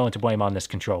I'm more willing to blame on this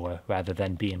controller rather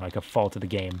than being like a fault of the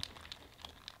game.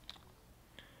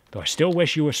 Though I still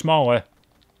wish you were smaller.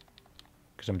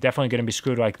 Because I'm definitely going to be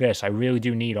screwed like this. I really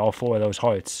do need all 4 of those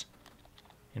hearts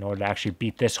in order to actually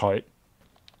beat this heart.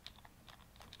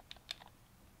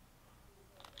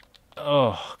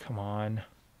 Oh, come on.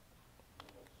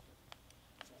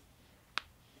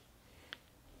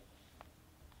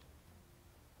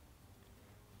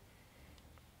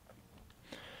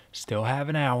 Still have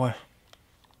an hour.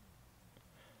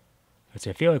 So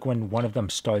I feel like when one of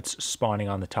them starts spawning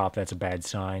on the top, that's a bad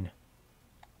sign.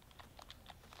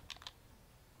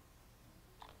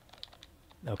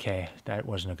 Okay, that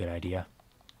wasn't a good idea.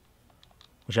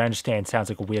 Which I understand sounds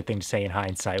like a weird thing to say in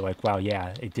hindsight. Like, well,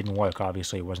 yeah, it didn't work.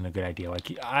 Obviously, it wasn't a good idea.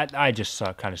 Like, I just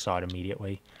kind of saw it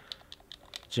immediately.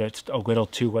 Just a little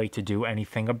too late to do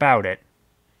anything about it.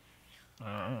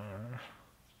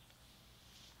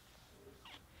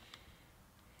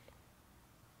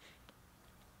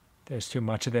 There's too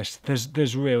much of this.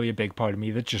 There's really a big part of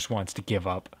me that just wants to give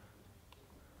up.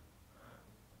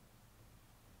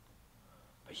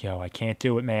 But, yo, I can't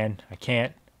do it, man. I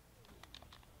can't.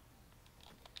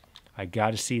 I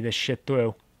gotta see this shit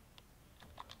through.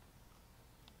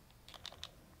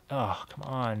 Oh, come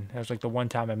on. That was like the one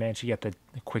time I managed to get the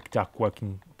quick duck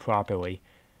working properly.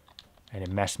 And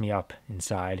it messed me up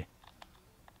inside.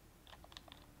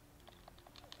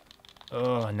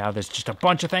 Oh, now there's just a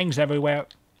bunch of things everywhere.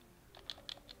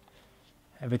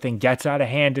 Everything gets out of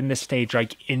hand in this stage,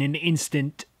 like, in an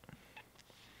instant.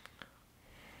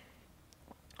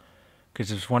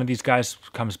 Because if one of these guys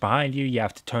comes behind you, you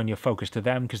have to turn your focus to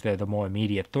them because they're the more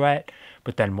immediate threat.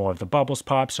 But then more of the bubbles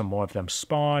pop, so more of them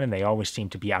spawn, and they always seem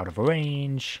to be out of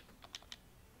range.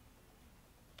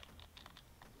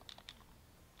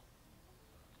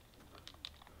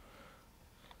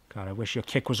 God, I wish your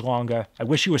kick was longer. I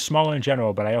wish you were smaller in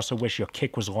general, but I also wish your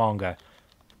kick was longer.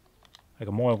 Like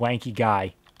a more lanky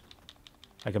guy.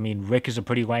 Like, I mean, Rick is a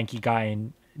pretty lanky guy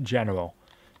in general.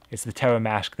 It's the terror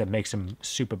mask that makes him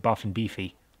super buff and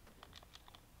beefy.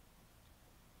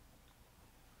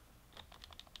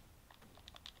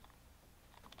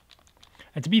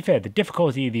 And to be fair, the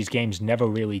difficulty of these games never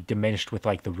really diminished with,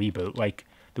 like, the reboot. Like,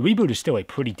 the reboot is still a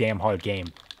pretty damn hard game.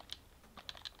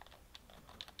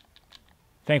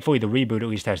 Thankfully, the reboot at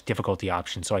least has difficulty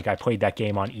options. So, like, I played that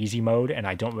game on easy mode, and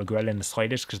I don't regret it in the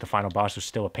slightest because the final boss was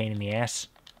still a pain in the ass.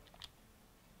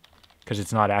 Because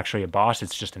it's not actually a boss,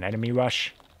 it's just an enemy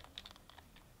rush.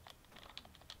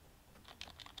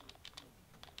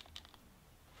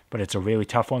 But it's a really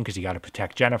tough one because you got to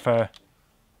protect Jennifer.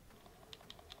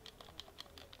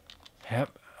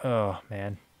 Yep. Oh,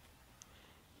 man.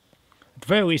 At the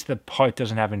very least, the part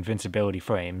doesn't have invincibility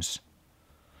frames.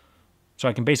 So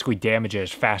I can basically damage it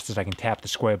as fast as I can tap the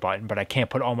square button, but I can't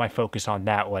put all my focus on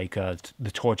that like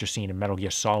the torture scene in Metal Gear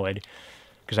Solid,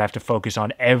 because I have to focus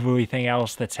on everything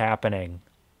else that's happening.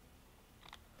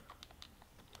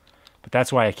 But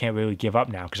that's why I can't really give up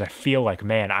now, because I feel like,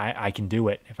 man, I can do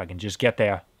it. If I can just get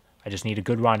there, I just need a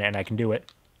good run, and I can do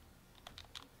it.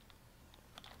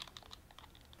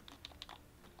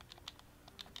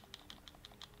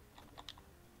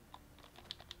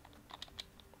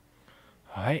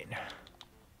 All right.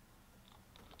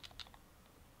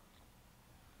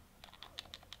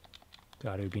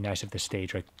 God, it would be nice if the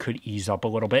stage could ease up a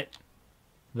little bit,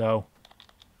 though.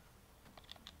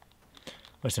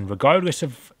 Listen, regardless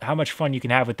of how much fun you can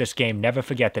have with this game, never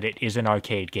forget that it is an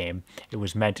arcade game. It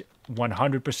was meant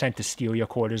 100% to steal your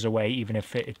quarters away, even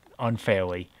if it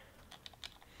unfairly.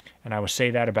 And I will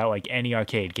say that about like any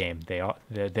arcade game. They're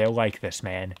like this,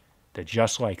 man. They're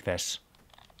just like this.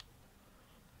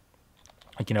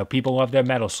 Like, you know, people love their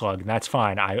Metal Slug, and that's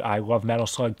fine. I love Metal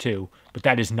Slug too, but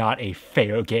that is not a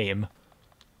fair game.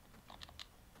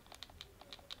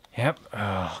 Yep.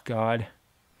 Oh, God.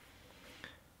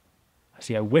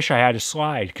 See, I wish I had a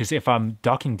slide, because if I'm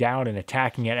ducking down and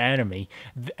attacking an enemy,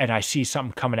 and I see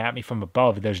something coming at me from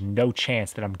above, there's no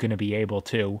chance that I'm going to be able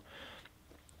to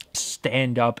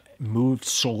stand up,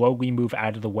 slowly move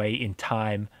out of the way in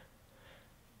time,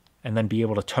 and then be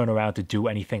able to turn around to do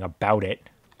anything about it.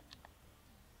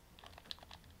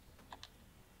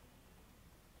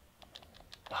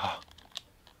 Oh.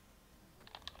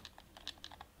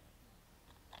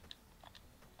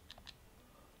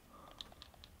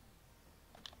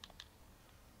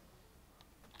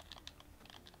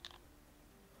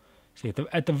 See,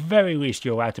 at the very least,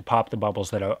 you're allowed to pop the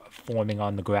bubbles that are forming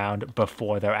on the ground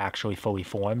before they're actually fully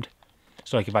formed.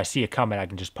 So, like, if I see it coming, I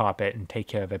can just pop it and take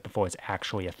care of it before it's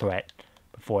actually a threat,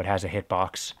 before it has a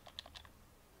hitbox.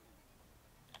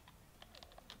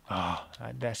 Oh,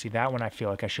 see, that one I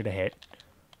feel like I should have hit.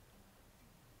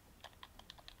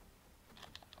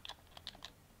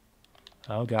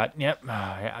 Oh, God, yep.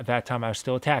 That time I was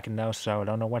still attacking, though, so I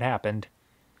don't know what happened.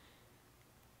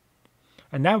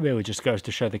 And that really just goes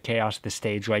to show the chaos of the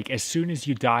stage. Like, as soon as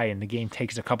you die and the game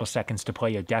takes a couple seconds to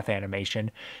play your death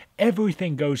animation,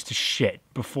 everything goes to shit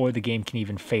before the game can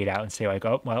even fade out and say, like,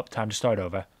 oh, well, time to start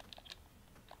over.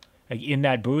 Like, in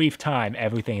that brief time,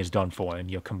 everything is done for,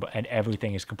 and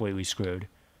everything is completely screwed.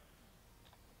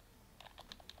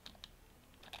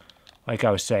 like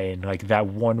I was saying, like that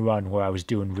one run where I was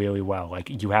doing really well.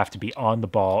 Like, you have to be on the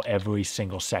ball every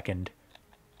single second.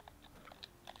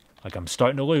 Like, I'm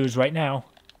starting to lose right now.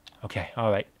 Okay,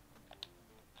 alright.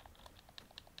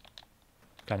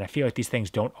 God, I feel like these things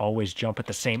don't always jump at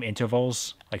the same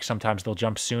intervals. Like, sometimes they'll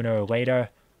jump sooner or later.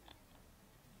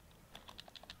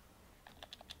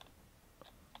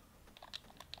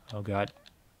 Oh god.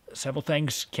 Several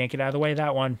things. Can't get out of the way of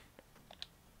that one.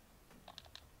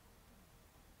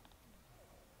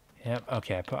 Yep,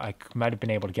 okay. I might have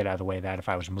been able to get out of the way of that if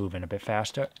I was moving a bit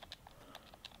faster.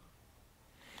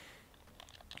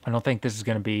 I don't think this is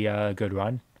going to be a good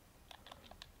run.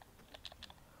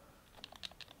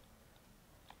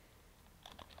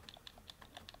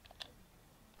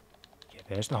 Okay,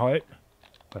 there's the heart.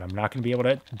 But I'm not going to be able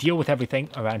to deal with everything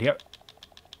around here.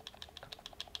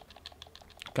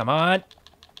 Come on.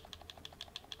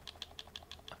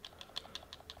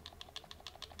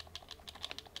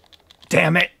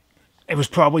 Damn it. It was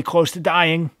probably close to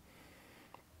dying.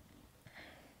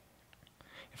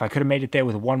 If I could have made it there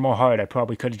with one more heart, I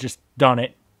probably could have just done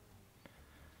it.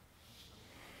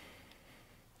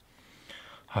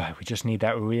 Alright, we just need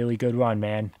that really good run,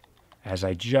 man. As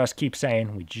I just keep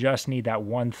saying, we just need that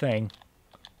one thing.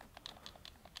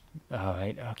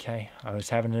 Alright, okay. I was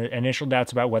having initial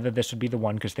doubts about whether this would be the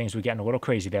one because things were getting a little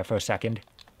crazy there for a second.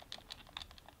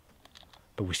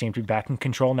 But we seem to be back in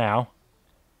control now.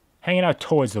 Hanging out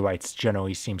towards the right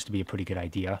generally seems to be a pretty good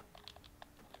idea.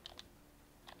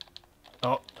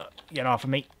 Oh, get off of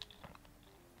me.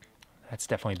 That's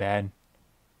definitely bad.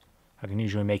 I can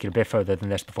usually make it a bit further than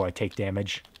this before I take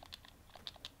damage.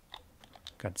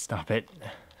 Gotta stop it.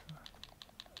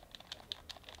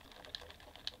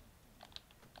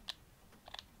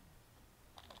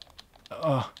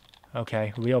 Oh,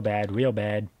 okay. Real bad, real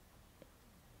bad.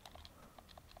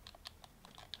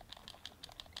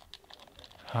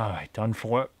 Alright, done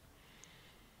for.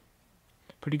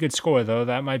 Pretty good score, though.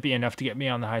 That might be enough to get me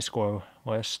on the high score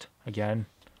list again.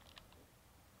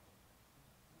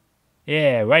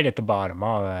 Yeah, right at the bottom.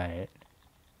 Alright.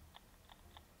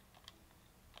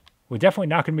 We're definitely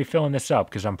not going to be filling this up,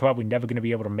 because I'm probably never going to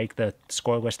be able to make the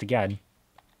score list again.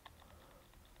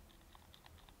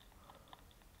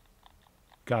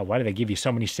 God, why do they give you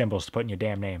so many symbols to put in your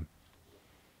damn name?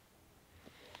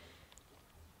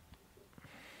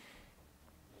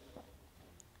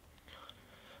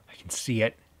 I can see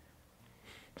it.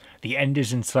 The end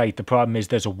is in sight. The problem is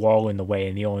there's a wall in the way,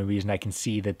 and the only reason I can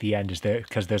see that the end is there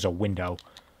because there's a window.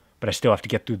 But I still have to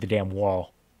get through the damn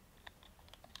wall.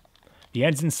 The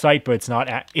end's in sight, but it's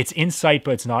not... It's in sight,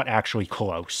 but it's not actually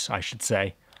close, I should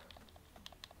say.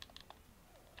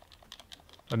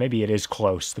 Or maybe it is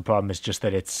close. The problem is just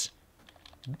that it's...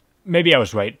 Maybe I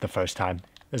was right the first time.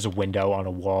 There's a window on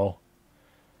a wall.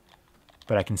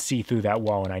 But I can see through that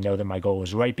wall, and I know that my goal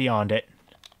is right beyond it.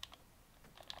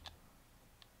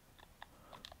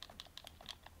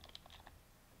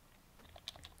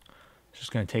 It's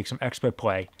just going to take some expert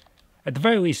play. At the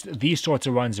very least, these sorts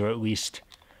of runs are at least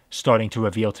starting to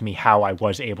reveal to me how I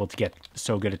was able to get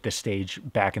so good at this stage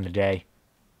back in the day.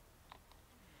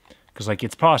 Because, like,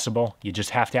 it's possible. You just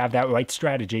have to have that right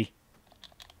strategy.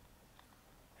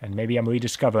 And maybe I'm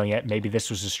rediscovering it. Maybe this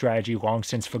was a strategy long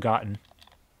since forgotten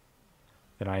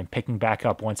that I am picking back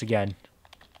up once again.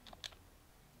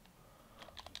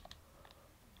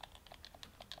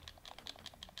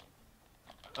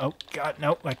 Oh, God,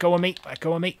 no. Let go of me. Let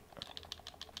go of me.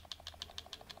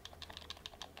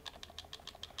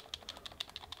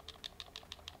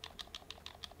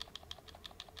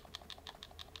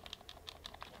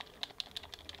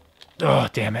 Oh,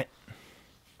 damn it.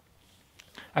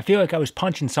 I feel like I was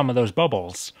punching some of those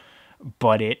bubbles,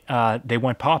 but they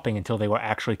weren't popping until they were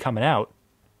actually coming out.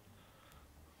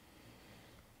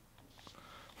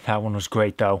 That one was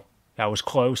great, though. That was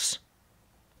close.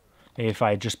 Maybe if I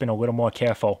had just been a little more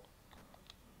careful.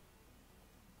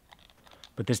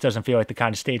 But this doesn't feel like the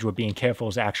kind of stage where being careful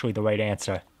is actually the right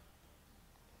answer.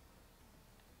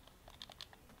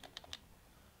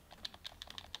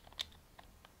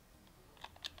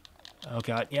 Oh,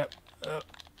 God, yep. Look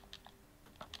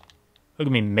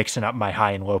at me mixing up my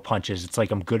high and low punches. It's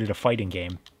like I'm good at a fighting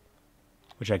game.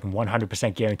 Which I can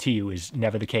 100% guarantee you is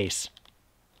never the case.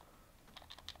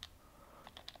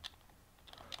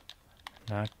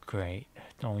 Not great.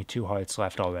 Only 2 hearts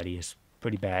left already is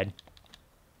pretty bad.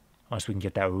 Unless we can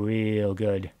get that real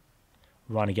good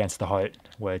run against the heart,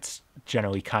 where it's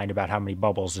generally kind about how many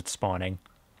bubbles it's spawning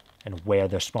and where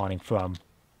they're spawning from.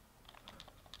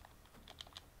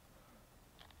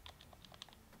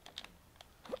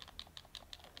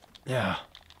 Yeah.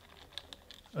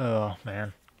 Oh,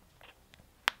 man.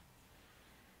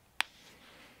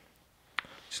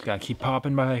 Just gotta keep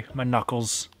popping my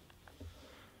knuckles.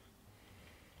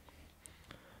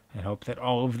 And hope that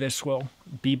all of this will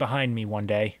be behind me one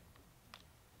day.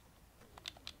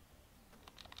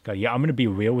 God, yeah, I'm gonna be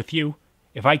real with you.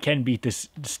 If I can beat this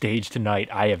stage tonight,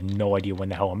 I have no idea when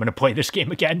the hell I'm gonna play this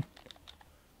game again.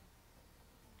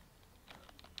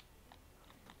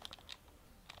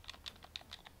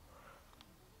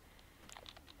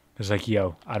 It's like,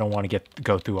 yo, I don't want to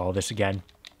go through all this again.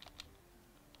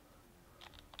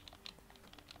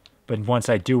 But once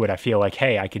I do it, I feel like,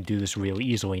 hey, I could do this really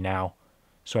easily now.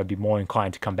 So I'd be more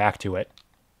inclined to come back to it.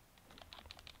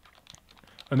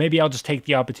 Or maybe I'll just take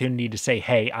the opportunity to say,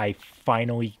 hey, I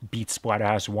finally beat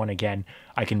Splatterhouse 1 again.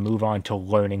 I can move on to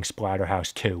learning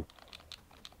Splatterhouse 2.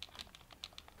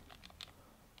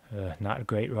 Not a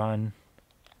great run.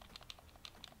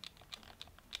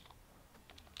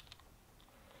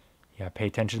 Yeah, pay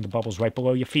attention to the bubbles right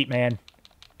below your feet, man.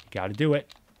 You gotta do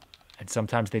it. And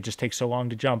sometimes they just take so long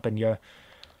to jump, and you're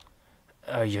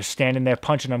standing there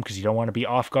punching them because you don't want to be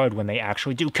off guard when they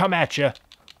actually do come at you.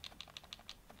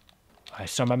 I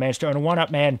saw my man starting to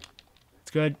one-up, man. It's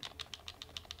good.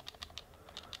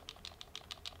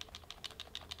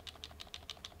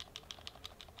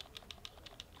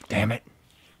 Damn it.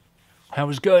 That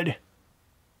was good.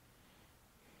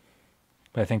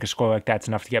 But I think a score like that's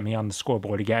enough to get me on the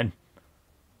scoreboard again.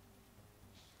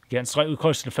 Getting slightly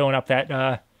closer to filling up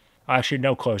that... actually,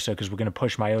 no closer, because we're going to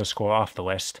push my other score off the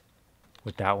list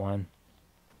with that one.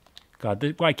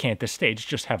 God, why can't this stage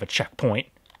just have a checkpoint?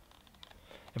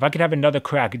 If I could have another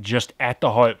crack just at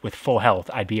the heart with full health,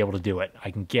 I'd be able to do it.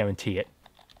 I can guarantee it.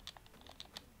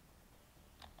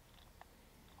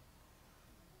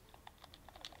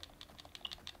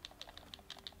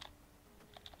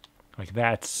 Like,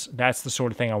 that's the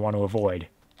sort of thing I want to avoid.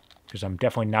 Because I'm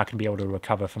definitely not going to be able to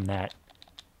recover from that.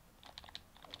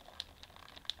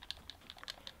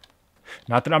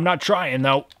 Not that I'm not trying,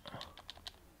 though.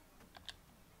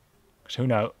 Because who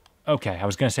knows? Okay, I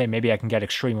was going to say maybe I can get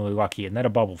extremely lucky, and then a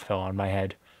bubble fell on my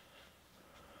head.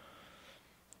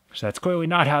 So that's clearly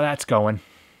not how that's going.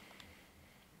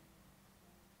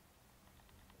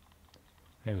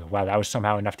 Wow, that was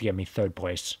somehow enough to get me third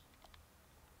place.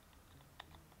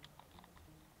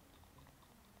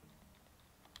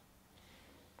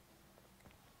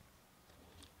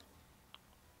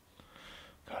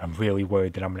 God, I'm really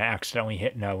worried that I'm going to accidentally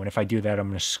hit no, and if I do that, I'm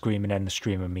going to scream and end the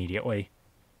stream immediately.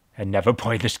 And never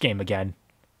play this game again.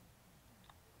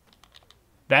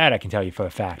 That I can tell you for a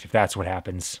fact, if that's what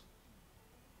happens.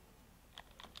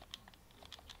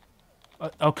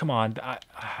 Oh, come on.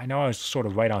 I know I was sort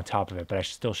of right on top of it, but I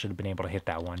still should have been able to hit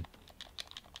that one.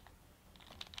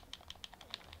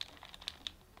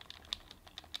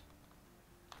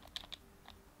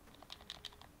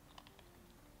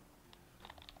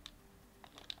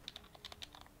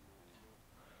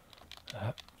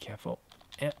 Careful.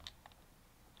 Yeah.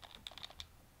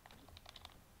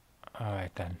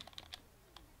 Alright then.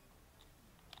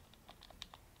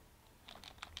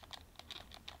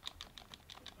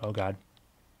 Oh god.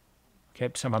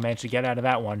 Okay, somehow managed to get out of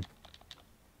that one.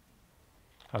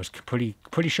 I was pretty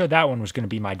sure that one was going to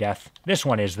be my death. This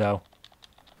one is, though.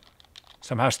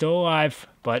 Somehow still alive,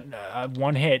 but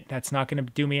one hit. That's not going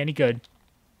to do me any good.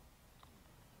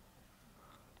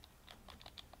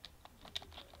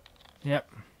 Yep.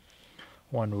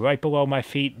 One right below my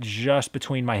feet, just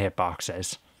between my hit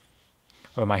boxes.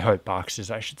 Or my hurt boxes,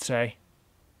 I should say.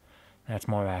 That's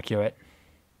more accurate.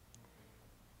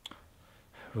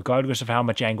 Regardless of how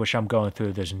much anguish I'm going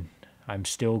through, I'm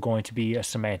still going to be a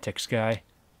semantics guy.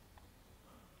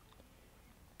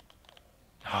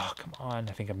 Oh, come on.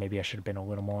 I think maybe I should have been a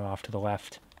little more off to the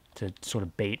left to sort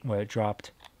of bait where it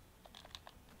dropped.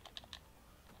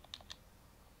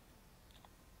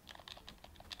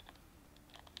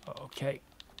 Okay.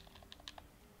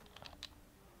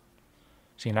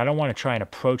 See, and I don't want to try and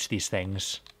approach these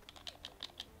things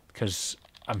because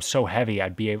I'm so heavy.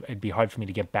 It'd be hard for me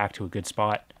to get back to a good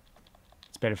spot.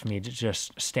 It's better for me to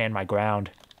just stand my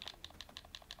ground.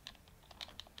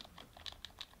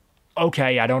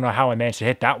 Okay, I don't know how I managed to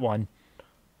hit that one.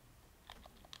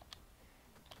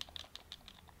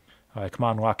 All right, come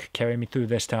on, Luck. Carry me through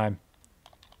this time.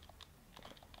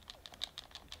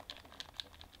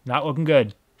 Not looking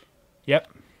good.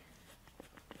 Yep.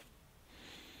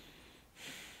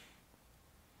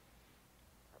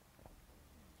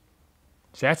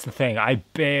 So that's the thing. I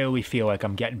barely feel like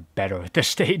I'm getting better at this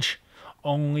stage.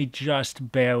 Only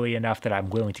just barely enough that I'm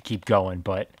willing to keep going,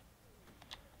 but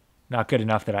not good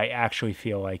enough that I actually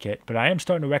feel like it. But I am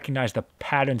starting to recognize the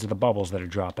patterns of the bubbles that are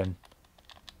dropping.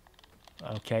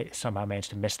 Okay, somehow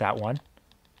managed to miss that one.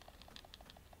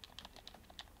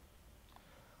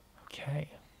 Okay.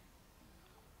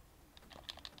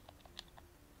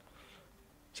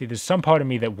 See, there's some part of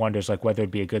me that wonders like whether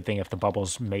it'd be a good thing if the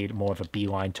bubbles made more of a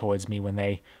beeline towards me when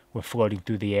they were floating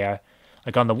through the air.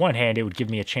 Like on the one hand, it would give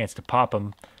me a chance to pop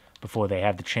them before they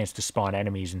have the chance to spawn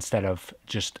enemies instead of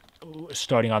just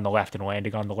starting on the left and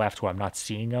landing on the left where I'm not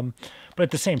seeing them. But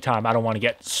at the same time, I don't want to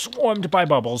get swarmed by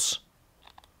bubbles.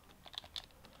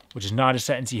 Which is not a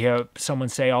sentence you hear someone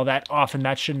say all that often.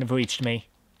 That shouldn't have reached me.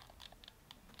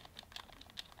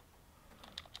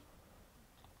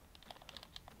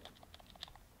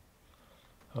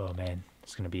 Oh man,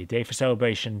 it's going to be a day for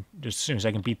celebration just as soon as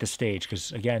I can beat the stage.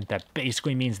 Because again, that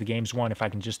basically means the game's won if I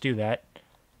can just do that.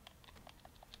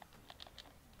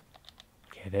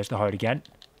 Okay, there's the heart again.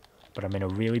 But I'm in a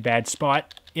really bad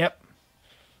spot. Yep.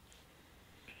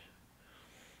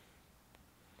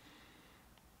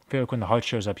 I feel like when the heart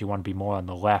shows up, you want to be more on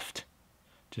the left.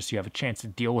 Just so you have a chance to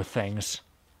deal with things.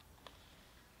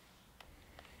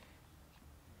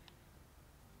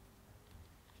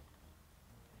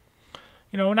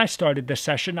 You know, when I started this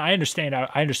session, I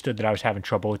understood that I was having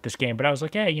trouble with this game, but I was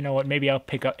like, hey, you know what, maybe I'll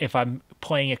pick up, if I'm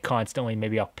playing it constantly,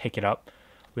 maybe I'll pick it up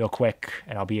real quick,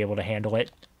 and I'll be able to handle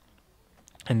it.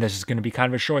 And this is going to be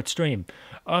kind of a short stream.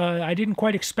 I didn't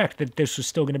quite expect that this was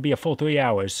still going to be a full 3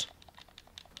 hours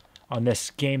on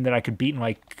this game that I could beat in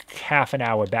like half an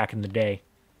hour back in the day.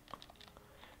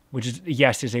 Which is,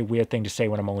 yes, is a weird thing to say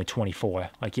when I'm only 24.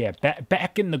 Like, yeah,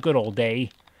 back in the good old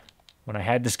day, when I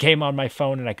had this game on my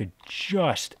phone and I could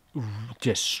just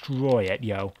destroy it,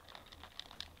 yo.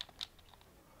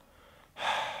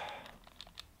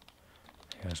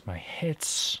 There's my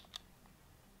hits.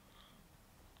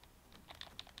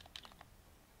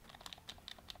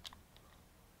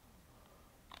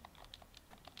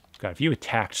 God, if you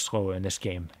attacked slower in this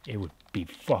game, it would be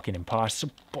fucking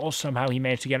impossible. Somehow he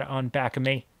managed to get it on back of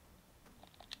me.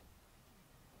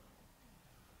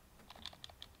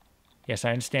 Yes,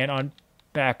 I understand on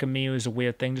back of me was a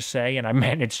weird thing to say, and I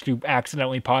managed to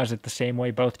accidentally pause it the same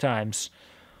way both times.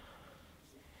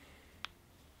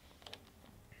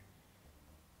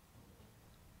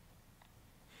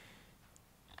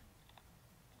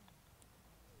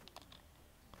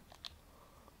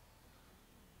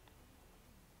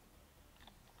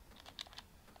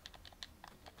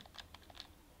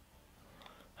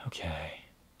 Okay.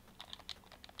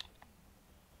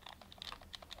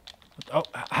 Oh,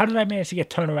 how did I manage to get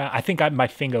turned around? I think my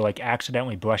finger like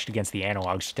accidentally brushed against the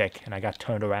analog stick and I got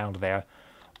turned around there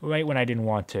right when I didn't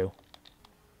want to.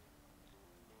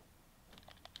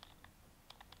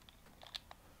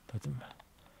 But,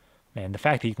 man, the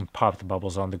fact that you can pop the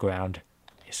bubbles on the ground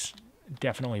is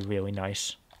definitely really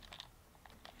nice.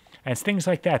 And it's things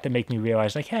like that that make me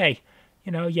realize, like, hey,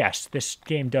 you know, yes, this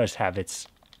game does have its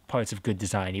parts of good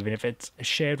design, even if it's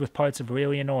shared with parts of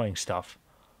really annoying stuff.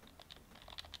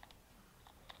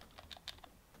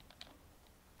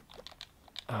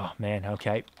 Oh, man,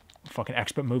 okay. Fucking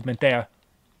expert movement there.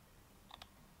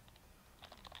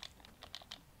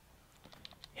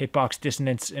 Hitbox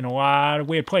dissonance in a lot of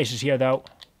weird places here, though.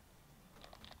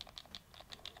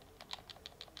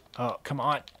 Oh, come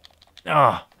on.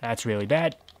 Oh, that's really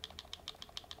bad.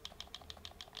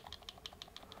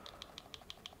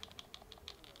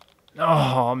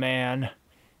 Oh, man.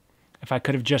 If I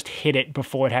could have just hit it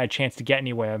before it had a chance to get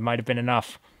anywhere, it might have been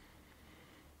enough.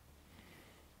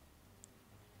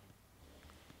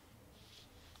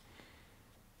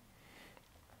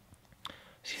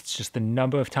 It's just the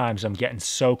number of times I'm getting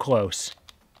so close.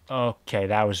 Okay,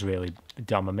 that was really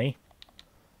dumb of me.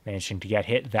 Managing to get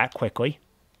hit that quickly.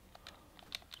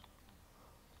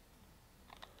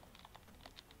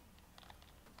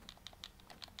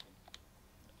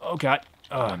 Oh, God.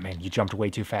 Oh, man, you jumped way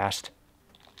too fast.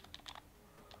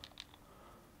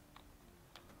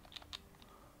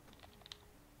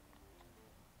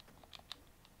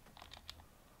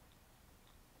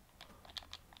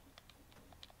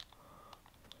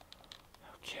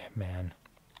 Okay, man.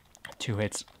 2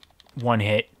 hits. 1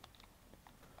 hit.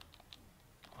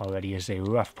 Already is a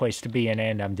rough place to be in,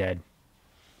 and I'm dead.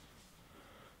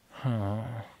 Huh.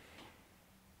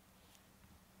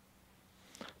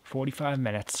 45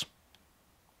 minutes.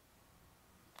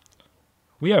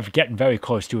 We are getting very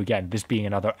close to, again, this being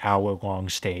another hour-long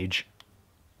stage.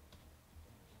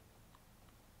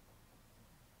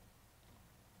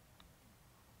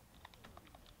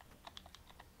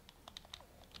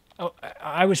 Oh,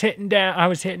 I was hitting down. I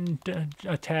was hitting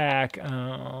attack.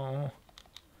 Oh.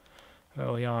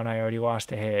 Early on, I already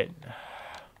lost a hit.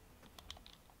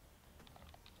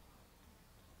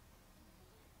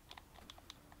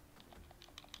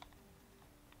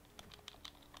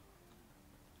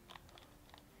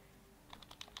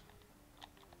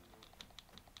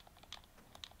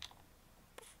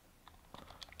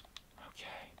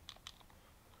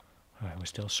 we're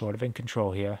still sort of in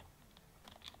control here.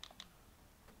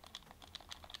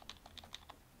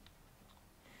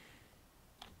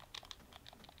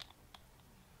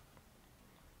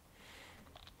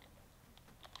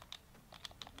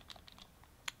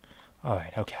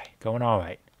 Alright, okay. Going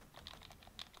alright.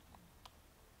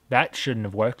 That shouldn't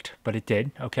have worked, but it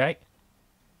did. Okay.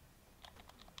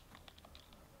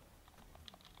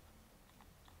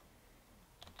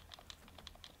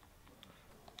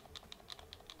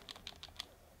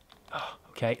 Oh,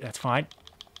 okay, that's fine.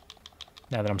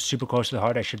 Now that I'm super close to the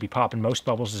heart, I should be popping most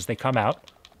bubbles as they come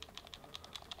out.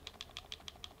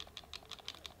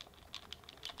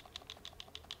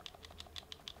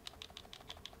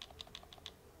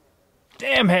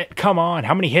 Damn it! Come on!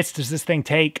 How many hits does this thing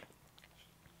take?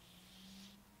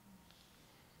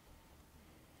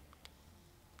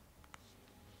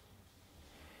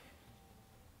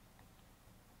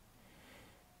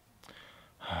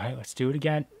 Alright, let's do it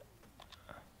again.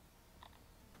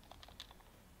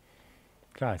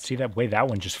 God, see that way that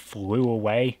one just flew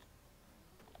away?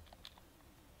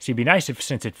 See, it'd be nice if,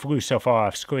 since it flew so far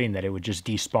off screen, that it would just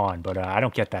despawn, but I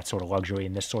don't get that sort of luxury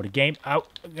in this sort of game. Oh,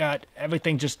 God,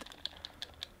 everything just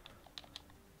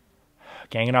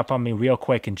ganging up on me real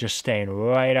quick and just staying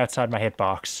right outside my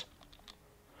hitbox.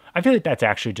 I feel like that's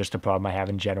actually just a problem I have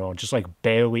in general, just like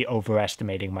barely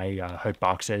overestimating my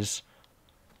hitboxes.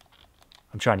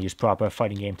 I'm trying to use proper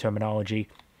fighting game terminology.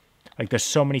 Like, there's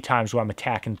so many times where I'm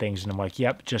attacking things and I'm like,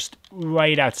 yep, just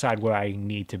right outside where I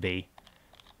need to be.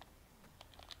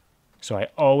 So I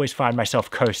always find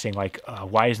myself cursing, like,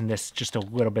 why isn't this just a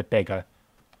little bit bigger?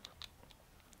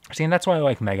 See, and that's why I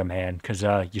like Mega Man, because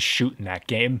you shoot in that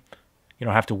game. You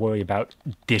don't have to worry about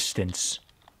distance.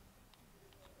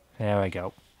 There we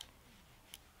go.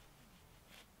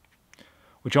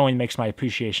 Which only makes my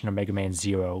appreciation of Mega Man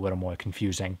Zero a little more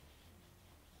confusing.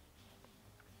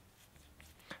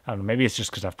 I don't know, maybe it's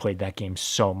just because I've played that game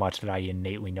so much that I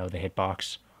innately know the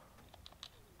hitbox.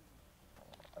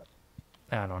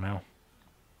 I don't know.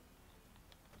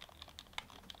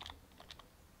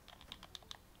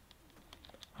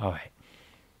 Alright.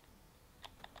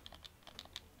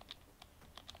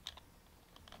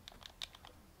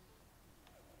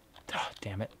 Oh,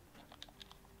 damn it.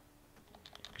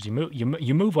 Because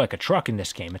you move like a truck in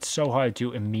this game. It's so hard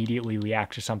to immediately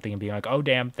react to something and be like, oh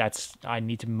damn, I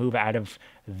need to move out of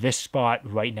this spot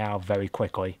right now very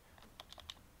quickly.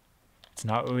 It's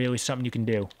not really something you can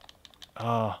do.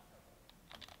 And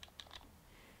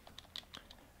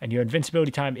your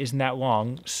invincibility time isn't that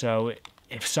long, so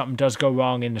if something does go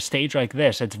wrong in a stage like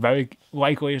this, it's very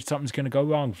likely that something's going to go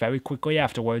wrong very quickly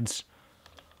afterwards.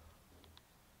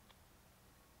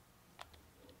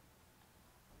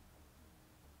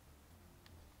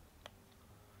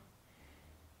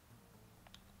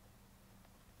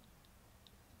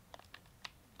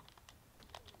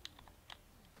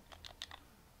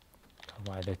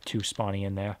 Why are there two spawning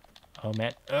in there? Oh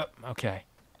man, okay.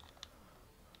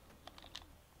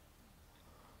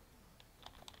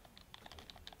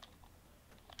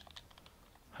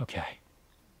 Okay.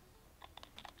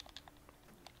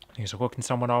 Things are looking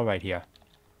somewhat alright here.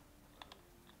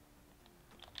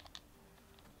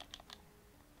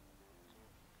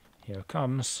 Here it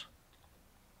comes.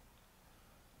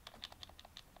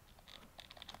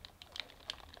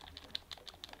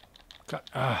 God,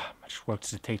 how much work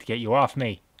does it take to get you off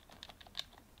me?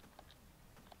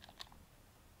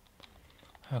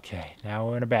 Okay, now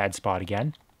we're in a bad spot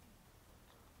again.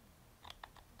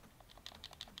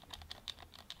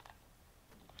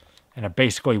 And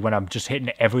basically, when I'm just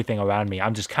hitting everything around me,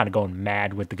 I'm just kind of going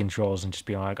mad with the controls and just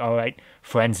being like, all right,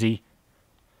 frenzy.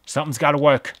 Something's got to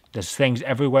work. There's things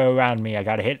everywhere around me. I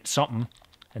got to hit something.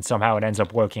 And somehow it ends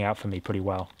up working out for me pretty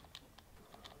well.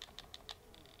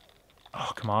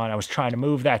 Oh, come on. I was trying to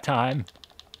move that time.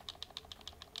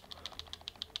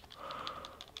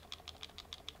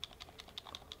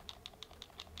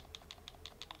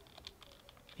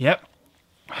 Yep.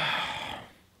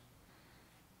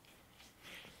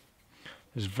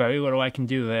 There's very little I can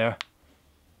do there.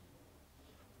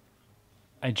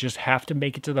 I just have to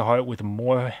make it to the heart with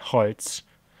more hearts.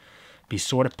 Be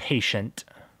sort of patient.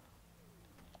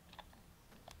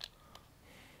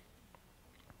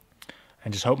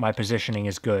 And just hope my positioning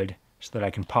is good so that I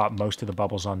can pop most of the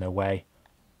bubbles on their way.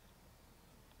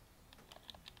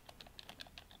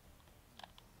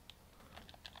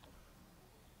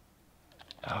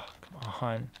 Oh, come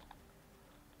on.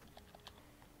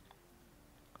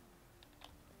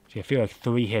 See, I feel like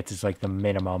 3 hits is like the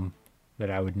minimum that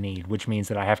I would need, which means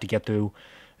that I have to get through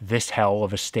this hell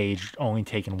of a stage only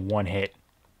taking 1 hit.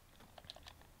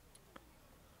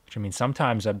 Which I mean,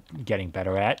 sometimes I'm getting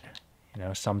better at. You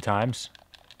know, sometimes.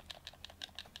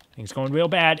 Things going real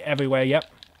bad everywhere, yep.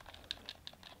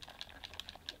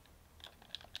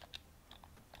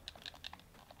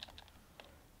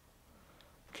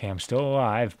 Okay, I'm still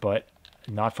alive, but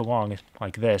not for long,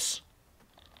 like this.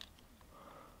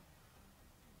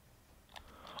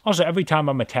 Also, every time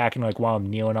I'm attacking, like while I'm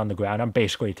kneeling on the ground, I'm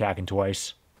basically attacking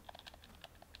twice.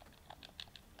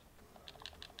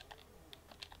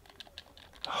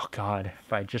 Oh god,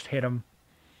 if I just hit him.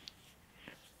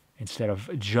 Instead of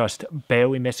just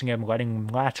barely missing him, letting him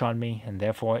latch on me, and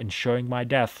therefore ensuring my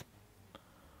death.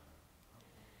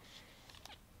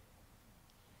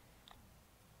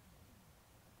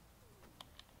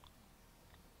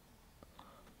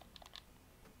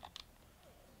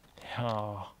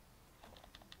 Oh.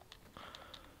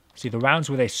 See, the rounds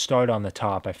where they start on the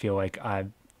top, I feel like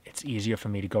it's easier for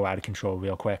me to go out of control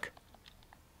real quick.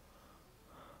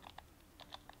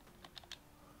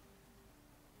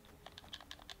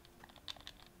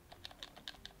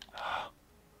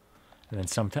 And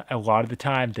then a lot of the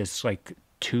time, there's like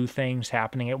 2 things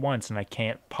happening at once, and I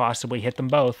can't possibly hit them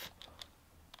both.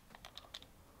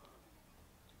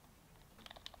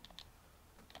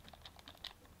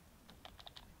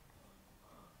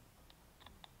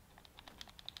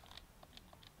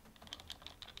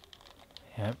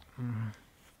 Yep.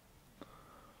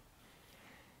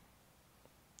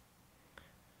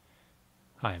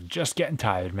 I am just getting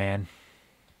tired, man.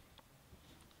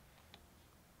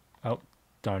 Oh,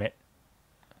 darn it.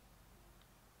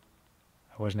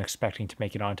 I wasn't expecting to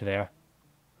make it onto there.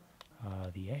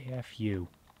 The AFU.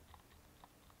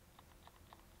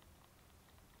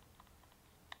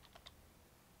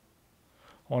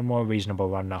 One more reasonable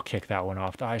run and I'll kick that one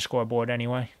off the high scoreboard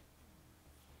anyway.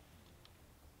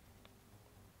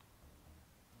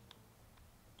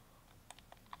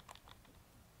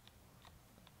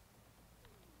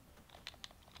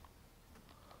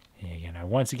 And I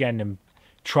once again am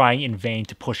trying in vain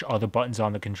to push other buttons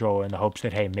on the controller in the hopes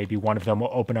that, hey, maybe one of them will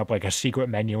open up like a secret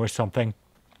menu or something.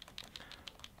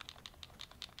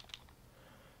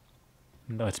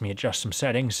 It lets me adjust some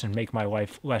settings and make my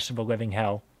life less of a living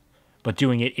hell. But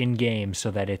doing it in-game so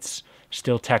that it's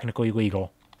still technically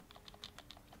legal.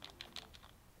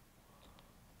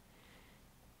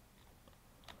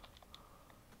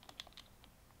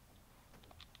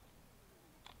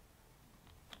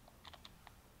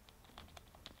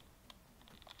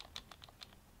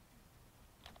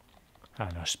 I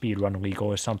don't know, speedrun legal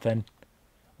or something.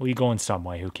 Legal in some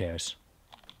way, who cares?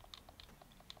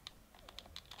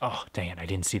 Oh, dang it, I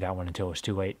didn't see that one until it was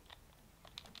too late.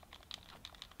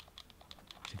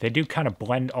 They do kind of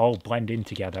all blend in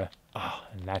together. Oh,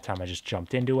 and that time I just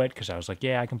jumped into it because I was like,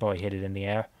 yeah, I can probably hit it in the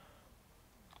air.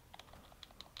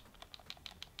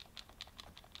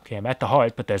 Okay, I'm at the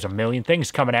heart, but there's a million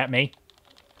things coming at me.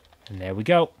 And there we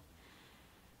go.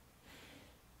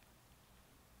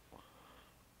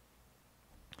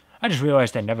 I just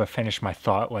realized I never finished my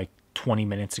thought like 20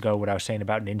 minutes ago, what I was saying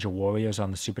about Ninja Warriors on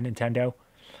the Super Nintendo.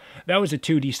 That was a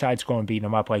 2D side-scrolling beat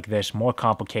 'em up like this, more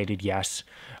complicated, yes,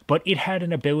 but it had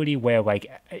an ability where like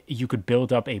you could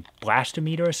build up a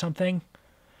blastometer or something,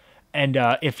 and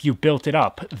if you built it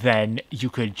up, then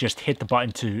you could just hit the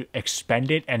button to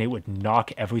expend it, and it would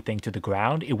knock everything to the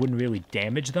ground. It wouldn't really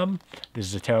damage them. This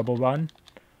is a terrible run,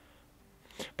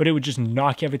 but it would just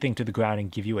knock everything to the ground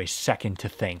and give you a second to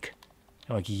think.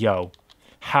 Like, yo,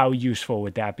 how useful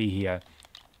would that be here?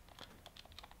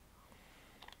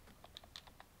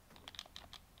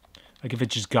 Like, if it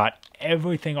just got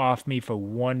everything off me for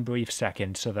one brief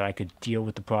second so that I could deal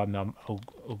with the problem a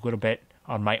little bit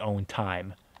on my own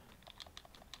time.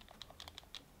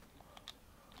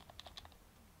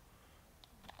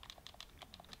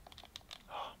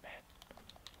 Oh, man.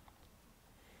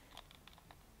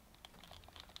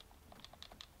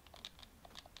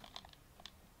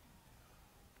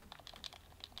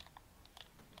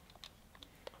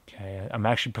 Okay, I'm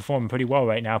actually performing pretty well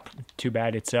right now. Too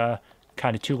bad it's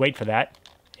kind of too late for that.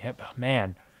 Yep,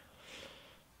 man.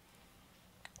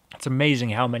 It's amazing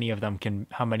how many of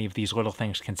these little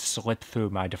things can slip through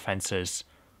my defenses.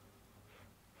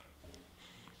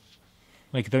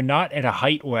 Like, they're not at a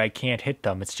height where I can't hit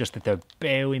them. It's just that they're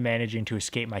barely managing to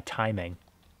escape my timing.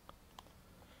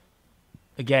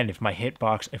 Again, if my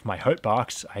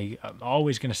hurtbox, I'm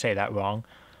always going to say that wrong.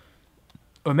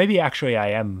 Or maybe actually I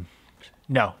am.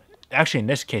 No, actually in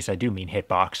this case I do mean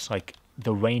hitbox. Like,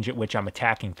 the range at which I'm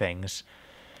attacking things.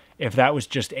 If that was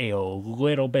just a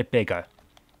little bit bigger,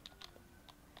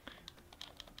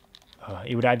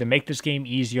 it would either make this game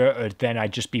easier or then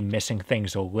I'd just be missing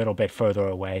things a little bit further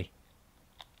away.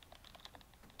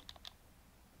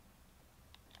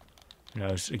 Who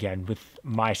knows, again, with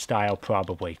my style,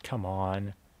 probably. Come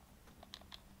on.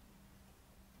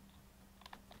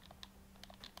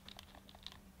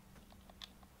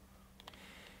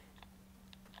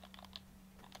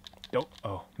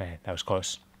 Oh, man, that was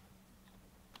close.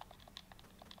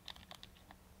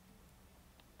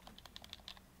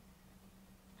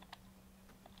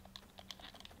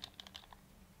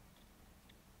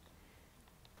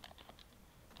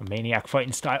 A maniac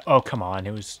fighting style. Oh, come on.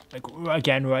 It was, like,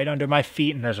 again, right under my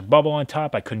feet, and there's a bubble on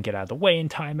top. I couldn't get out of the way in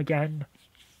time again.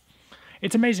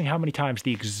 It's amazing how many times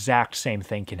the exact same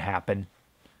thing can happen.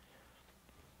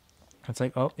 It's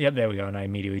like, oh, yep, there we go. And I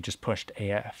immediately just pushed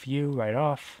AFU right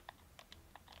off.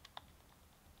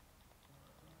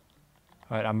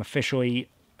 All right, I'm officially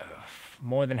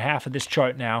more than half of this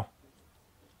chart now.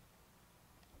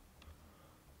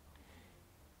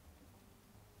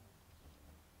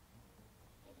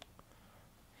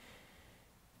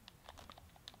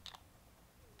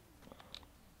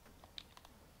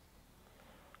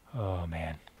 Oh,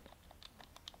 man.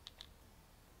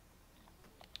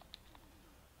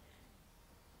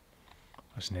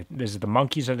 Listen, this is the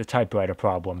monkeys are the typewriter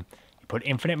problem. You put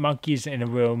infinite monkeys in a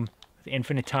room with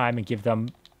infinite time and give them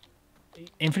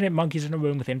infinite monkeys in a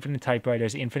room with infinite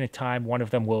typewriters, infinite time, one of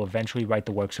them will eventually write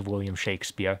the works of William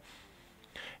Shakespeare.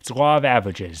 It's a law of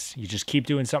averages. You just keep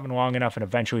doing something long enough and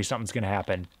eventually something's going to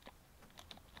happen.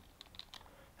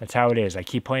 That's how it is. I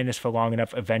keep playing this for long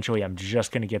enough, eventually I'm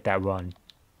just going to get that run.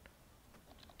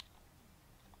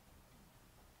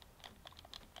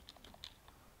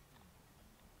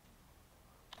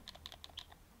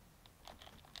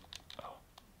 Oh,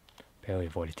 barely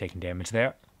avoided taking damage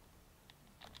there.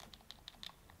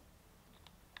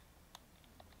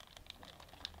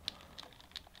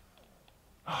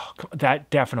 Oh, that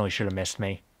definitely should have missed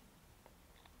me.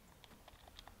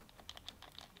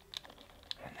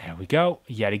 And there we go.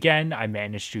 Yet again, I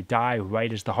managed to die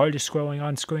right as the heart is scrolling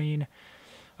on screen.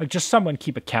 Like, just someone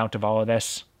keep a count of all of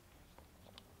this.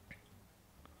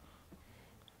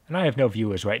 And I have no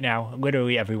viewers right now.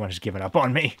 Literally everyone has given up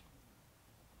on me.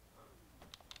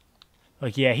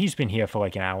 Like, yeah, he's been here for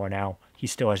like an hour now. He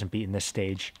still hasn't beaten this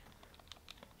stage.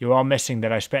 You're all missing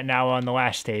that I spent an hour on the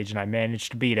last stage and I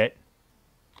managed to beat it.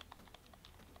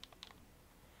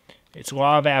 It's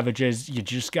law of averages. You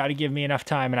just got to give me enough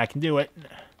time and I can do it.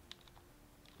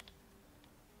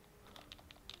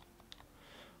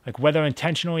 Like, whether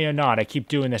intentionally or not, I keep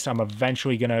doing this. I'm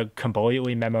eventually going to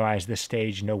completely memorize this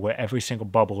stage, know where every single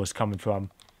bubble is coming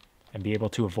from, and be able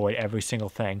to avoid every single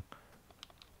thing.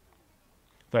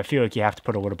 But I feel like you have to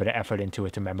put a little bit of effort into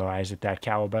it to memorize at that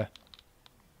caliber.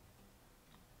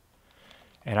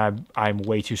 And I'm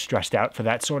way too stressed out for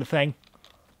that sort of thing.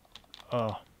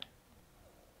 Oh.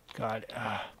 God.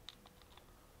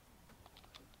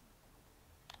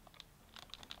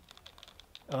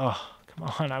 Oh, come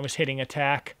on. I was hitting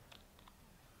attack.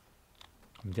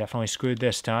 I'm definitely screwed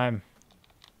this time.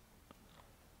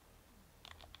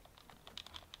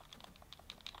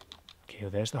 Okay,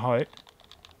 well, there's the heart.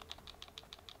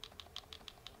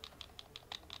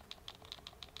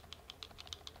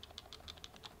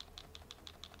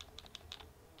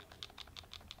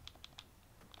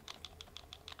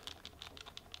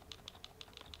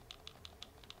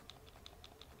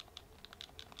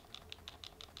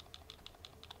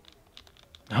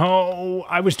 Oh,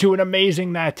 I was doing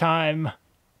amazing that time.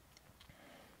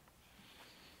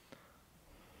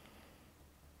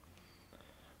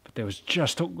 But there was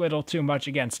just a little too much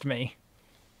against me.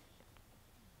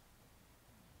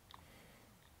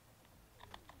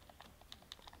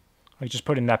 I just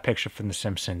put in that picture from The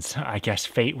Simpsons. I guess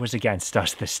fate was against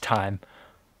us this time.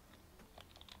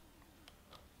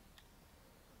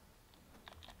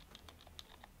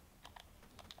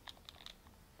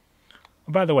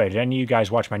 By the way, did any of you guys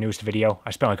watch my newest video?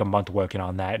 I spent like a month working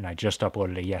on that, and I just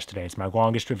uploaded it yesterday. It's my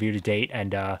longest review to date,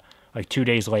 and like 2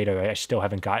 days later, I still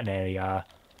haven't gotten a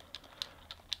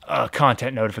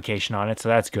content notification on it, so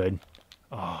that's good.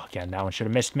 Oh, again, that one should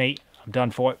have missed me. I'm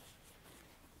done for it.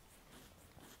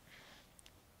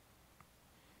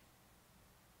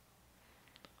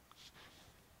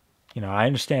 You know, I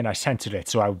understand I censored it,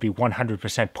 so I would be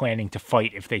 100% planning to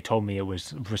fight if they told me it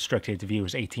was restricted to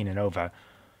viewers 18 and over.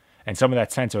 And some of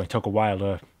that censoring took a while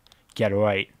to get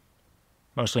right.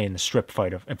 Mostly in the strip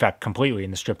fighter. In fact, completely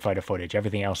in the strip fighter footage.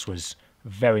 Everything else was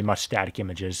very much static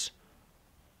images.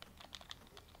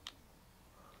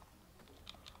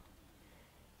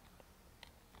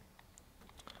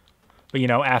 But you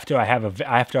know, after I had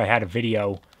a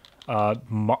video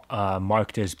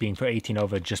marked as being for 18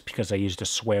 over just because I used a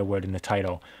swear word in the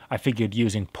title, I figured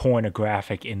using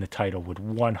pornographic in the title would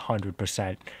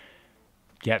 100%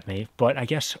 get me. But I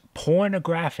guess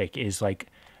pornographic is like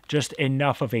just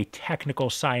enough of a technical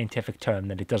scientific term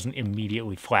that it doesn't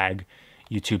immediately flag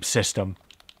YouTube's system.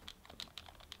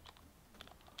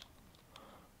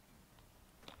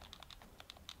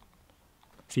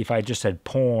 See, if I just said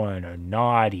porn or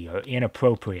naughty or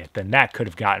inappropriate, then that could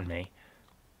have gotten me.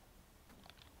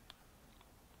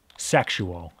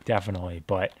 Sexual, definitely,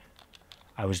 but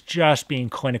I was just being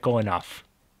clinical enough.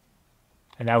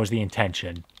 And that was the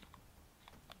intention.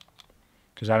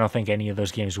 Because I don't think any of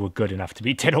those games were good enough to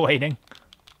be titillating.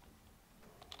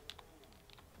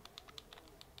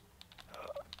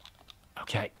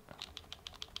 Okay.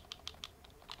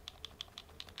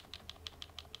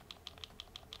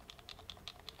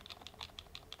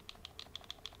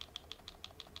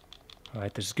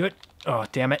 Alright, this is good. Oh,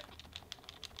 damn it.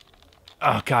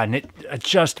 Oh, God, and it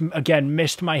just, again,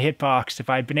 missed my hitbox. If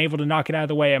I'd been able to knock it out of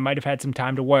the way, I might have had some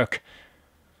time to work.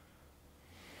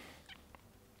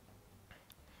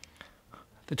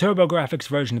 The TurboGrafx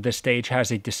version of this stage has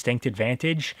a distinct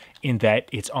advantage in that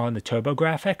it's on the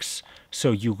TurboGrafx,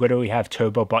 so you literally have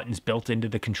turbo buttons built into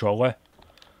the controller.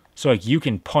 So, like, you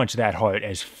can punch that hard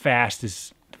as fast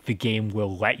as the game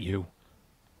will let you.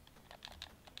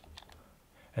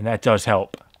 And that does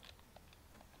help.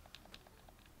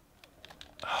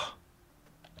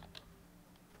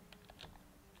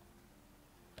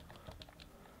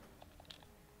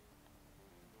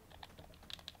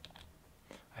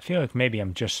 I feel like maybe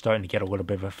I'm just starting to get a little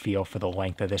bit of a feel for the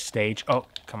length of this stage. Oh,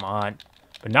 come on.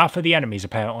 But not for the enemies,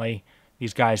 apparently.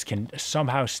 These guys can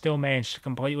somehow still manage to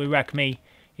completely wreck me,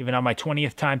 even on my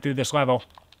 20th time through this level.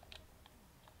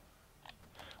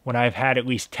 When I've had at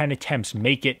least 10 attempts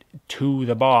make it to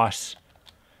the boss,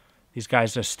 these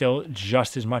guys are still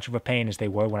just as much of a pain as they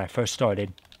were when I first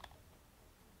started.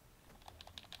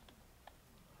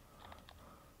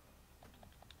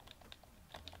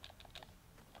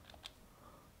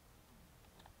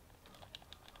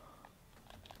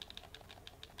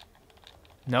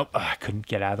 Nope, I couldn't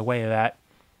get out of the way of that.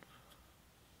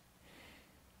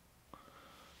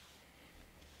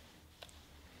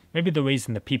 Maybe the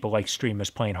reason that people like streamers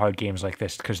playing hard games like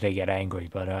this is because they get angry,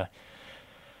 but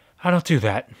I don't do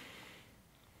that.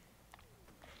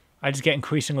 I just get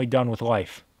increasingly done with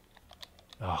life.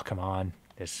 Oh, come on.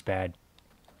 This is bad.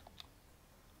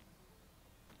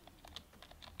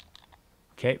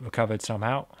 Okay, recovered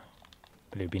somehow.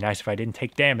 But it would be nice if I didn't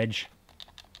take damage.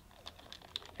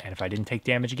 And if I didn't take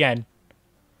damage again,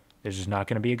 this is not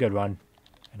going to be a good run.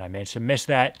 And I managed to miss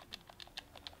that.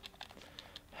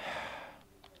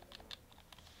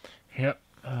 Yep.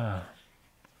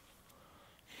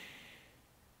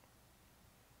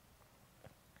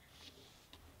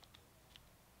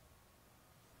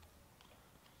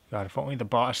 God, if only the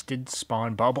boss did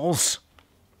spawn bubbles.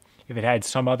 If it had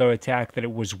some other attack that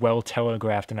it was well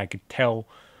telegraphed and I could tell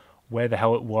where the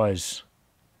hell it was.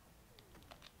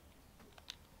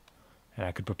 And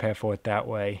I could prepare for it that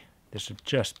way. This would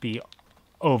just be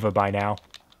over by now.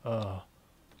 I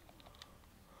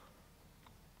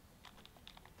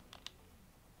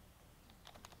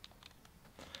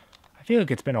feel like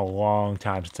it's been a long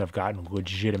time since I've gotten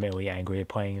legitimately angry at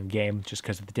playing a game just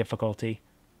because of the difficulty.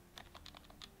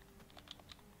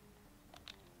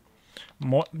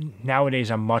 Nowadays,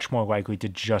 I'm much more likely to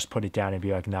just put it down and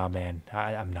be like, nah, man,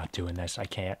 I'm not doing this. I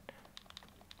can't.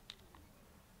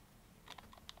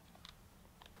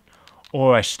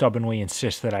 Or I stubbornly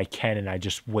insist that I can and I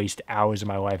just waste hours of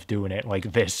my life doing it,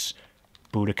 like this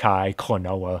Budokai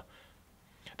Klonoa.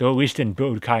 Though at least in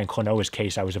Budokai and Klonoa's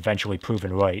case, I was eventually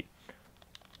proven right.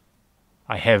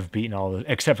 I have beaten all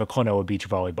the, except for Klonoa Beach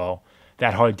Volleyball.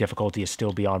 That hard difficulty is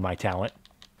still beyond my talent.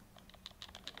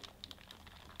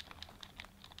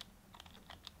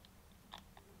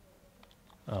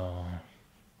 Oh.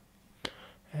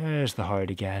 There's the heart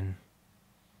again.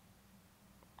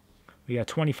 We got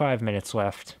 25 minutes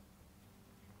left.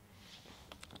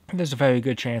 There's a very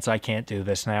good chance I can't do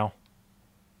this now.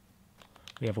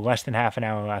 We have less than half an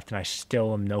hour left, and I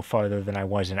still am no farther than I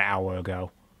was an hour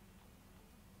ago.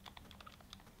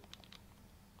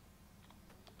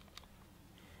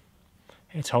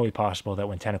 It's wholly possible that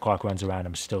when 10 o'clock runs around,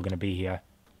 I'm still going to be here.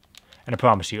 And I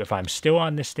promise you, if I'm still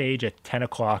on this stage at 10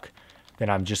 o'clock, then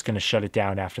I'm just going to shut it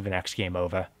down after the next game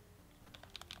over.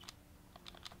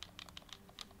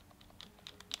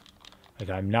 Like,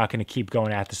 I'm not going to keep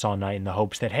going at this all night in the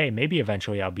hopes that, hey, maybe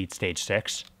eventually I'll beat stage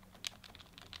 6.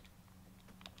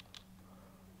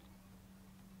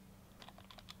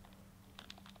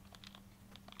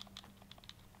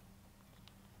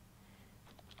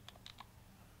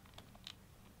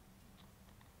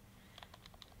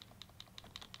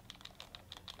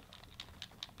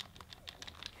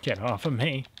 Get off of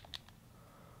me.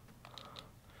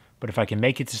 But if I can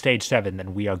make it to stage 7,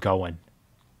 then we are going.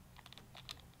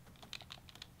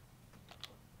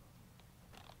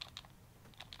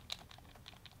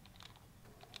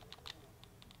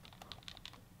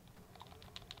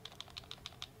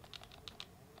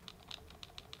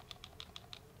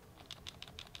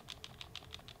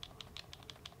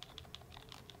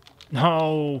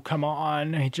 No, come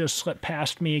on. He just slipped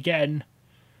past me again.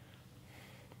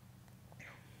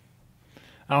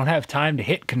 I don't have time to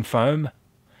hit confirm.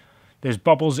 There's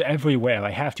bubbles everywhere.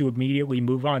 I have to immediately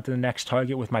move on to the next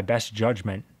target with my best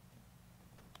judgment.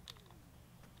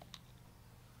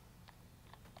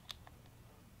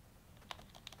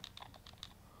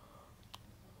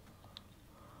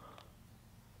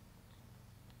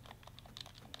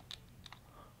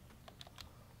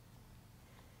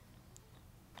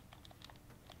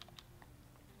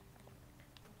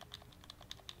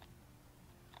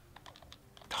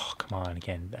 Oh, come on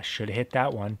again. I should have hit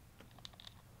that one.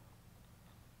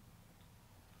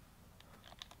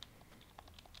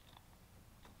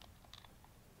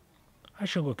 I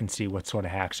should look and see what sort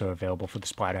of hacks are available for the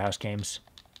Splatterhouse games.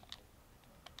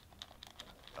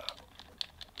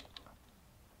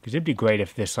 Because it'd be great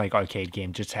if this like arcade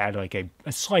game just had like a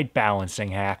slight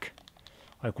balancing hack.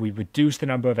 Like we reduced the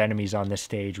number of enemies on this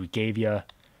stage. We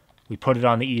put it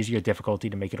on the easier difficulty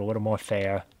to make it a little more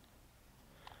fair.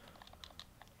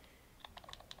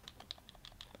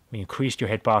 We increased your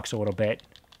hitbox a little bit.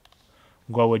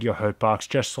 Lowered your hurtbox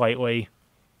just slightly.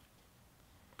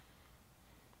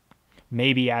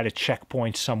 Maybe add a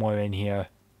checkpoint somewhere in here.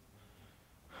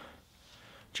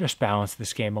 Just balance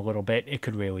this game a little bit. It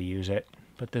could really use it.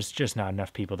 But there's just not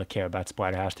enough people that care about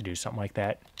Splatterhouse to do something like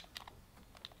that.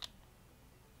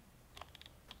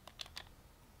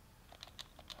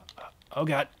 Oh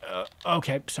god.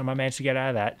 Okay, somehow managed to get out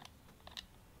of that.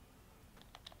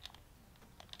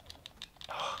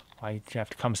 Why'd you have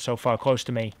to come so far close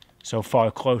to me? So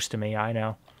far close to me, I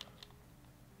know.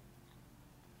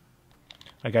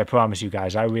 Like I promise you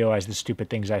guys, I realize the stupid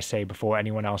things I say before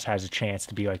anyone else has a chance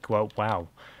to be like, well, wow.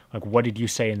 Like, what did you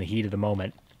say in the heat of the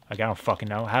moment? Like, I don't fucking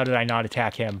know. How did I not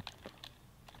attack him?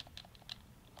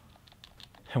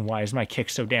 And why is my kick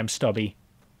so damn stubby?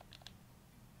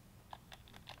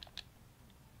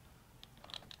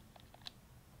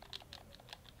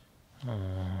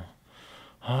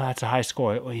 Oh, that's a high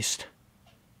score at least.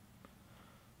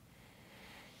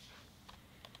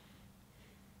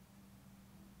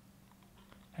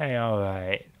 Hey,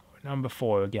 alright. Number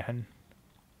 4 again.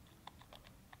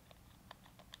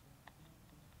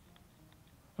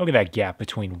 Look at that gap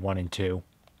between 1 and 2.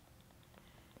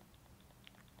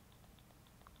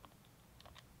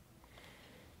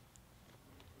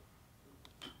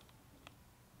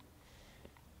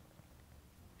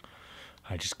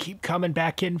 I just keep coming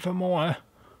back in for more.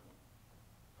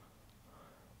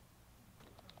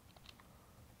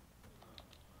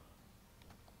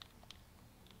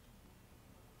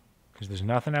 Because there's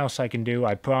nothing else I can do.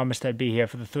 I promised I'd be here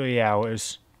for the 3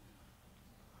 hours.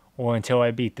 Or until I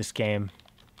beat this game.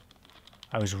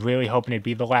 I was really hoping it'd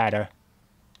be the latter.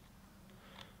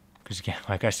 Because again,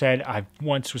 like I said, I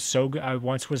once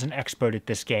was an expert at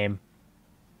this game.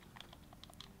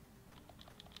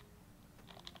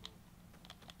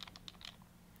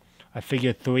 I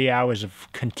figured 3 hours of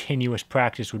continuous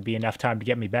practice would be enough time to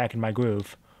get me back in my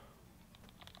groove.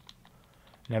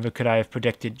 Never could I have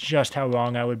predicted just how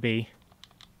wrong I would be.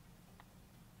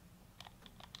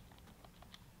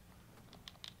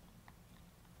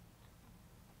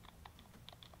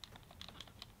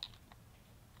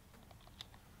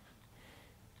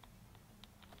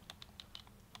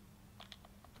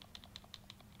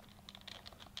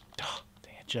 Oh,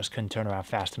 dang it, just couldn't turn around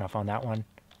fast enough on that one.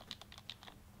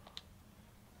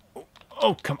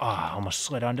 Oh, come on. Oh, I almost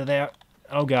slid under there.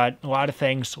 Oh, God. A lot of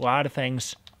things. A lot of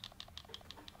things.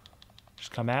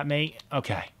 Just come at me.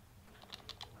 Okay.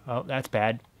 Oh, that's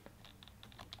bad.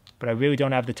 But I really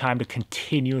don't have the time to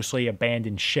continuously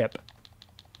abandon ship.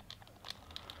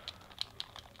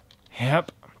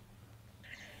 Yep.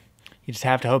 You just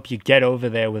have to hope you get over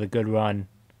there with a good run.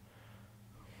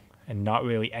 And not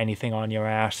really anything on your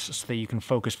ass so that you can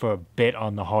focus for a bit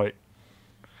on the heart.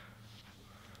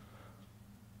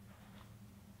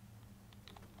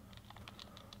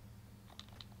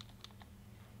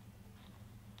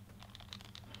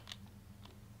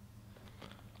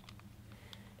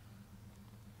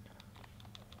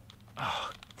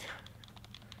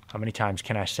 How many times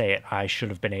can I say it? I should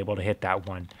have been able to hit that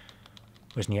one.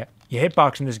 Listen, your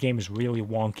hitbox in this game is really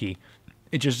wonky.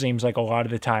 It just seems like a lot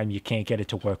of the time you can't get it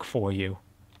to work for you.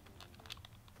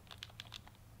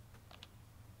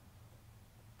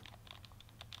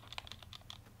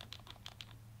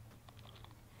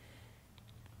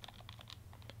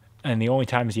 And the only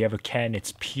times you ever can,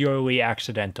 it's purely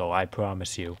accidental, I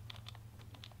promise you.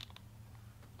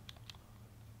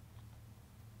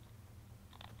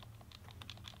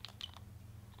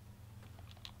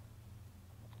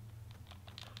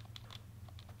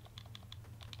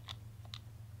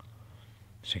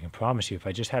 So I can promise you, if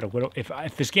I just had a little...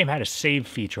 If this game had a save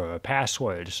feature or a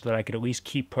password so that I could at least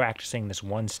keep practicing this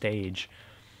one stage,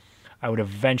 I would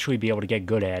eventually be able to get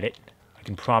good at it. I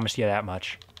can promise you that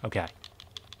much. Okay.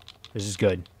 This is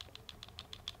good.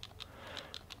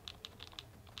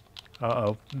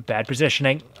 Uh-oh. Bad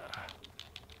positioning.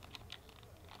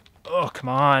 Oh, come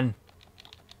on.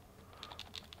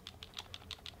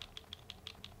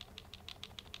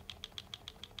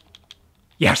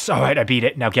 Yes, all right, I beat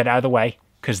it. Now get out of the way,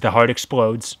 because the heart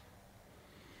explodes.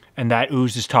 And that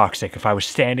ooze is toxic. If I was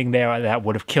standing there, that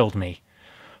would have killed me.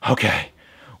 Okay,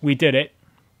 we did it.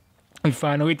 We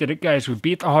finally did it, guys. We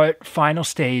beat the heart. Final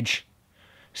stage.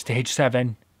 Stage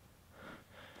 7.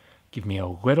 Give me a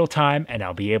little time, and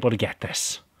I'll be able to get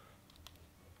this.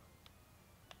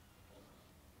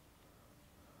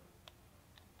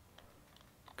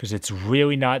 Because it's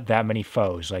really not that many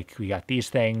foes. Like, we got these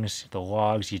things, the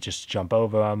logs, you just jump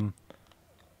over them.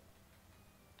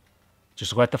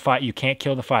 Just let the fire... You can't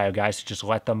kill the fire, guys. Just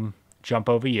let them jump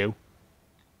over you.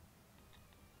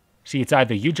 See, it's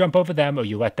either you jump over them or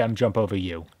you let them jump over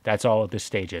you. That's all this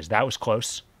stage is. That was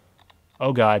close.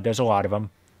 Oh, God, there's a lot of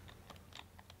them.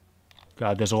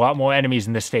 God, there's a lot more enemies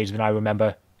in this stage than I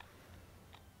remember.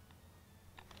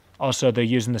 Also, they're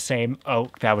using the same... Oh,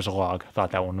 that was a log. I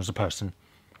thought that one was a person.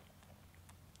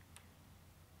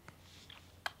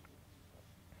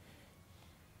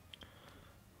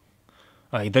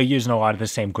 They're using a lot of the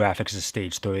same graphics as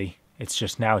Stage 3. It's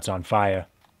just now it's on fire.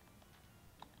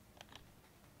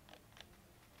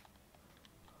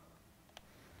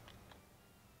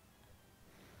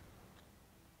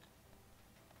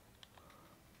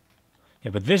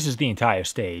 Yeah, but this is the entire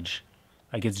stage.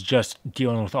 Like, it's just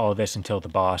dealing with all of this until the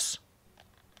boss.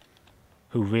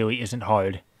 Who really isn't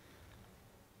hard.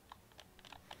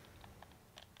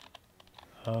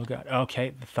 Oh, God.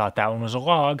 Okay, thought that one was a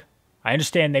log. I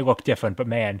understand they look different, but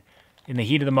man, in the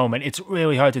heat of the moment, it's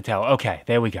really hard to tell. Okay,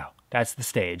 there we go. That's the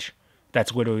stage.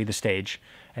 That's literally the stage.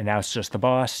 And now it's just the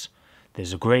boss.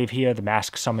 There's a grave here. The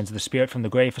mask summons the spirit from the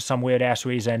grave for some weird-ass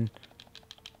reason.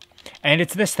 And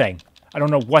it's this thing. I don't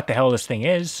know what the hell this thing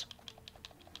is.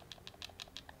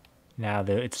 Now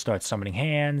it starts summoning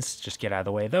hands. Just get out of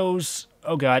the way of those.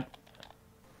 Oh, God.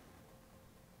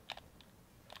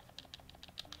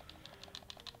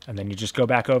 And then you just go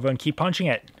back over and keep punching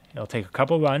it. It'll take a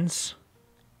couple runs.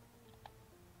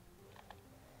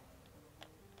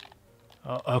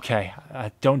 Oh, okay.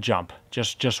 Don't jump.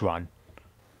 Just run.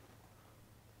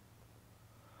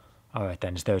 All right,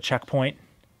 then. Is there a checkpoint?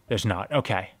 There's not.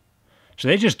 Okay. So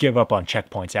they just give up on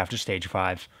checkpoints after stage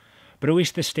 5. But at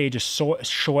least this stage is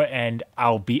short, and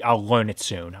I'll learn it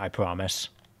soon, I promise.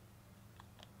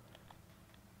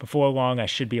 Before long, I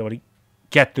should be able to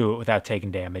get through it without taking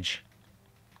damage.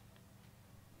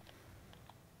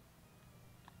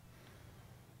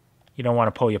 You don't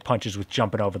want to pull your punches with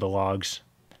jumping over the logs.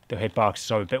 The hitboxes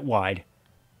are a bit wide.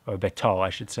 Or a bit tall, I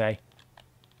should say.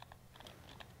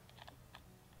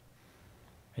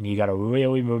 And you gotta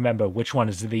really remember which one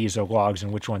is these are logs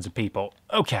and which ones are people.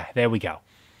 Okay, there we go.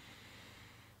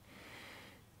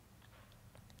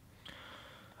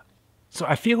 So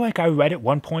I feel like I read at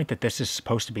one point that this is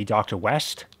supposed to be Dr.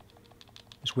 West.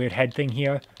 This weird head thing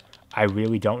here. I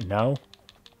really don't know.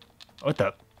 What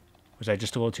the... Was I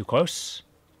just a little too close?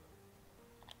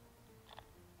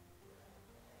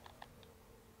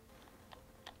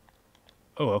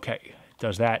 Oh, okay. It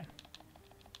does that.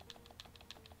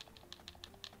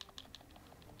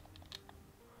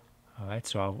 Alright,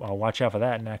 so I'll watch out for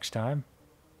that next time.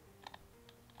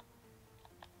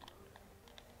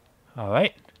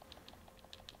 Alright.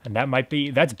 And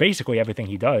that's basically everything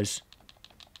he does.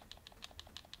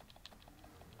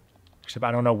 Except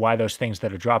I don't know why those things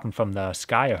that are dropping from the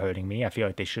sky are hurting me. I feel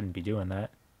like they shouldn't be doing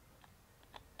that.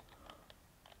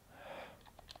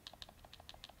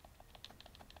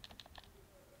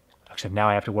 Except now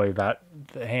I have to worry about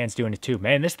the hands doing it too.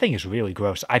 Man, this thing is really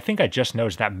gross. I think I just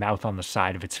noticed that mouth on the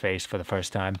side of its face for the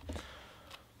first time.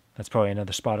 That's probably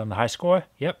another spot on the high score.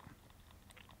 Yep.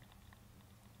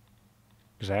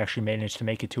 Because I actually managed to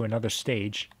make it to another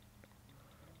stage.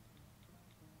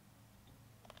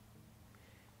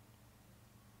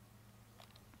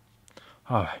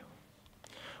 Alright.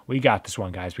 We got this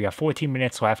one, guys. We got 14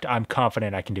 minutes left. I'm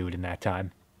confident I can do it in that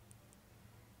time.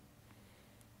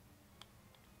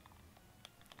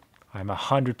 I'm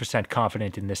 100%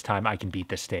 confident in this time I can beat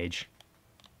this stage.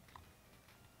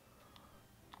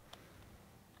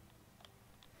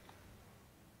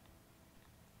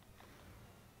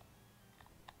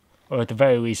 Or at the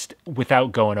very least,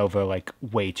 without going over, like,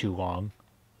 way too long.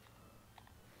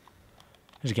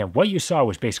 Because again, what you saw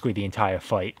was basically the entire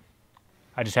fight.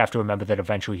 I just have to remember that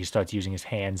eventually he starts using his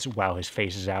hands while his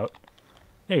face is out.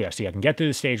 There you go. See, I can get through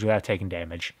the stage without taking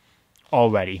damage.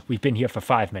 Already. We've been here for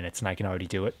 5 minutes, and I can already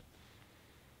do it.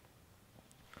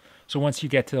 So once you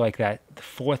get to, like, that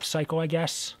 4th cycle, I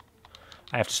guess,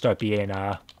 I have to start being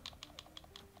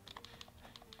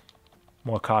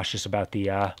more cautious about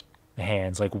the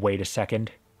hands. Like, wait a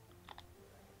second.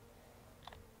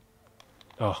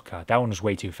 Oh, God. That one was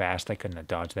way too fast. I couldn't have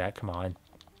dodged that. Come on.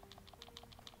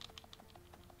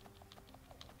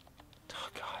 Oh,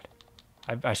 God.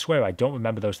 I swear I don't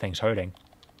remember those things hurting.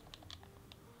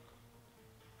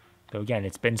 Though, again,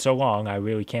 it's been so long, I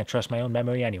really can't trust my own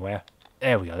memory anywhere.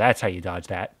 There we go. That's how you dodge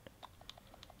that.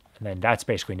 And then that's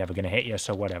basically never going to hit you,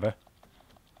 so whatever.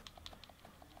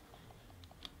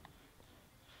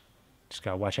 Just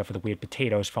gotta watch out for the weird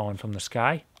potatoes falling from the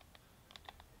sky.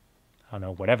 I don't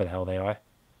know, whatever the hell they are.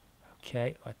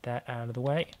 Okay, let that out of the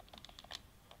way.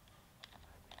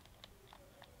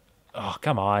 Oh,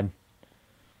 come on.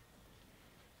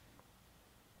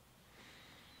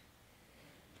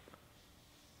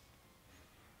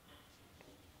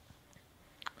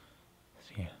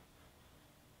 See.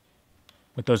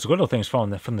 With those little things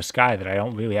falling from the sky that I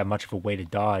don't really have much of a way to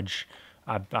dodge,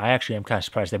 I actually am kind of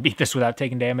surprised I beat this without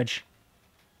taking damage.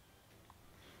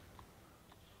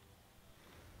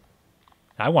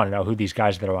 I want to know who these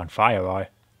guys that are on fire are.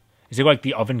 Is it like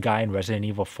the oven guy in Resident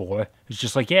Evil 4? It's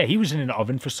just like, yeah, he was in an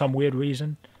oven for some weird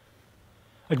reason.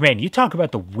 Like, man, you talk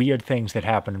about the weird things that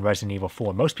happen in Resident Evil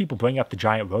 4. Most people bring up the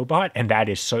giant robot, and that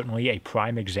is certainly a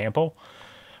prime example.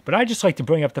 But I just like to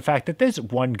bring up the fact that there's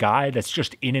one guy that's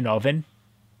just in an oven,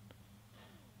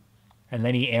 and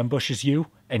then he ambushes you,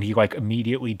 and he, like,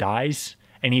 immediately dies.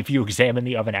 And if you examine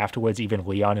the oven afterwards, even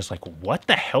Leon is like, what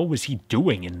the hell was he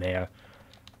doing in there?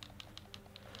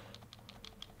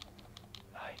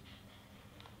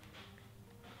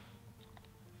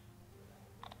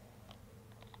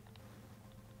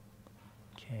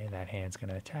 Okay, that hand's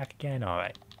gonna attack again.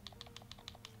 Alright.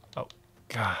 Oh,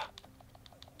 God.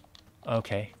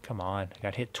 Okay, come on. I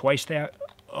got hit twice there.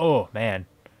 Oh, man.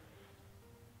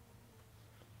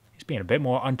 He's being a bit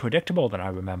more unpredictable than I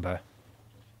remember.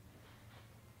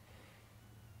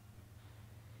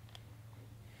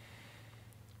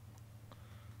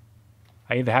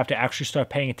 I either have to actually start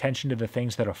paying attention to the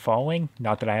things that are falling,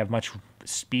 not that I have much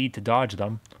speed to dodge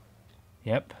them.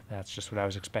 Yep, that's just what I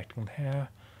was expecting there.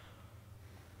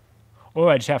 Or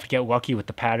I just have to get lucky with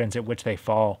the patterns at which they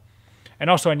fall. And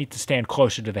also I need to stand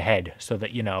closer to the head so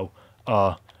that, you know,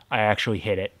 I actually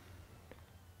hit it.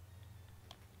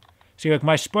 See, like,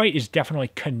 my sprite is definitely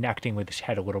connecting with his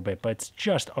head a little bit, but it's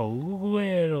just a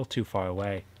little too far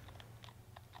away.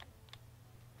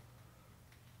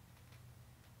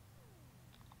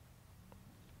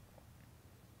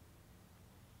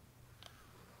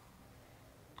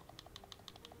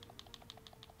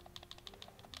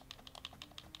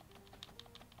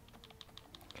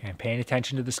 Okay, I'm paying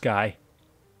attention to the sky.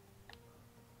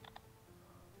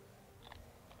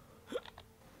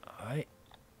 Alright.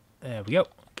 There we go.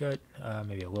 Good.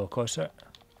 Maybe a little closer.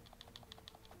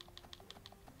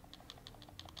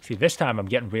 See, this time I'm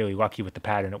getting really lucky with the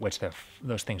pattern at which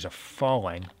those things are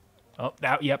falling. Oh,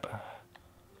 that, yep.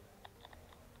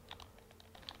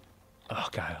 Oh,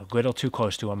 God, a little too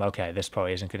close to him. Okay, this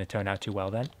probably isn't going to turn out too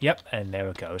well then. Yep, and there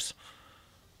it goes.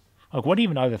 Like, what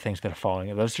even are the things that are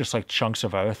falling? Are those just like chunks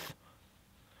of earth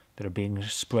that are being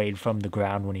sprayed from the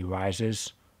ground when he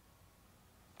rises?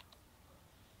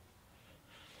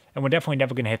 And we're definitely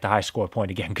never going to hit the high score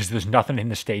point again because there's nothing in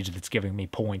the stage that's giving me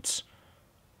points.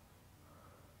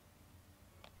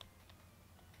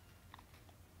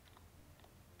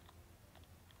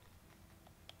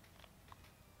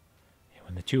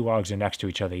 When the two logs are next to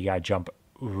each other, you gotta jump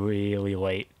really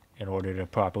late in order to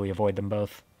properly avoid them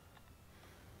both.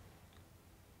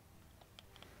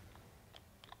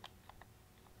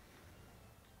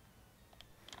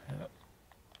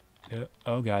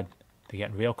 Oh, God. They're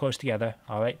getting real close together.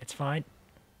 Alright, it's fine.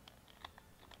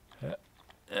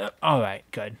 Alright,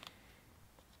 good.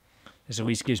 This at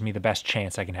least gives me the best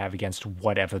chance I can have against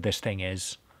whatever this thing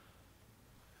is.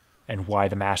 And why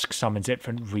the mask summons it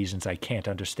for reasons I can't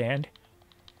understand.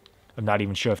 I'm not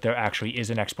even sure if there actually is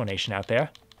an explanation out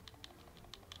there.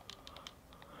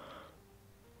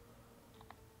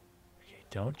 Okay,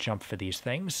 don't jump for these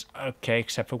things. Okay,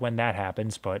 except for when that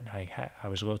happens, but I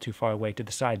was a little too far away to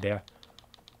the side there.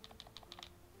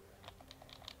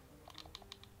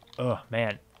 Oh,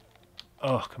 man.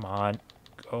 Oh, come on.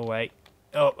 Go away.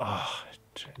 Oh,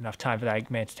 enough time for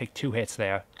that man to take 2 hits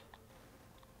there.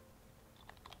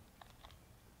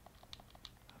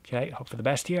 Okay, hope for the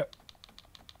best here.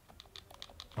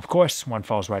 Of course, one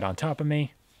falls right on top of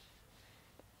me.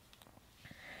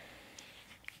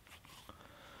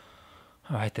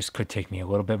 Alright, this could take me a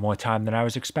little bit more time than I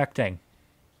was expecting.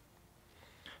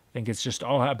 I think it's just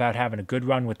all about having a good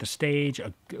run with the stage,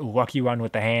 a lucky run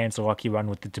with the hands, a lucky run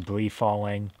with the debris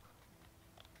falling.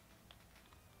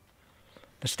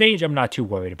 The stage I'm not too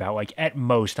worried about. Like, at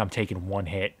most, I'm taking one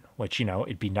hit, which, you know,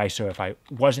 it'd be nicer if I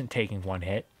wasn't taking one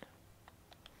hit.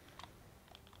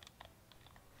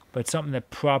 But something that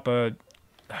proper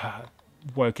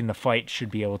work in the fight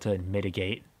should be able to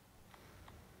mitigate.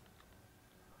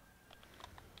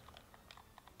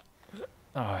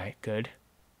 Alright, good.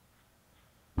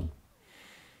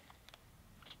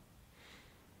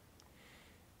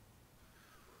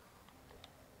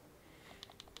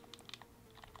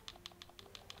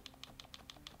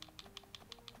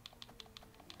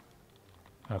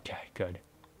 Okay, good.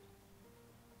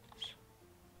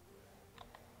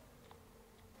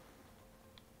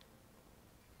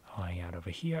 Lying out over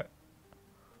here.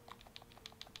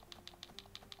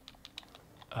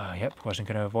 Yep, wasn't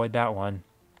going to avoid that one.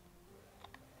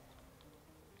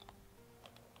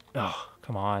 Oh,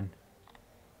 come on.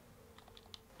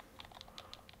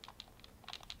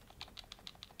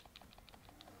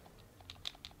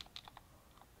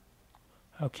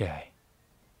 Okay.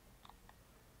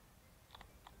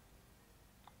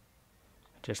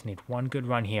 Just need one good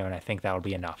run here, and I think that'll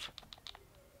be enough.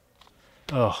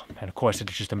 Oh, and of course it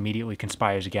just immediately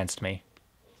conspires against me.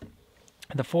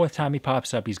 And the fourth time he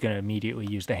pops up, he's going to immediately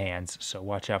use the hands, so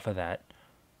watch out for that.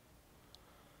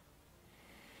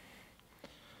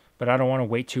 But I don't want to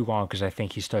wait too long, because I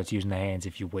think he starts using the hands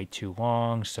if you wait too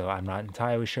long, so I'm not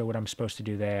entirely sure what I'm supposed to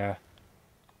do there.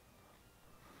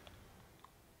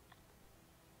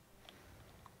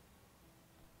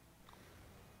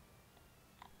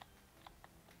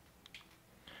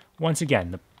 Once again,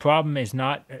 the problem is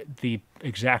not the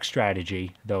exact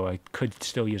strategy, though I could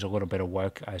still use a little bit of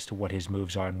work as to what his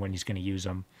moves are and when he's going to use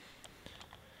them.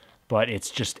 But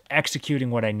it's just executing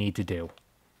what I need to do.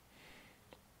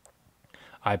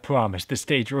 I promise, this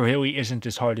stage really isn't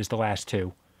as hard as the last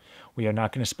two. We are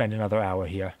not going to spend another hour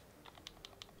here.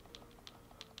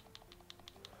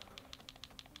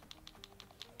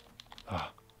 Oh.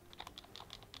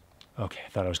 Okay, I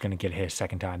thought I was going to get hit a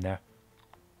second time there.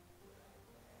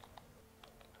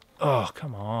 Oh,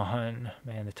 come on.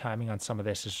 Man, the timing on some of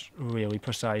this is really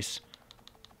precise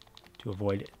to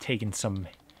avoid taking some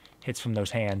hits from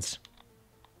those hands.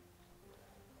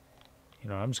 You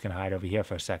know, I'm just going to hide over here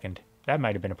for a second. That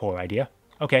might have been a poor idea.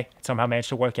 Okay, it somehow managed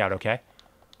to work out okay.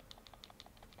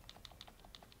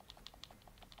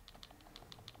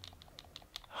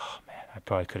 Oh, man, I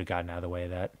probably could have gotten out of the way of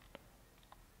that.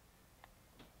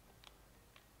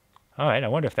 Alright, I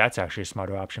wonder if that's actually a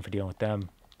smarter option for dealing with them.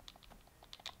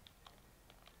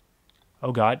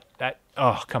 Oh god, that...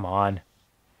 Oh, come on.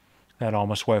 That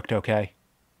almost worked okay.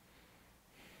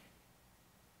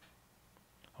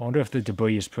 I wonder if the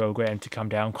debris is programmed to come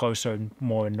down closer and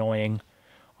more annoying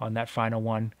on that final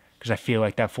one. Because I feel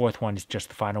like that fourth one is just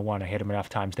the final one. I hit him enough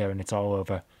times there and it's all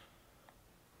over.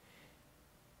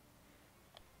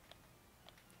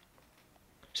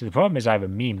 So the problem is I have a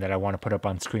meme that I want to put up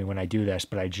on screen when I do this,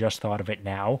 but I just thought of it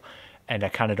now. And I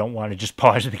kind of don't want to just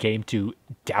pause the game to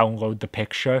download the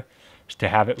picture to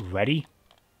have it ready.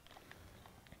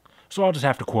 So I'll just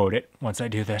have to quote it once I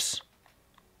do this.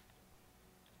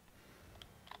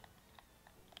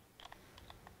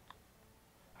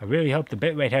 I really hope the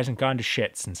bitrate hasn't gone to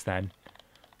shit since then.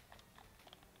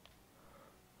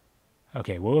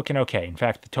 Okay, we're looking okay. In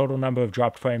fact, the total number of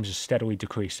dropped frames is steadily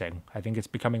decreasing. I think it's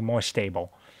becoming more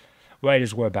stable. Right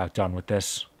as we're about done with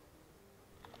this.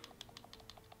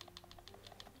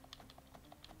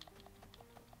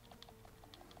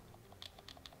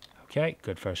 Okay,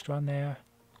 good first run there.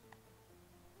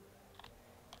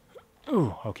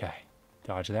 Ooh, okay.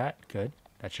 Dodge that. Good.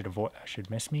 That should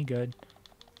miss me. Good.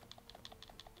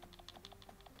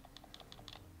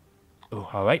 Ooh,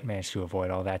 alright. Managed to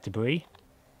avoid all that debris.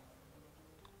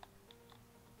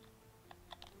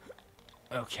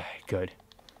 Okay, good.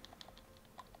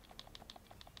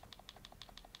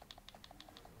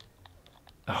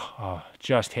 Oh,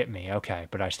 just hit me. Okay,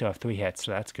 but I still have 3 hits,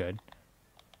 so that's good.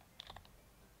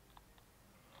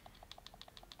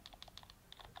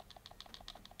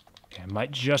 Okay, I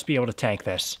might just be able to tank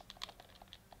this.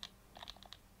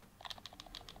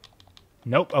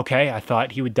 Nope, okay, I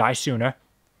thought he would die sooner.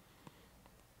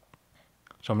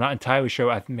 So I'm not entirely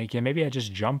sure. Maybe I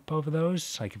just jump over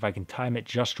those. Like, if I can time it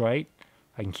just right,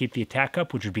 I can keep the attack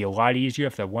up, which would be a lot easier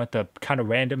if there weren't the kind of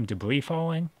random debris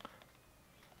falling.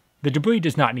 The debris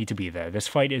does not need to be there. This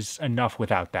fight is enough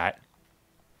without that.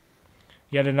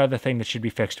 Yet another thing that should be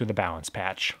fixed with a balance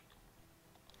patch.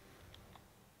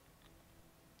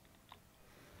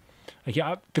 Like,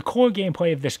 yeah, the core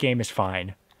gameplay of this game is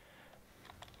fine.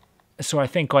 So I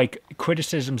think, like,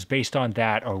 criticisms based on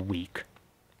that are weak.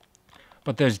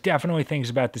 But there's definitely things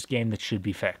about this game that should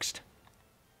be fixed.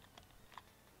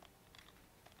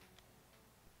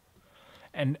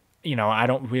 And, you know, I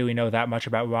don't really know that much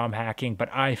about ROM hacking, but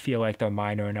I feel like they're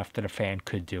minor enough that a fan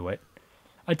could do it.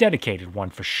 A dedicated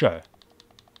one for sure.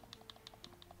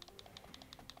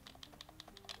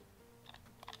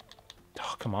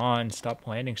 Oh, come on, stop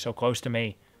landing so close to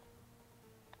me.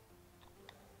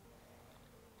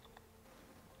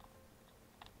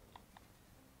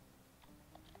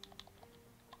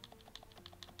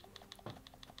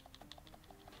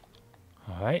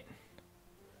 Alright.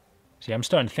 See, I'm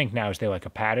starting to think now, is there like a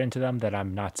pattern to them that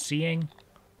I'm not seeing?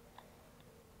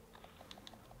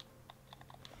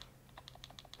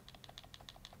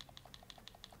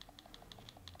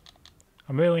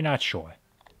 I'm really not sure.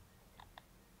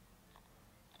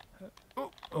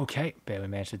 Okay, barely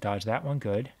managed to dodge that one.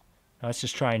 Good. Now let's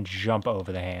just try and jump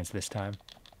over the hands this time.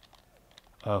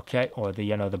 Okay, or the,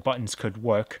 you know, the buttons could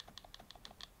work.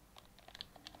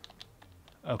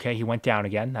 Okay, he went down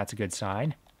again. That's a good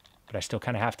sign. But I still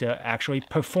kind of have to actually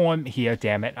perform here.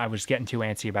 Damn it, I was getting too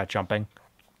antsy about jumping.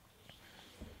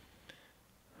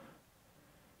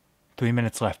 3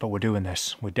 minutes left, but we're doing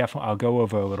this. We're definitely, I'll go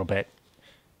over a little bit.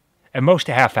 At most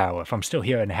a half hour. If I'm still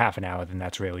here in half an hour, then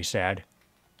that's really sad.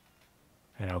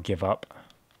 And I'll give up.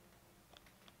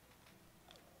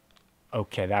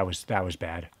 Okay, that was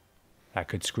bad. That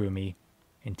could screw me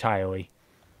entirely.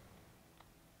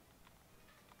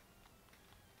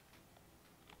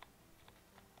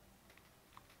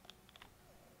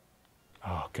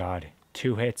 Oh, God.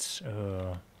 2 hits.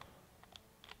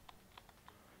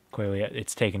 Clearly,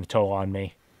 it's taking a toll on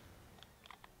me.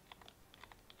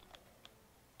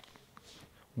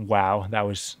 Wow, that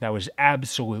was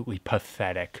absolutely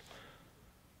pathetic.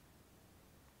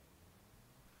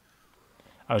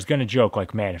 I was going to joke,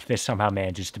 like, man, if this somehow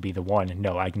manages to be the one,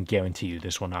 no, I can guarantee you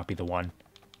this will not be the one.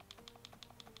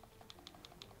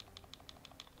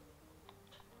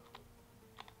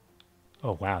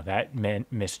 Oh, wow, that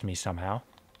missed me somehow.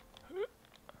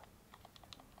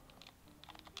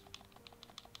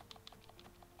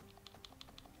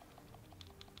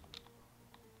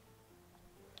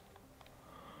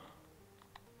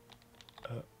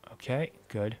 Okay,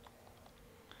 good.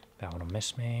 That one will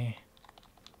miss me.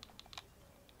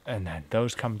 And then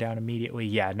those come down immediately.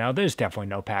 Yeah, now there's definitely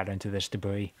no pattern to this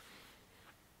debris.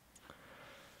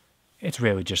 It's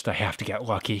really just I have to get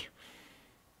lucky.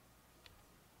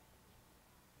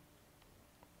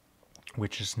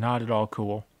 Which is not at all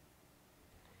cool.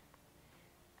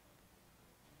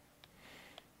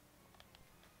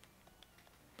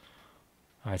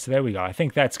 Alright, so there we go. I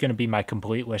think that's going to be my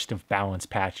complete list of balance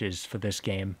patches for this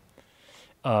game.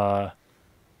 Add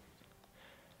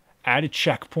a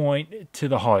checkpoint to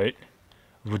the heart.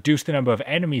 Reduce the number of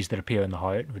enemies that appear in the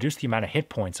heart. Reduce the amount of hit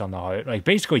points on the heart. Like,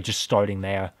 basically just starting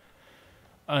there.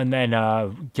 And then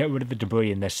get rid of the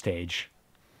debris in this stage.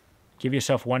 Give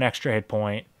yourself 1 extra hit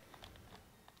point.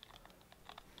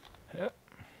 And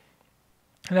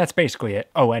that's basically it.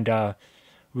 Oh, and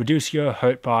reduce your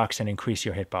hurt box and increase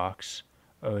your hit box.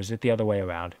 Or is it the other way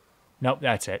around? Nope,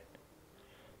 that's it.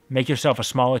 Make yourself a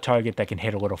smaller target that can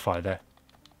hit a little farther.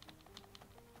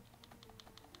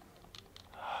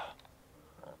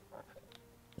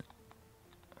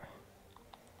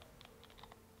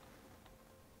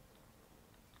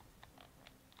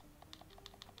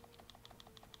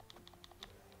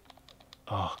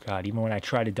 Oh, God, even when I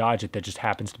try to dodge it, there just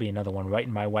happens to be another one right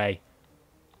in my way.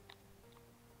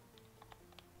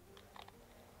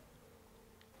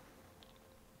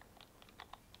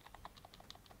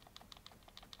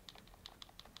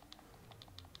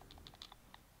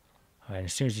 And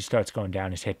as soon as he starts going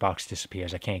down, his hitbox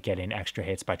disappears. I can't get in extra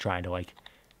hits by trying to, like,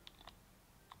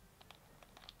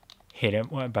 hit him,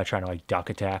 by trying to, like, duck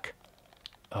attack.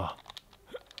 Oh.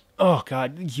 Oh,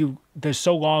 God, there's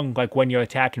so long, like, when you're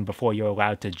attacking before you're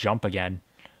allowed to jump again.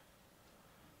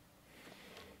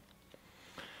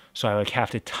 So I, like,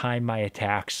 have to time my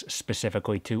attacks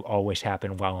specifically to always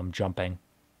happen while I'm jumping.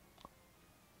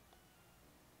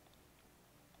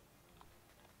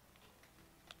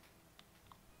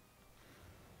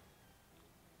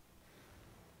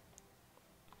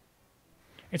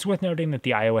 It's worth noting that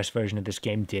the iOS version of this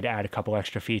game did add a couple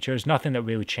extra features. Nothing that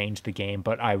really changed the game,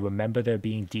 but I remember there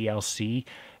being DLC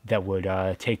that would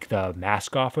take the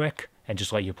mask off Rick and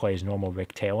just let you play as normal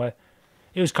Rick Taylor.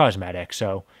 It was cosmetic,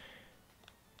 so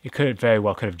It could very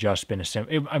well could have just been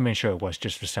I mean, sure, it was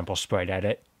just a simple sprite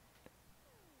edit.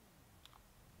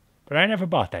 But I never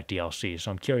bought that DLC,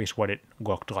 so I'm curious what it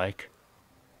looked like.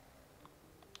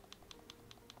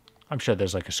 I'm sure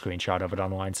there's like a screenshot of it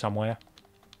online somewhere.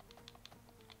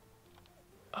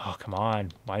 Oh, come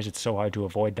on. Why is it so hard to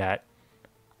avoid that?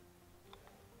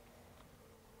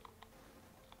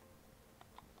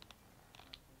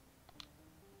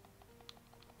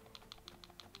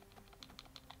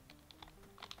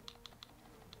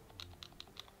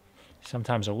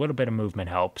 Sometimes a little bit of movement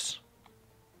helps.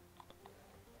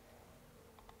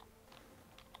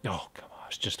 Oh, come on.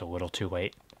 It's just a little too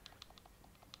late.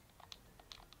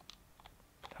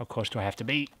 How close do I have to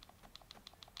be?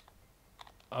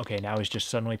 Okay, now he's just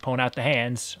suddenly pulling out the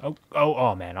hands.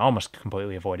 Oh, man. I almost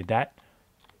completely avoided that.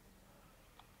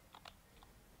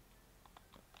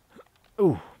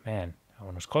 Ooh, man. That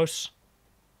one was close.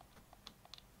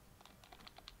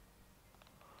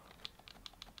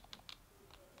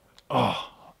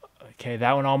 Oh, okay.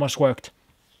 That one almost worked.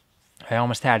 I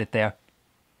almost had it there.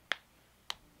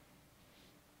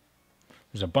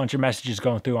 There's a bunch of messages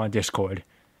going through on Discord.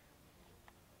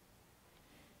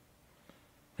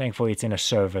 Thankfully, it's in a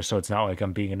server, so it's not like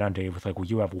I'm being inundated with, like, well,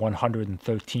 you have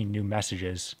 113 new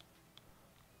messages.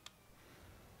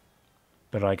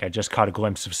 But, like, I just caught a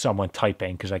glimpse of someone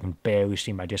typing because I can barely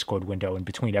see my Discord window in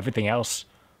between everything else.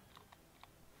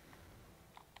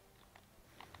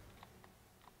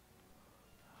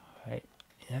 All right.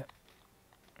 Yeah.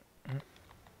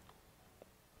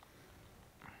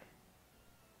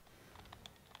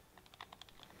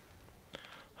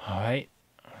 All right.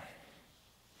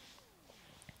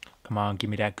 Come on, give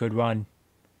me that good run.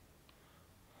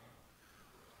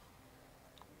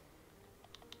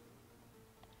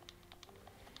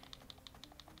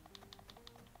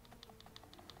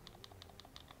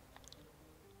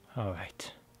 All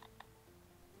right.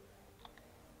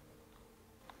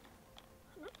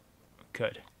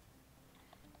 Good.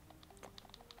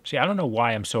 See, I don't know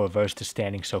why I'm so averse to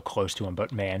standing so close to him,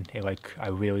 but man, I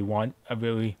want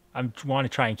to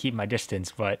try and keep my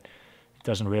distance, but it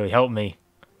doesn't really help me.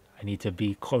 I need to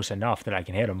be close enough that I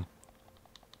can hit him.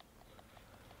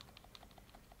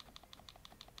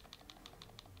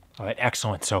 All right,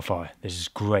 excellent so far. This is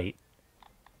great.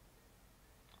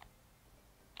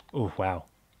 Oh, wow.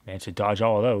 Managed to dodge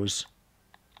all of those.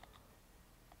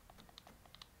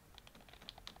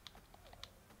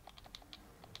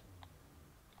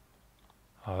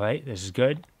 All right, this is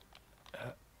good.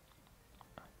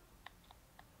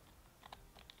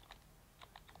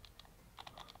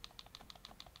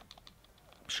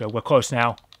 Sure, we're close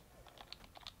now.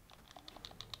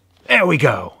 There we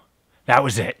go. That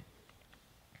was it.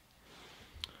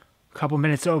 A couple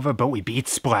minutes over, but we beat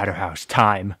Splatterhouse.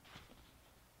 Time.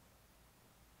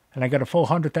 And I got a full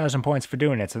 100,000 points for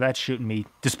doing it, so that's shooting me.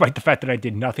 Despite the fact that I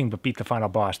did nothing but beat the final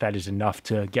boss, that is enough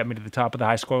to get me to the top of the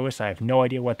high score list. I have no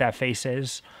idea what that face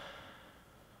is.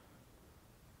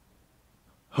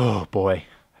 Oh, boy.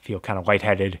 I feel kind of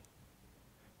lightheaded.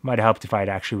 Might have helped if I had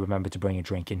actually remembered to bring a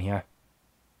drink in here.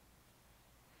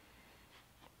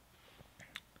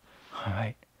 All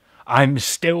right. I'm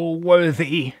still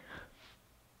worthy.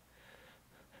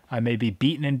 I may be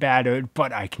beaten and battered,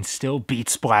 but I can still beat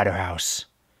Splatterhouse.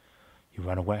 You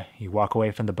run away. You walk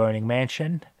away from the burning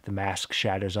mansion. The mask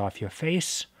shatters off your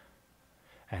face.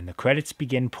 And the credits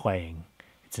begin playing.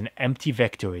 It's an empty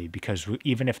victory because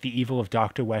even if the evil of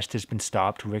Dr. West has been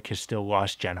stopped, Rick has still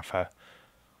lost Jennifer.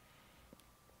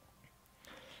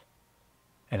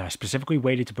 And I specifically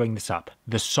waited to bring this up.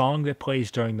 The song that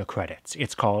plays during the credits,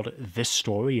 it's called This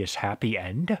Story is Happy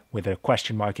End, with a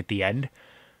question mark at the end.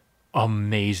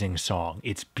 Amazing song.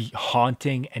 It's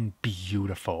haunting and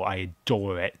beautiful. I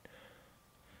adore it.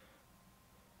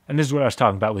 And this is what I was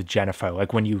talking about with Jennifer.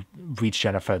 Like, when you reach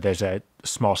Jennifer, there's a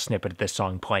small snippet of this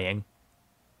song playing.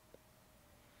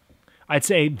 I'd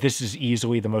say this is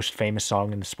easily the most famous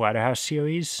song in the Splatterhouse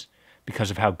series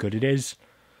because of how good it is.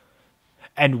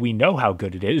 And we know how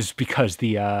good it is because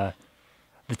the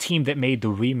team that made the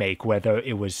remake, whether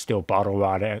it was still Bottle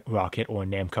Rocket or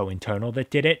Namco Internal that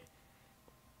did it,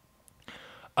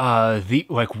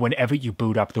 whenever you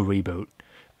boot up the reboot,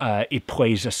 it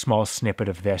plays a small snippet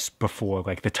of this before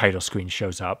like the title screen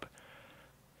shows up.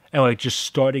 And like just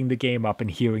starting the game up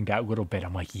and hearing that little bit,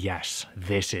 I'm like, yes,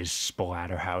 this is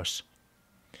Splatterhouse.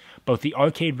 Both the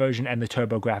arcade version and the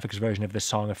TurboGrafx version of this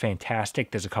song are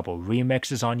fantastic. There's a couple of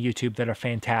remixes on YouTube that are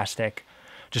fantastic.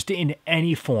 Just in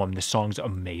any form, the song's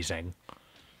amazing.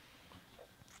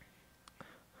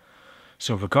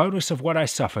 So regardless of what I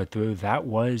suffered through, that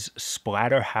was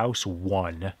Splatterhouse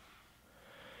 1.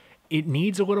 it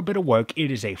needs a little bit of work. It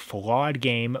is a flawed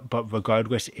game, but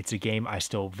regardless, it's a game I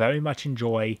still very much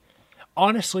enjoy.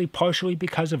 Honestly, partially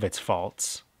because of its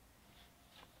faults.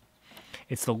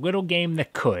 It's the little game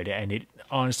that could, and it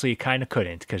honestly kind of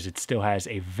couldn't, because it still has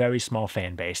a very small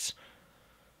fan base.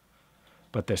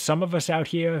 But there's some of us out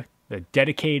here that are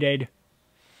dedicated,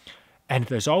 and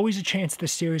there's always a chance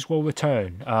this series will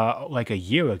return. Like a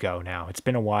year ago now, it's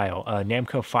been a while,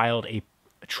 Namco filed a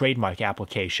trademark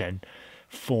application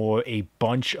for a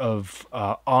bunch of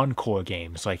Encore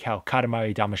games, like how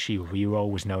Katamari Damacy Reroll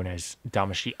was known as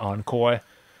Damacy Encore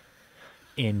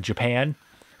in Japan.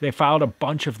 They filed a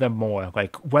bunch of them more,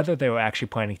 like whether they were actually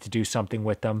planning to do something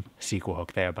with them, sequel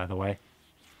hook there, by the way.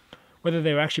 Whether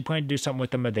they were actually planning to do something with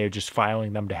them or they were just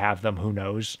filing them to have them, who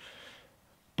knows.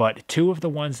 But two of the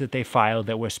ones that they filed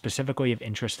that were specifically of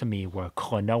interest to me were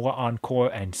Klonoa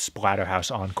Encore and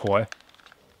Splatterhouse Encore.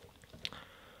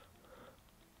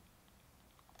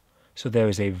 So there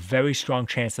is a very strong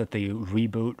chance that the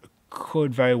reboot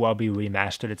could very well be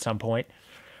remastered at some point.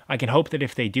 I can hope that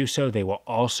if they do so, they will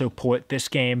also port this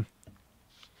game,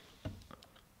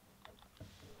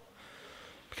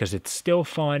 because it's still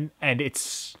fun, and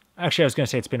it's... Actually, I was going to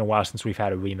say it's been a while since we've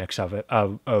had a remix of it,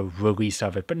 a release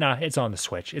of it, but nah, it's on the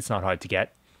Switch. It's not hard to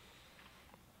get.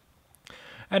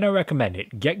 And I recommend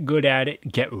it. Get good at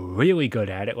it. Get really good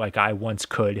at it like I once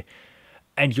could.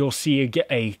 And you'll see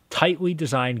a tightly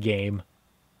designed game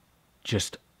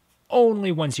just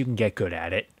only once you can get good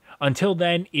at it. Until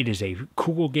then, it is a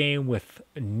cool game with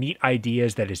neat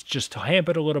ideas that is just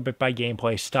hampered a little bit by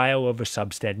gameplay, style over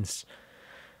substance.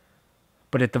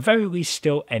 But at the very least,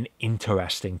 still an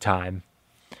interesting time.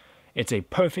 It's a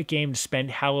perfect game to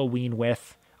spend Halloween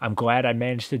with. I'm glad I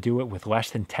managed to do it with less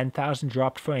than 10,000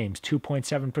 dropped frames,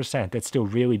 2.7%. That's still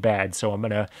really bad, so I'm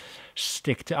gonna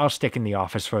I'll stick in the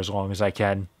office for as long as I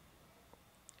can.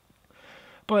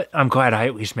 But I'm glad I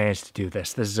at least managed to do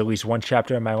this. This is at least one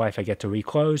chapter in my life I get to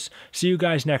reclose. See you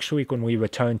guys next week when we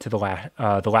return to the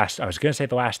last. I was gonna say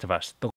The Last of Us.